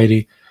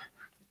society.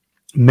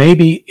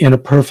 Maybe in a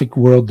perfect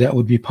world that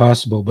would be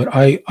possible, but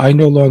I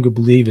no longer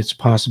believe it's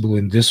possible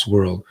in this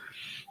world,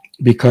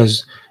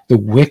 because the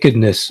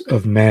wickedness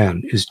of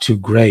man is too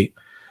great,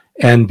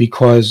 and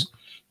because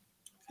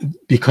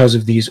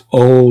of these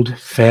old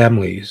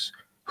families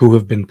who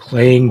have been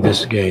playing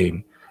this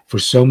game for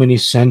so many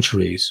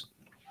centuries.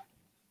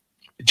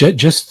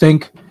 Just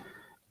think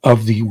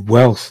of the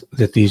wealth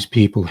that these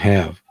people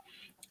have.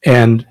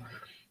 And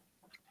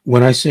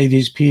when I say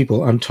these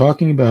people, I'm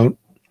talking about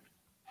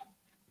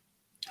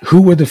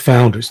who were the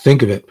founders.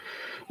 Think of it.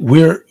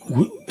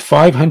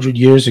 500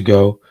 years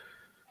ago,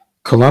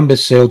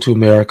 Columbus sailed to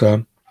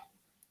America,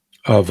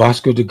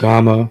 Vasco da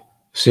Gama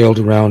sailed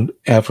around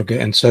Africa,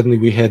 and suddenly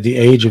we had the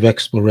age of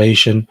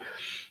exploration,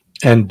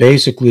 and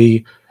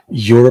basically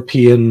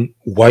European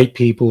white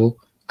people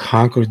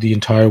conquered the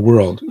entire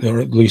world, or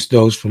at least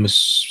those from a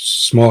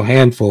small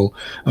handful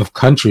of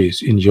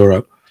countries in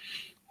Europe,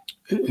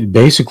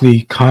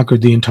 basically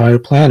conquered the entire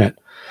planet.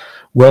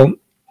 Well,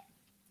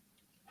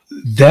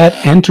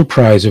 that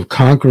enterprise of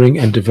conquering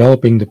and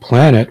developing the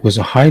planet was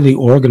a highly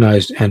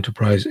organized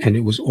enterprise, and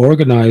it was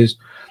organized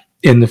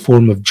in the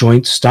form of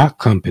joint stock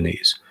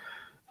companies.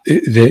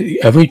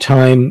 Every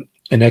time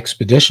an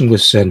expedition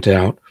was sent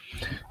out,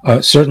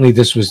 certainly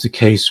this was the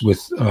case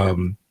with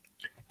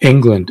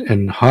England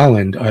and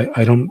Holland.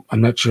 I'm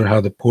not sure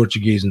how the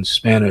Portuguese and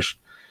Spanish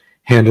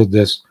handled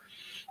this,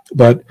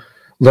 but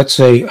let's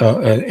say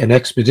an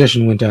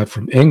expedition went out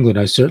from England.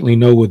 I certainly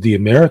know with the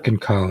American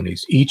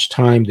colonies, each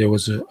time there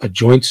was a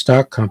joint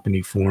stock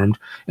company formed,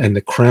 and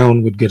the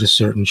crown would get a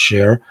certain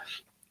share,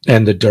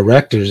 and the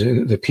directors,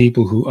 the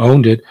people who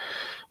owned it,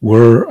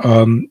 were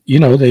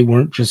they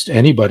weren't just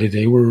anybody.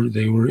 They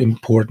were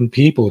important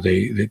people.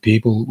 The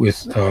people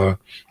with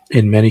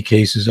in many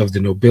cases of the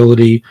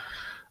nobility,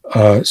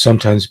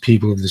 sometimes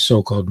people of the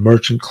so-called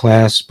merchant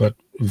class, but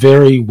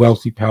very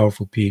wealthy,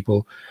 powerful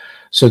people.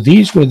 So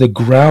these were the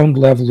ground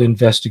level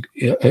investors.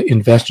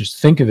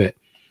 Think of it,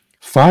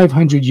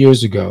 500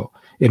 years ago.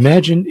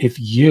 Imagine if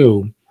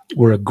you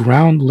were a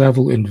ground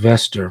level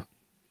investor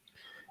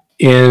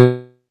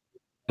in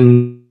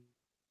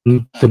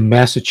the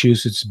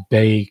Massachusetts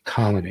Bay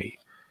Colony,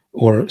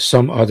 or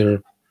some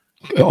other,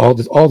 all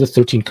the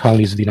 13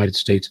 colonies of the United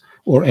States,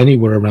 or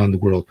anywhere around the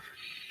world.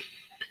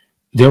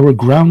 There were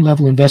ground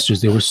level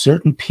investors. There were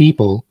certain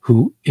people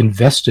who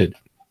invested,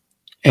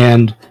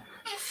 and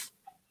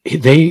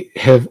they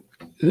have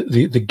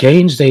the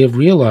gains they have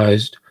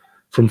realized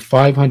from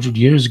 500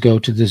 years ago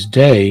to this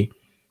day.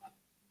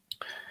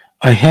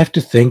 I have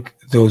to think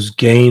those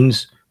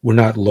gains were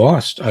not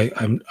lost.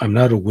 I'm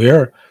not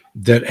aware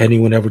that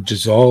anyone ever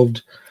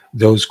dissolved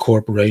those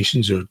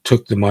corporations or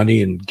took the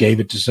money and gave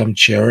it to some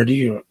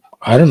charity, or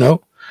I don't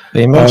know.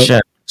 You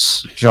mentioned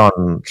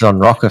John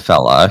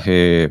Rockefeller,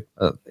 who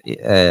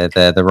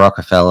the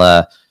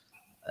Rockefeller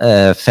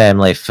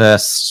family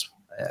first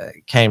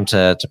came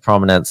to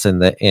prominence in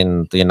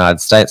the United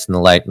States in the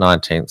late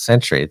 19th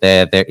century.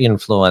 Their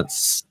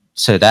influence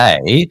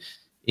today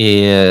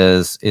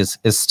is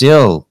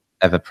still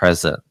ever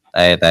present.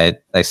 They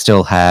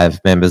still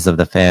have members of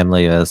the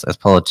family as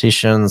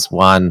politicians.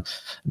 One,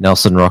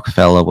 Nelson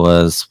Rockefeller,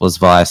 was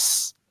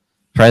vice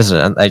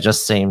president. They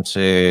just seem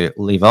to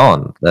live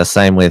on. The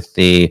same with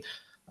the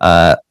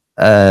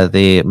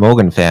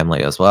Morgan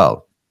family as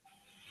well.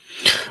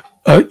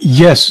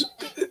 Yes,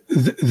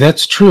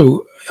 that's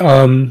true.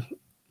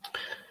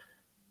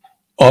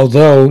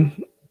 Although,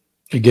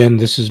 again,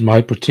 this is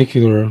my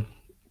particular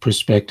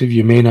perspective.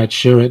 You may not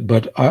share it,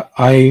 but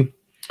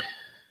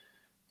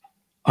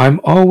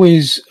I'm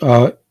always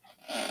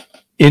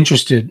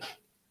interested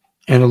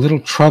and a little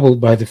troubled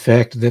by the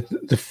fact that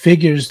the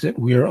figures that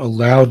we're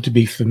allowed to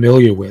be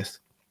familiar with,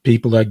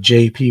 people like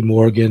J.P.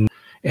 Morgan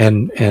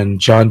and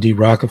John D.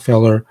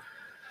 Rockefeller,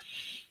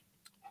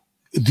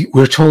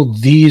 we're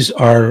told these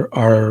are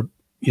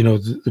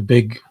the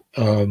big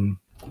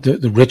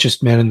the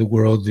richest men in the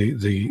world,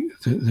 the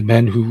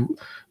men who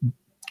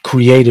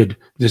created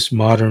this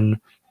modern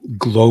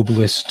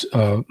globalist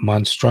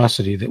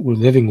monstrosity that we're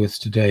living with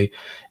today.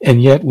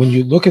 And yet when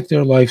you look at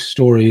their life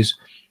stories,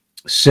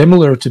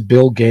 similar to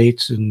Bill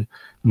Gates and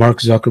Mark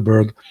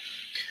Zuckerberg,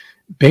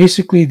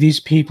 basically these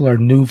people are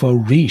nouveau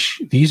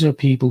riche. These are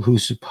people who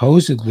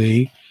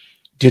supposedly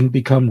didn't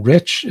become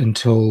rich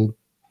until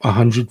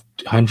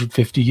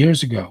 150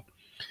 years ago.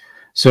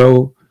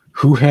 So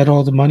who had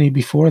all the money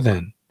before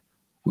then?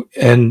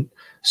 And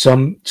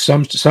some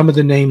of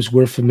the names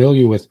we're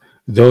familiar with,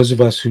 those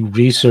of us who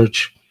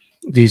research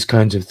these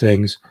kinds of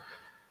things,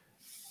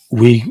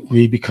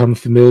 we become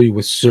familiar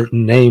with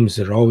certain names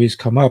that always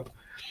come up.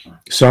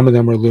 Some of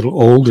them are a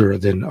little older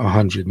than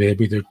 100,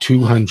 maybe they're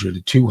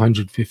 200,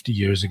 250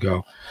 years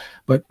ago.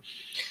 But,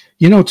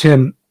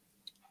 Tim,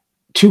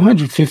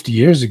 250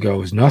 years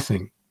ago is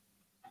nothing.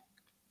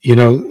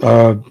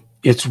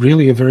 It's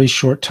really a very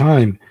short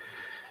time.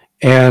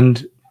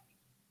 And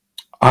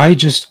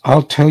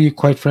I'll tell you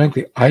quite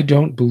frankly, I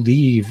don't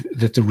believe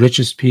that the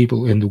richest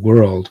people in the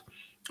world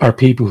are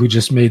people who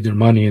just made their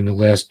money in the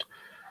last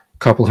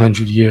couple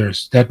hundred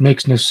years. That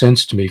makes no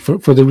sense to me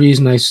for the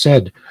reason I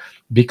said,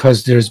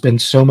 because there's been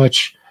so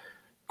much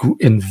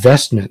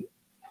investment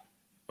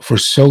for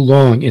so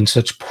long in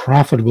such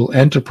profitable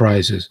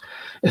enterprises,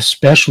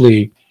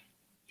 especially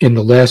in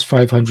the last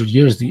 500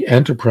 years, the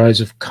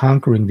enterprise of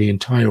conquering the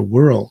entire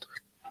world.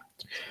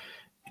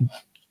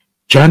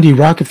 John D.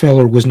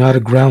 Rockefeller was not a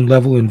ground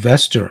level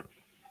investor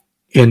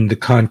in the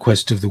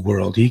conquest of the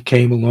world. He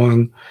came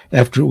along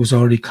after it was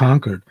already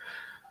conquered.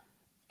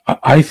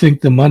 I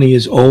think the money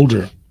is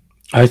older.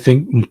 I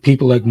think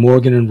people like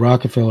Morgan and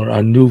Rockefeller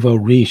are nouveau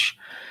riche.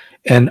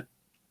 And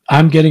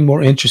I'm getting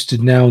more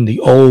interested now in the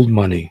old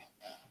money.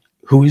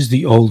 Who is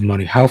the old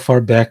money? How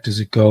far back does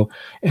it go?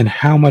 And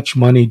how much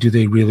money do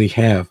they really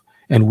have?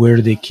 And where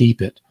do they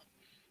keep it?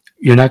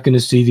 You're not going to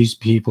see these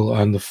people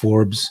on the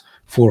Forbes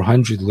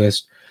 400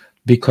 list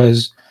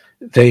because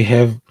they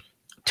have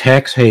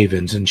tax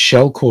havens and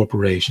shell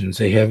corporations.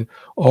 They have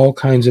all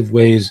kinds of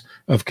ways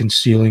of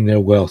concealing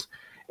their wealth.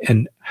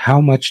 And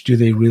how much do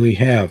they really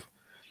have?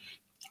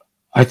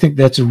 I think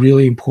that's a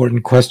really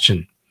important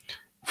question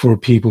for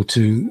people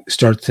to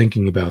start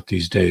thinking about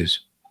these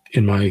days,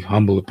 in my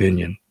humble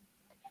opinion.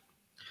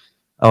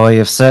 Oh,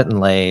 you've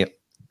certainly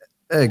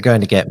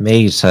going to get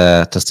me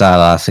to start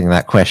asking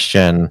that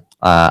question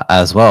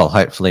as well.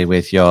 Hopefully,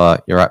 with your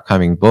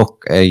upcoming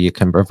book, you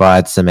can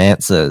provide some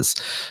answers.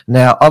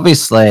 Now,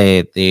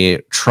 obviously,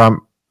 the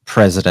Trump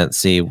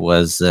presidency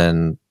was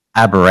an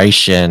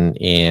aberration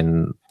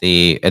in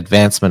the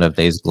advancement of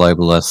these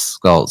globalist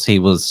goals. He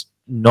was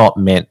not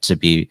meant to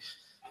be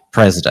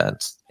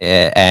president,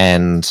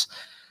 and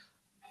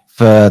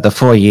for the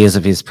 4 years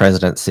of his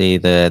presidency,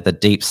 the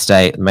deep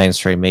state,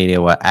 mainstream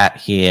media were at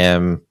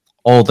him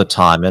all the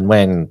time. And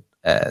when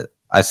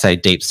I say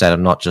deep state,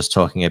 I'm not just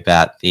talking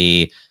about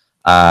the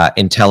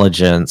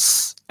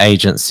intelligence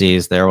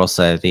agencies. They're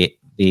also the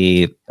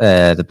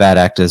bad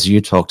actors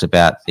you talked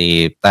about.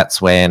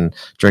 That's when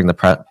during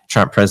the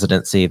Trump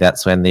presidency,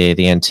 that's when the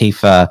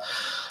Antifa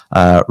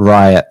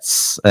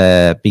riots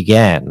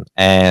began,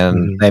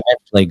 and they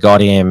eventually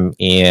got him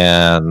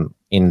in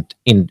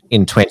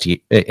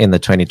the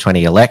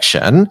 2020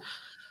 election.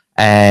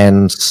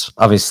 And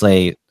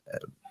obviously,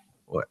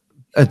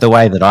 the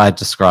way that I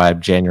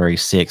described January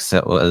 6th,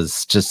 it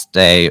was just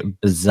a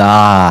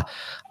bizarre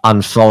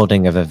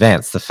unfolding of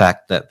events. The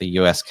fact that the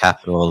US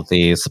Capitol,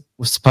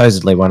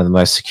 supposedly one of the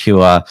most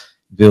secure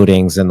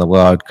buildings in the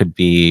world, could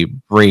be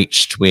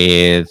breached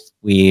with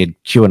weird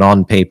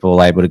QAnon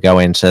people able to go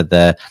into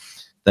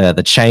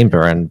the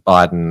chamber, and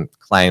Biden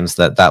claims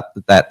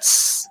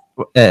that's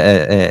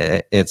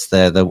it's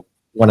the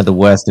one of the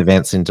worst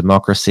events in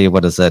democracy.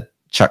 What is it?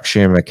 Chuck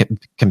Schumer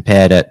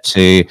compared it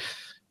to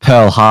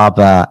Pearl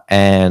Harbor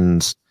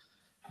and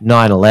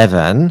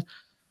 9/11.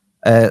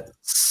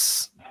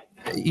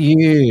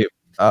 You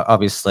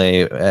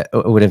obviously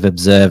would have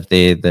observed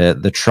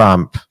the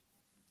Trump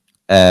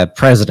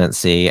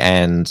presidency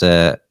and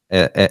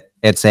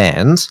its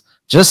end.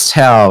 Just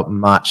how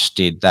much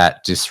did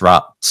that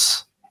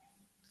disrupt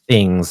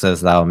things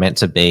as they were meant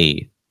to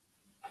be?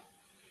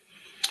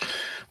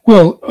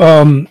 Well,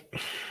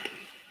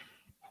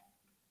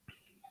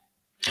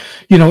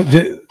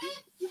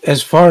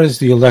 as far as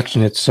the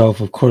election itself,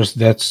 of course,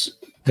 that's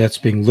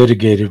being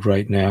litigated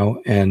right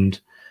now,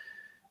 and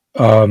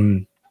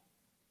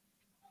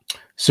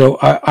so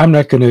I'm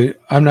not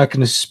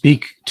gonna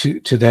speak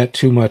to that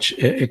too much,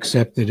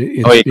 except that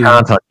it's you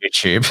can't on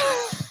YouTube.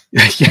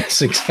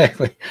 Yes,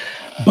 exactly.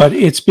 But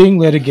it's being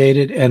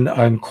litigated, and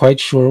I'm quite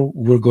sure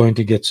we're going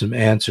to get some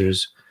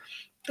answers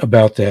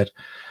about that.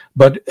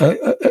 But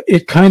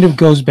it kind of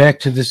goes back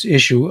to this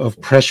issue of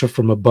pressure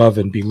from above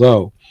and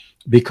below,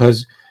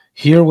 because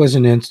here was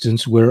an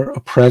instance where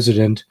a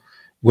president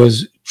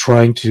was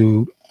trying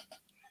to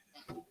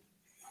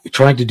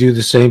do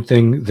the same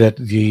thing that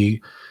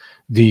the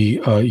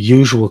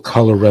usual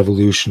color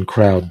revolution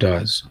crowd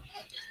does.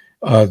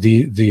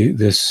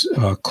 This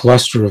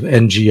cluster of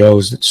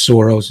NGOs that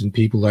Soros and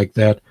people like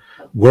that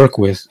work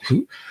with,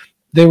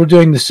 they were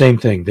doing the same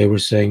thing. They were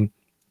saying,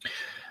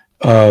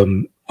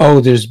 oh,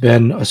 there's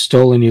been a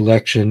stolen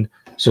election,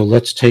 so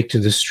let's take to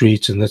the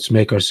streets and let's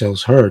make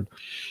ourselves heard.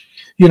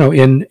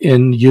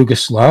 In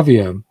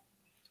Yugoslavia,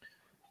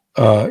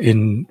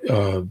 in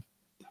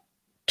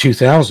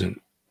 2000,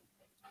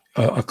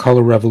 a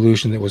color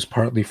revolution that was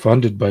partly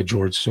funded by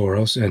George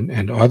Soros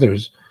and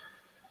others,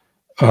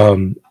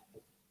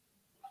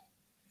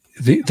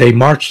 they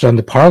marched on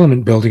the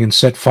Parliament building and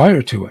set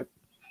fire to it.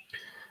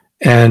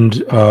 And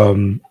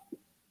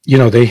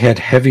they had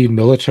heavy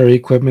military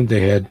equipment.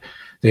 They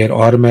had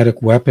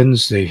automatic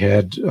weapons. They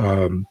had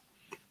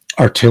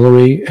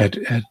artillery at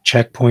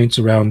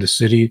checkpoints around the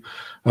city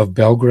of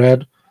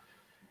Belgrade,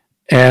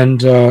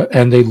 and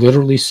they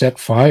literally set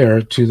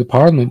fire to the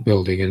Parliament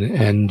building,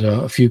 and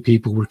a few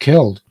people were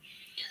killed.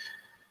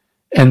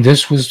 And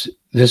this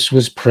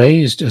was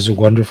praised as a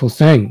wonderful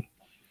thing.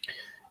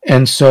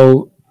 And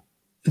so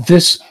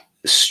this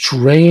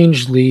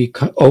strangely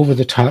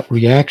over-the-top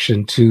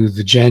reaction to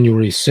the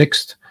January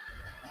 6th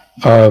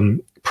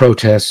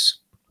protests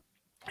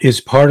is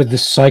part of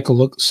this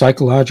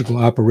psychological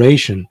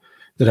operation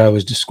that I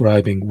was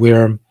describing,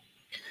 where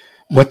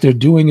what they're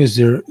doing is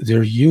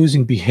they're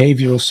using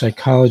behavioral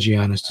psychology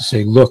on us to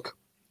say, look,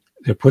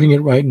 they're putting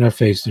it right in our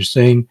face. They're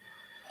saying,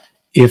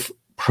 if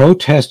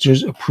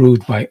protesters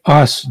approved by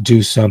us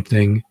do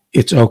something,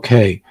 it's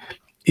okay.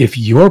 If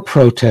your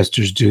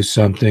protesters do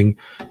something,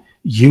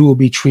 you will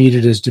be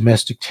treated as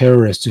domestic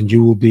terrorists, and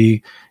you will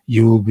be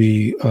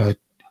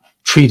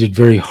treated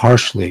very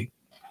harshly.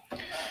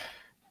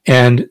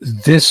 And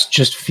this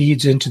just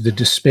feeds into the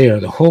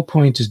despair. The whole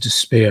point is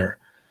despair.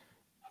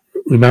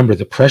 Remember,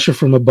 the pressure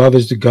from above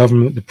is the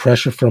government. The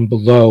pressure from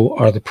below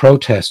are the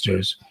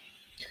protesters.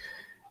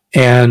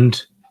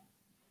 And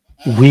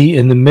we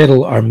in the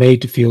middle are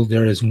made to feel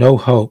there is no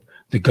hope.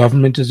 The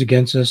government is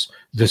against us.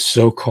 The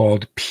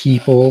so-called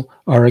people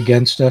are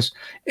against us.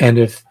 And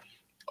if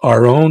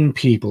our own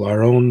people,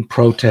 our own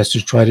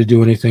protesters try to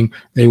do anything,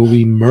 they will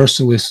be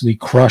mercilessly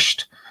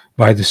crushed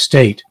by the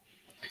state.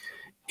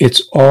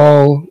 It's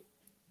all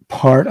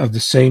part of the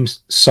same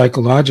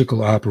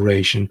psychological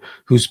operation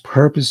whose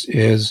purpose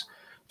is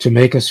to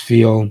make us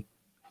feel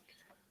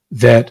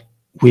that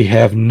we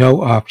have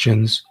no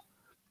options,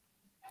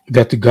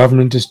 that the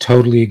government is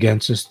totally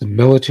against us, the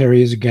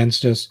military is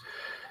against us,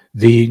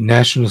 the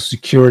national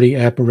security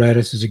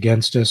apparatus is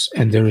against us,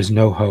 and there is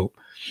no hope.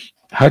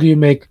 How do you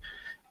make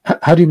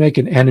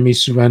an enemy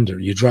surrender?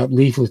 You drop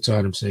leaflets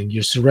on them saying,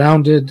 you're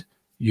surrounded,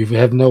 you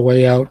have no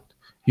way out,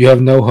 you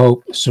have no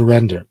hope,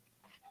 surrender.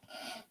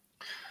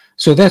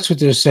 So that's what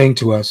they're saying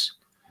to us.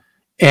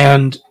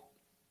 And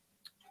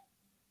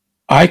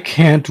I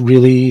can't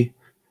really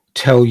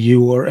tell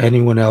you or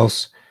anyone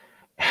else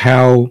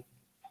how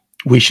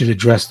we should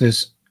address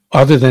this,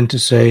 other than to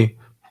say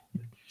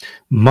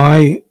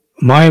my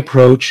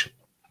approach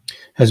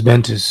has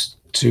been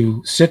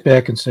to sit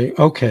back and say,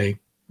 okay,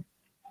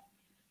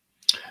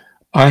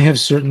 I have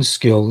certain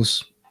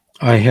skills,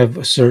 I have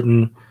a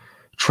certain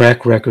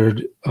track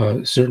record,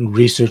 certain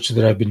research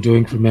that I've been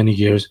doing for many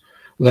years.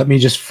 Let me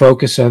just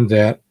focus on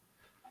that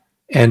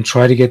and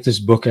try to get this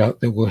book out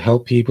that will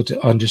help people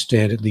to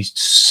understand at least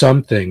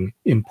something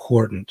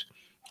important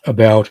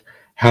about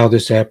how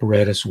this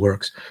apparatus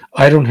works.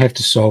 I don't have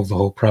to solve the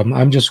whole problem.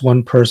 I'm just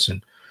one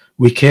person.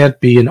 We can't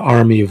be an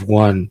army of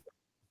one.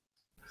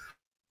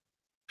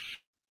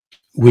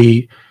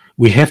 We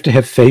have to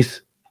have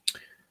faith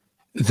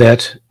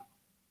that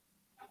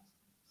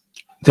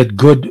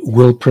good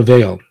will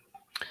prevail.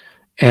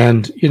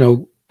 And, you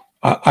know,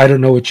 I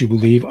don't know what you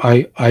believe.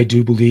 I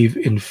do believe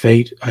in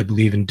fate. I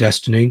believe in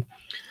destiny.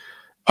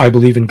 I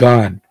believe in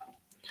God.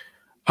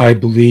 I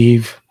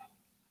believe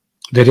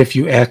that if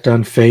you act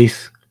on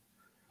faith,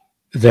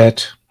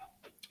 that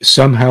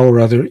somehow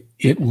or other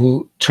it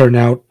will turn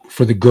out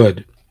for the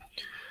good.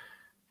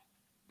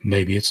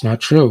 Maybe it's not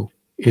true,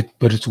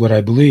 but it's what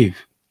I believe,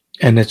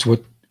 and it's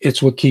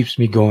what keeps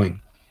me going.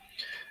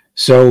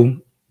 So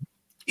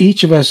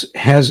each of us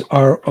has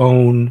our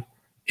own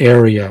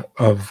area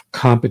of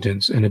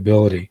competence and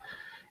ability,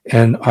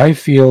 and I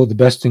feel the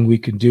best thing we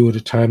can do at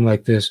a time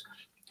like this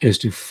is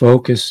to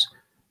focus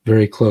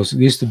very closely.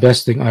 At least the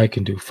best thing I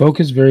can do.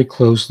 Focus very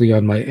closely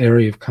on my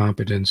area of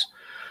competence,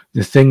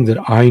 the thing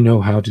that I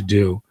know how to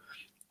do,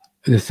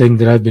 the thing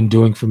that I've been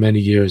doing for many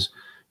years,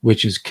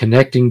 which is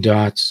connecting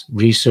dots,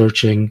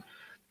 researching,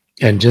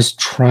 and just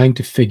trying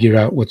to figure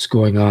out what's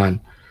going on,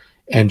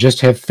 and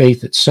just have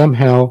faith that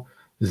somehow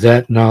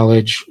that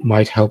knowledge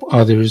might help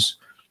others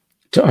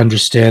to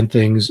understand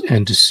things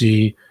and to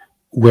see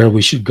where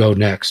we should go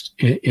next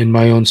in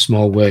my own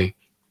small way.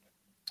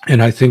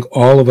 And I think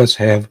all of us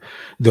have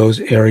those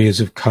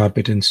areas of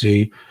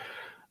competency.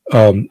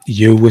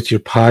 You with your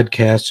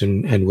podcast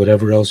and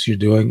whatever else you're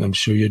doing, I'm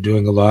sure you're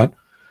doing a lot.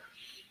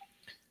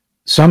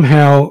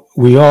 Somehow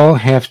we all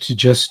have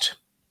to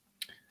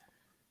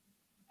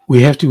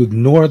we have to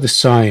ignore the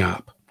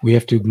psyop. We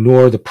have to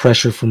ignore the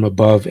pressure from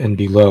above and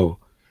below.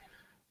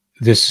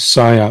 This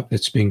psyop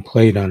that's being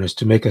played on us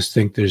to make us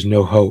think there's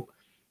no hope.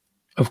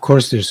 Of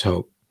course there's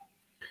hope.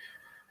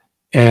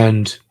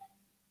 And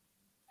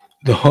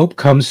the hope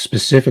comes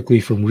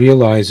specifically from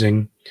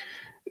realizing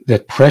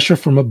that pressure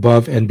from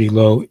above and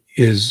below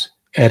is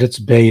at its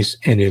base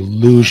an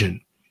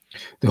illusion.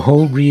 The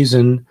whole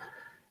reason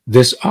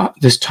this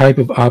type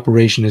of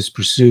operation is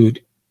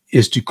pursued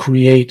is to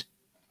create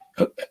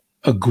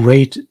a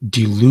great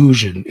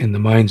delusion in the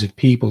minds of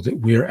people that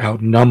we're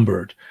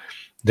outnumbered,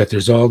 that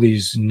there's all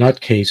these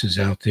nutcases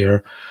out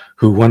there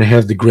who want to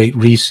have the Great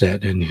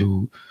Reset and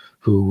who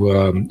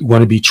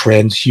want to be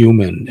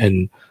transhuman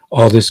and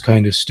all this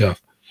kind of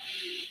stuff.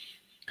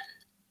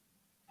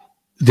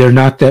 They're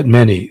not that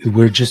many.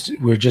 We're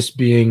just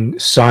being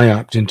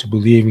psyoped into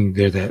believing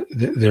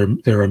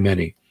there are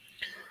many.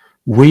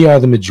 We are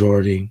the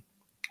majority.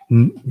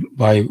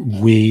 By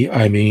we,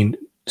 I mean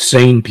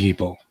sane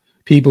people,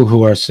 people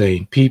who are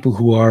sane, people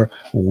who are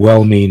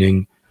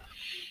well-meaning,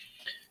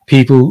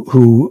 people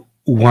who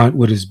want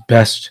what is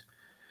best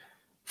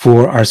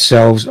for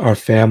ourselves, our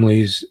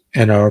families,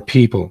 and our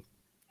people.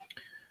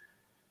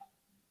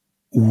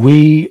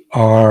 We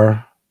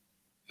are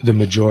the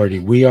majority.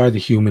 We are the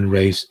human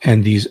race,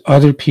 and these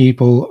other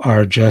people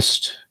are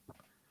just,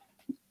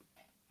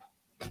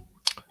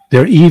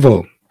 they're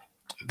evil.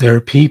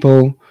 They're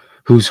people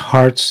whose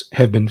hearts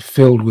have been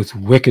filled with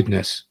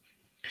wickedness,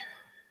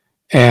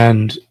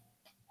 and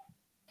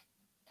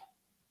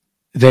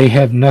they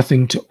have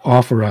nothing to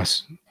offer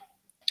us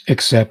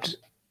except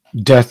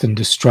death and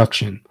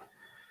destruction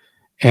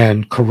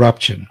and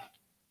corruption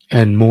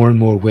and more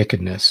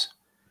wickedness.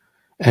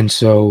 And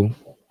so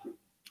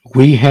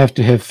we have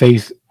to have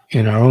faith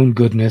in our own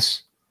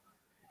goodness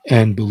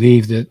and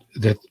believe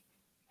that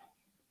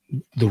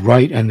the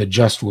right and the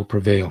just will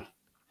prevail.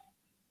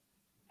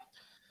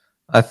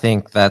 I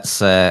think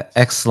that's an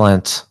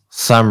excellent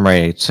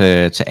summary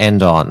to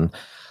end on.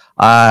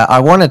 I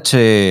wanted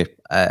to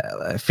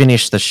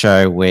finish the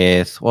show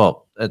with,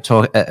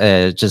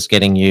 just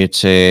getting you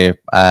to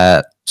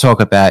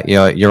talk about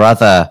your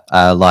other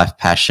life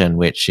passion,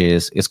 which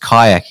is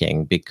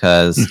kayaking,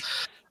 because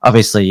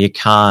obviously you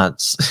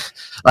can't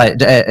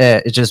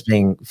just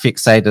being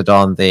fixated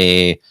on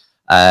the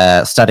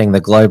studying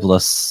the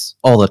globalists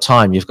all the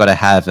time. You've got to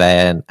have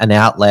an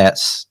outlet,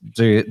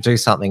 do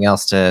something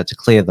else to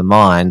clear the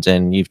mind,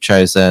 and you've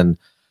chosen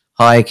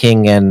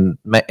kayaking, and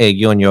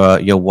you and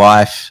your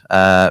wife,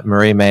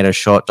 Marie, made a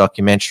short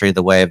documentary,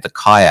 The Way of the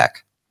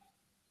Kayak.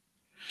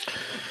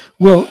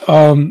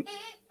 Well,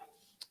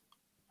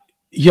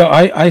 yeah,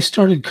 I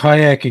started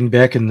kayaking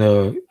back in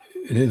the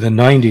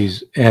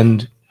 90s,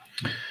 and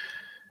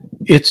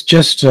it's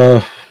just,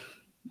 I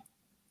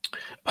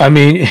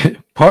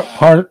mean, part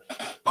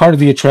of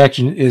the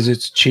attraction is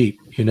it's cheap.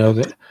 You know,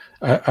 that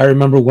I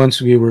remember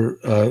once we were,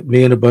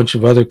 me and a bunch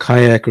of other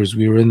kayakers,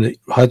 we were in the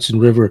Hudson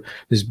River.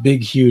 This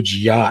big, huge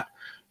yacht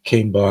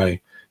came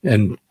by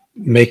and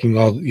making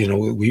all, you know,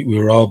 we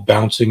were all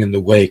bouncing in the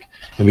wake,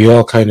 and we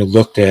all kind of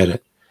looked at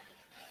it,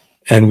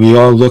 and we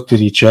all looked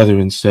at each other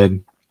and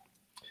said,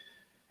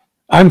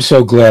 I'm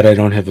so glad I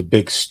don't have a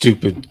big,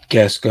 stupid,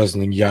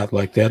 gas-guzzling yacht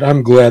like that.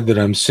 I'm glad that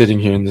I'm sitting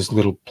here in this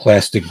little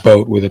plastic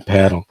boat with a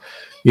paddle.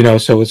 You know,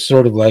 so it's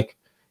sort of like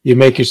you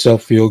make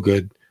yourself feel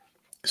good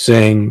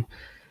saying,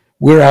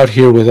 we're out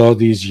here with all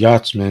these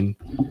yachtsmen,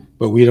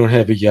 but we don't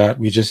have a yacht.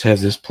 We just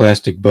have this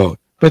plastic boat.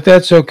 But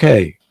that's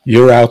okay.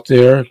 You're out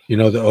there, you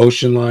know, the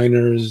ocean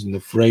liners and the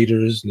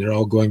freighters, and they're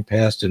all going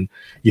past, and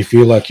you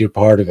feel like you're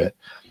part of it.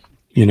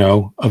 You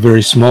know, a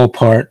very small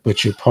part,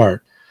 but you're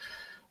part.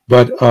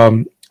 But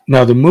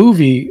now the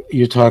movie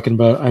you're talking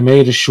about, I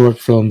made a short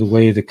film, The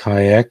Way of the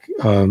Kayak.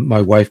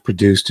 My wife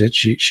produced it.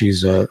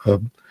 She's a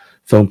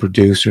film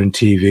producer and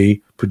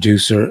TV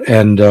producer,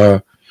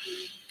 and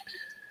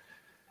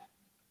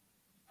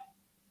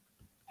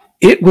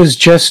it was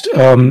just,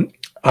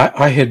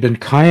 I had been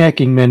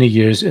kayaking many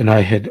years, and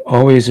I had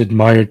always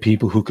admired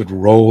people who could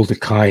roll the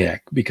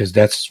kayak, because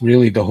that's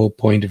really the whole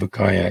point of a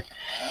kayak.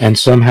 And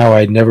somehow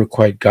I'd never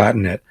quite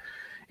gotten it.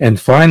 And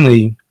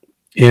finally,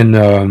 in,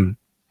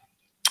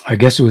 I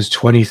guess it was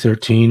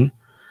 2013,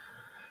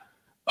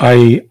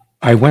 I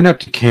went up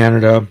to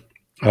Canada.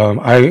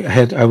 I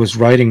had a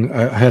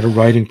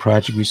writing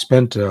project. We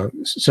spent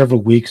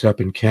several weeks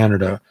up in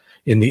Canada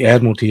in the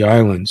Admiralty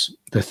Islands,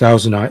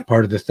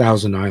 part of the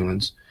Thousand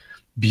Islands.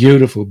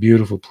 Beautiful,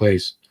 beautiful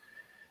place,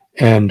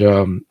 and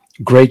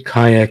great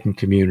kayaking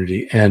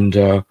community.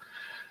 And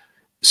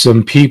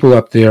some people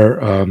up there,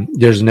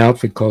 there's an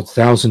outfit called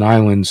Thousand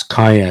Islands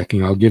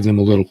Kayaking. I'll give them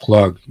a little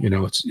plug. You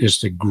know, it's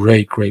just a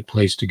great, great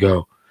place to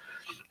go.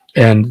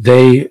 And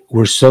they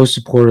were so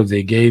supportive.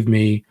 They gave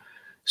me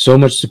so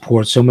much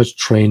support, so much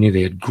training.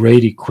 They had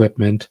great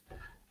equipment,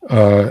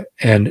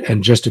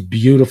 and just a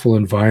beautiful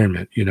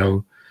environment, you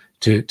know,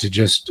 to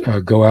just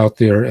go out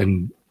there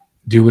and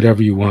do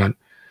whatever you want.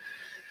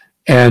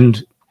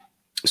 And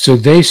so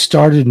they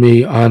started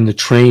me on the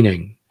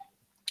training.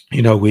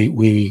 You know,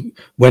 we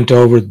went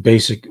over the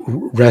basic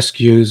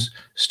rescues,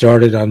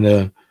 started on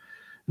the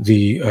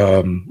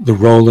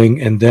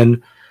rolling, and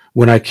then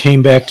when I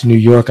came back to New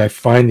York, I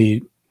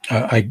finally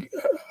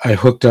I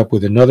hooked up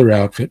with another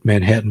outfit,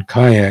 Manhattan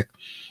Kayak,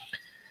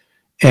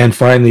 and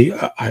finally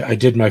I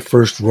did my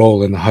first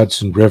roll in the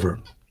Hudson River,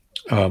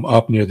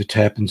 up near the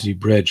Tappan Zee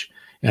Bridge,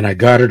 and I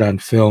got it on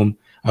film.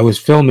 I was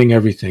filming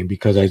everything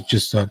because I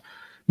just thought,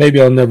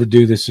 maybe I'll never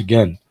do this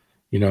again.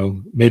 You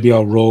know, maybe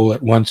I'll roll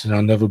it once and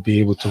I'll never be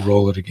able to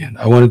roll it again.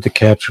 I wanted to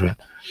capture it.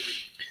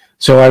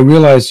 So I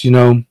realized, you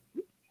know,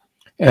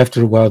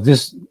 after a while,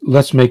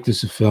 let's make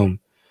this a film.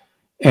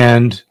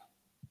 And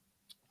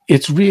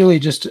it's really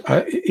just,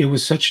 it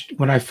was such,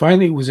 when I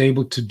finally was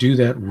able to do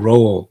that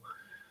roll,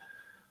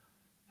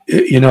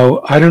 you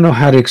know, I don't know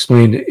how to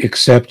explain it,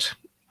 except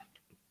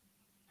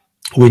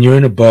when you're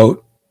in a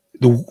boat,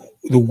 the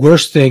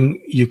worst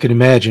thing you can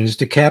imagine is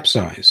to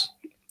capsize.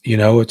 You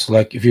know, it's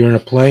like if you're in a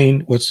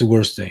plane, what's the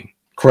worst thing?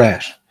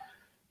 Crash.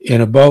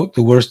 In a boat,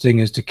 the worst thing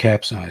is to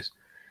capsize.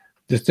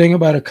 The thing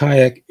about a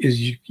kayak is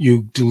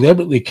you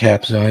deliberately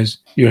capsize.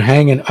 You're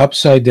hanging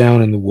upside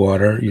down in the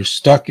water. You're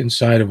stuck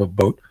inside of a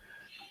boat.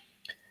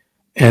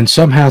 And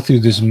somehow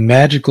through this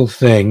magical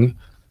thing,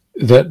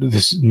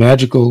 this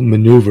magical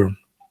maneuver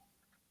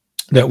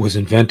that was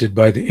invented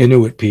by the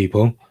Inuit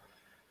people,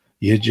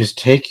 you just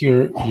take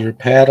your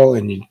paddle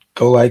and you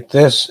go like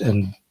this,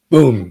 and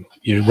boom,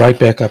 you're right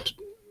back up,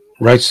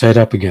 right side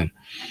up again.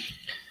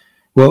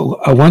 Well,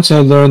 once I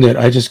learned that,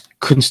 I just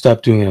couldn't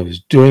stop doing it. I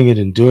was doing it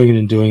and doing it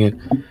and doing it,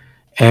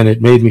 and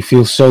it made me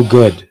feel so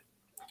good.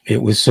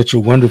 It was such a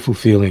wonderful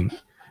feeling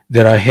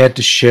that I had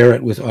to share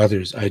it with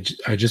others. I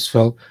just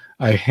felt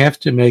I have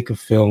to make a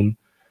film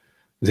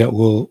that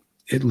will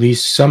at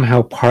least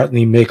somehow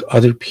partly make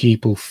other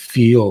people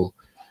feel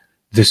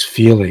this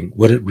feeling,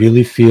 what it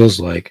really feels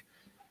like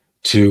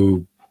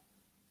to,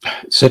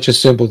 such a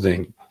simple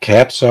thing,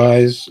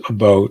 capsize a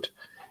boat,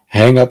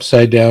 hang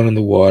upside down in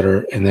the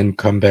water, and then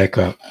come back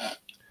up.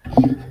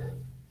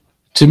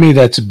 To me,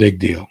 that's a big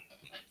deal.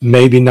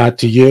 Maybe not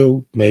to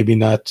you, maybe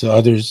not to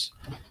others.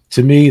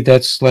 To me,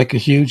 that's like a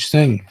huge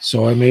thing.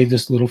 So I made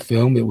this little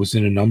film. It was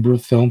in a number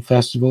of film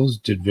festivals,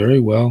 did very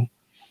well.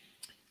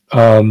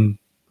 And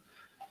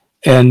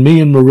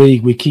me and Marie,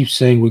 we keep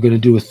saying we're going to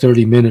do a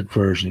 30-minute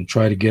version,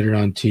 try to get it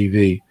on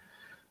TV.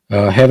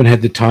 Haven't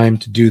had the time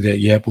to do that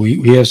yet, but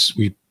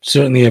we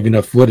certainly have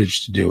enough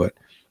footage to do it.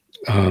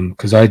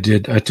 Because I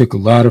took a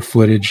lot of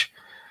footage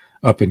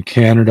up in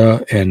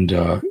Canada and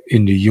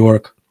in New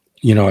York,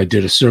 I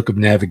did a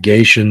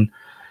circumnavigation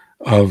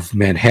of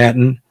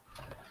Manhattan,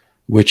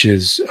 which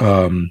is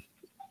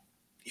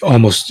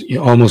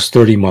almost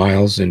 30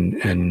 miles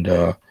and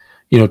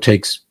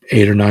takes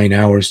 8 or 9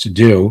 hours to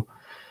do.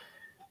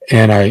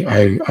 And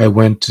I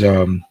went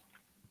with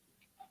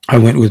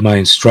my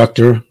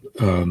instructor,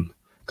 a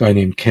guy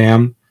named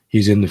Cam.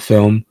 He's in the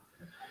film,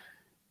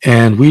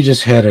 and we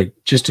just had a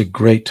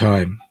great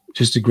time.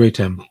 Just a great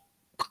time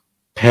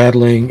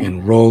paddling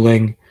and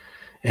rolling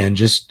and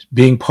just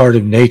being part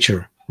of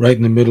nature right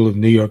in the middle of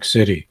New York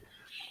City.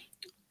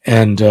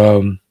 And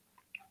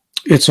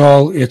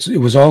it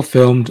was all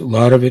filmed. A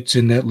lot of it's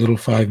in that little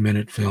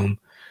 5-minute film,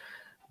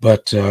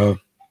 but it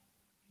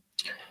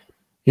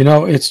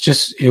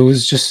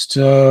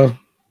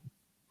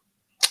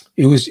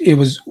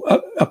was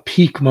a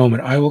peak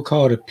moment. I will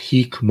call it a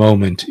peak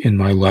moment in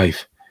my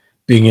life,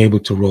 being able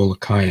to roll a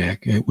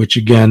kayak, which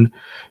again,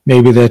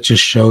 maybe that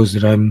just shows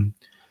that I'm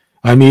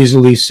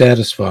easily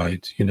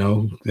satisfied.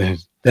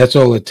 That's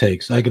all it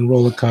takes. I can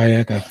roll a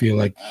kayak. I feel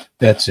like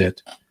that's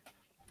it.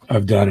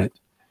 I've done it.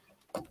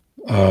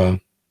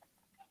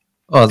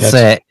 It's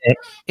an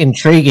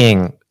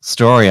intriguing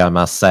story, I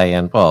must say,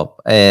 and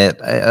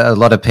a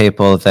lot of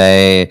people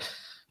they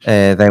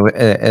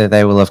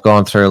will have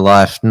gone through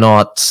life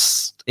not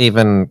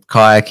even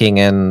kayaking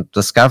and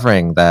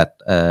discovering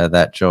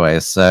that joy.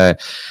 So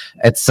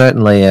it's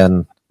certainly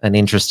an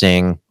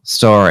interesting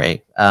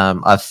story.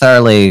 I've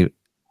thoroughly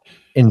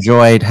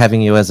enjoyed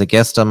having you as a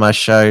guest on my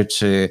show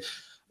to,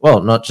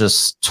 not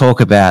just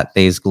talk about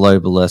these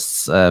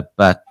globalists,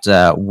 but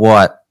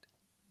what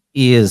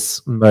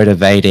is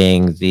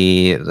motivating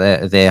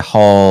their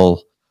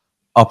whole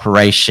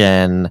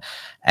operation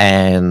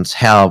and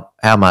how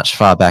much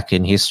far back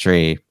in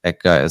history it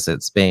goes.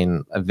 It's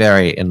been a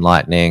very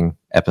enlightening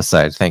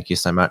episode. Thank you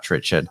so much,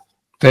 Richard.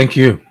 Thank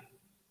you.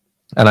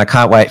 And I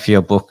can't wait for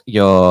your book,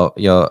 your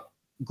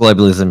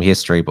globalism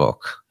history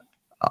book.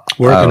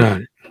 Working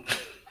on it.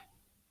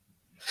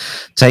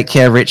 Take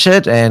care,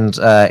 Richard, and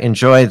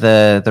enjoy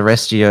the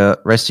rest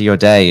of your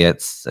day.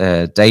 It's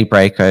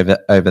daybreak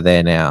over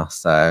there now.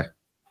 So,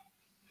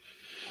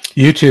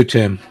 you too,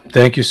 Tim.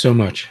 Thank you so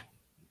much.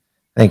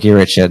 Thank you,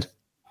 Richard.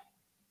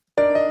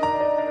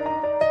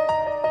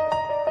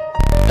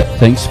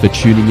 Thanks for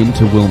tuning in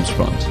to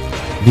WilmsFront.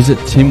 Visit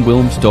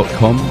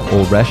timwilms.com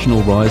or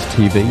Rational Rise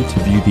TV to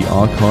view the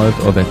archive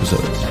of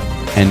episodes.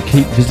 And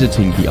keep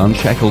visiting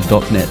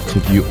theunshackled.net to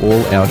view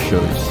all our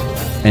shows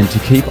and to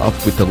keep up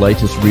with the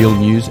latest real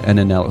news and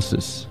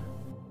analysis.